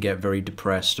into it and get very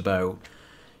depressed about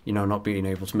not being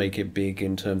able to make it big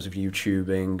in terms of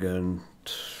YouTubing, and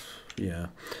yeah.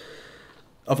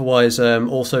 Otherwise,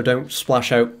 also don't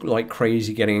splash out like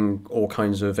crazy getting all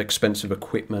kinds of expensive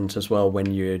equipment as well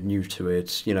when you're new to it.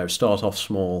 Start off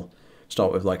small.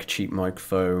 Start with like a cheap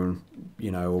microphone,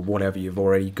 or whatever you've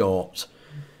already got.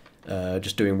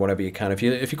 Just doing whatever you can. If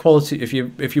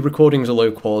your recordings are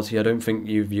low quality, I don't think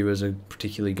you viewers are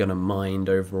particularly gonna mind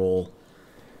overall.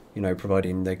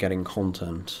 Providing they're getting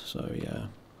content. So yeah.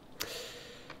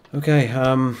 Okay.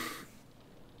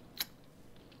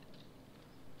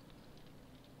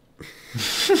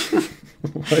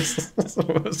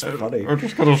 What's funny? We're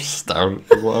just gonna stare.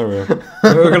 Whatever.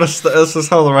 This is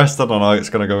how the rest of the night's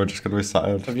gonna go. We're just gonna be sat.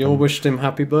 Have you all wished him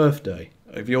happy birthday?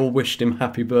 I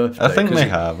think they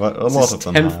have. A lot of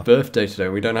them have. 10th birthday today.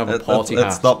 We don't have a party hat.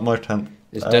 It's not my 10th.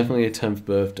 It's definitely a 10th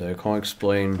birthday. I can't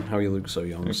explain how you look so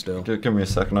young still. Give me a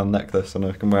second. I'll neck this and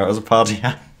I can wear it as a party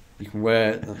hat. You can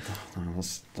wear it.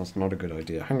 That's not a good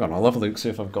idea. Hang on. I'll have a look, see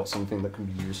if I've got something that can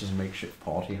be used as a makeshift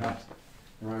party hat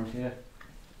around here.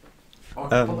 Oh, I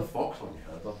can put the fox on your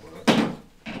head. That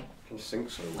works. Can sink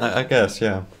so well. I guess,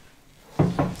 yeah.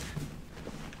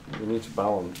 We need to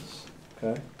balance.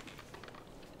 Okay.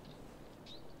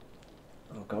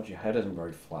 Oh god, your head isn't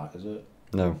very flat, is it?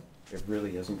 No. It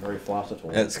really isn't very flat at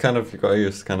all. It's kind of, you've got to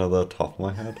use kind of the top of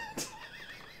my head.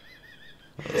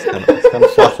 It's kind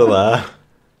of flatter there.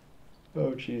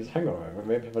 Oh jeez, hang on a moment.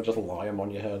 Maybe if I just lie them on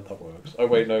your head, that works. Oh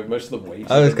wait, no, most of the weight.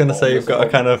 I was going to say you've got to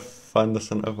kind of find the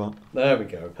centre of that. There we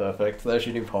go, perfect. There's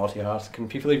your new party hat. Can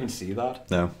people even see that?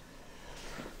 No.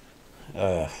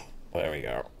 There we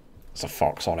go. It's a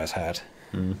fox on his head.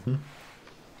 Mm-hmm.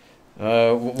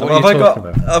 What are you talking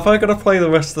about? Have I got to play the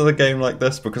rest of the game like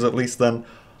this? Because at least then,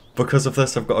 because of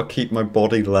this, I've got to keep my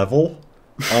body level,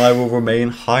 and I will remain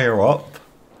higher up.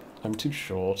 I'm too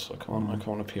short. I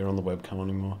can't appear on the webcam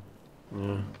anymore.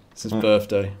 Yeah. It's his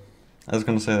birthday. I was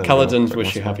going to say that. Kaladin's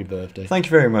wish you happy birthday. Thank you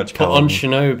very much, Put on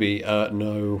Kaladin. Shinobi.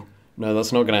 No,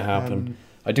 that's not going to happen.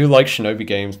 I do like Shinobi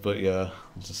games, but yeah,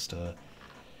 just.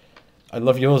 I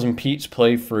love yours and Pete's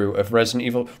playthrough of Resident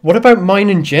Evil. What about mine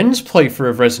and Jen's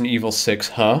playthrough of Resident Evil 6,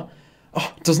 huh?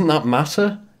 Oh, doesn't that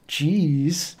matter?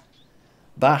 Jeez.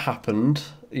 That happened,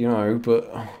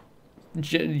 but...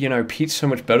 Pete's so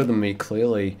much better than me,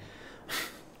 clearly.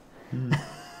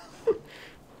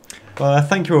 Well,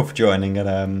 thank you all for joining,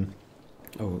 and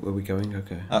Oh, are we going?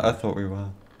 Okay. I thought we were.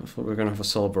 I thought we were going to have a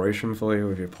celebration for you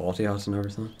with your party hat and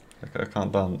everything. I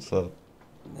can't dance, so...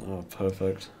 Oh,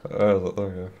 perfect. There we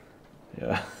go.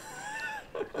 Yeah.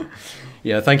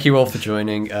 Yeah, thank you all for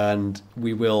joining, and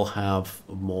we will have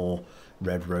more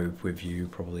Red Robe with you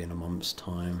probably in a month's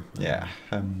time. Yeah.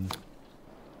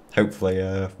 Hopefully,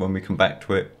 when we come back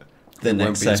to it, the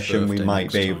next session, we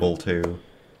might be able to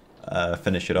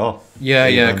finish it off.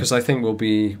 Yeah, because I think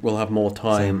we'll have more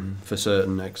time for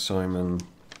certain next time, and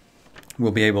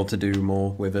we'll be able to do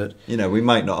more with it. We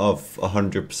might not have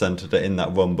 100% of it in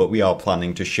that run, but we are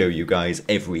planning to show you guys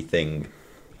everything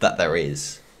that there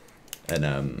is.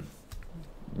 And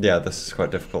yeah, this is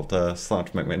quite difficult.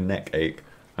 Starting to make my neck ache.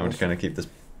 I'm just going to keep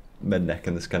my neck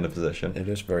in this kind of position. It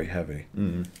is very heavy.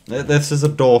 This is a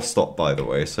doorstop, by the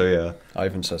way, so yeah.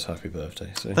 Ivan says happy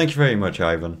birthday. So thank you very much,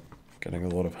 Ivan. Getting a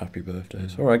lot of happy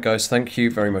birthdays. All right, guys, thank you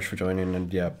very much for joining,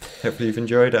 and yeah. Hopefully you've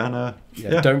enjoyed it, and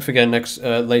yeah. Don't forget,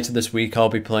 later this week I'll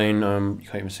be playing. You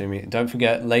can't even see me. Don't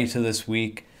forget, later this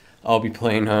week I'll be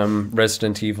playing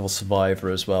Resident Evil Survivor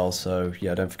as well. So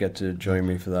yeah, don't forget to join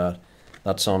me for that.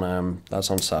 That's on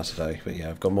Saturday. But yeah,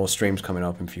 I've got more streams coming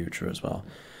up in future as well.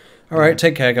 All right,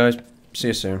 take care, guys. See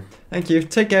you soon. Thank you.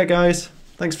 Take care, guys.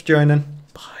 Thanks for joining.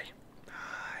 Bye.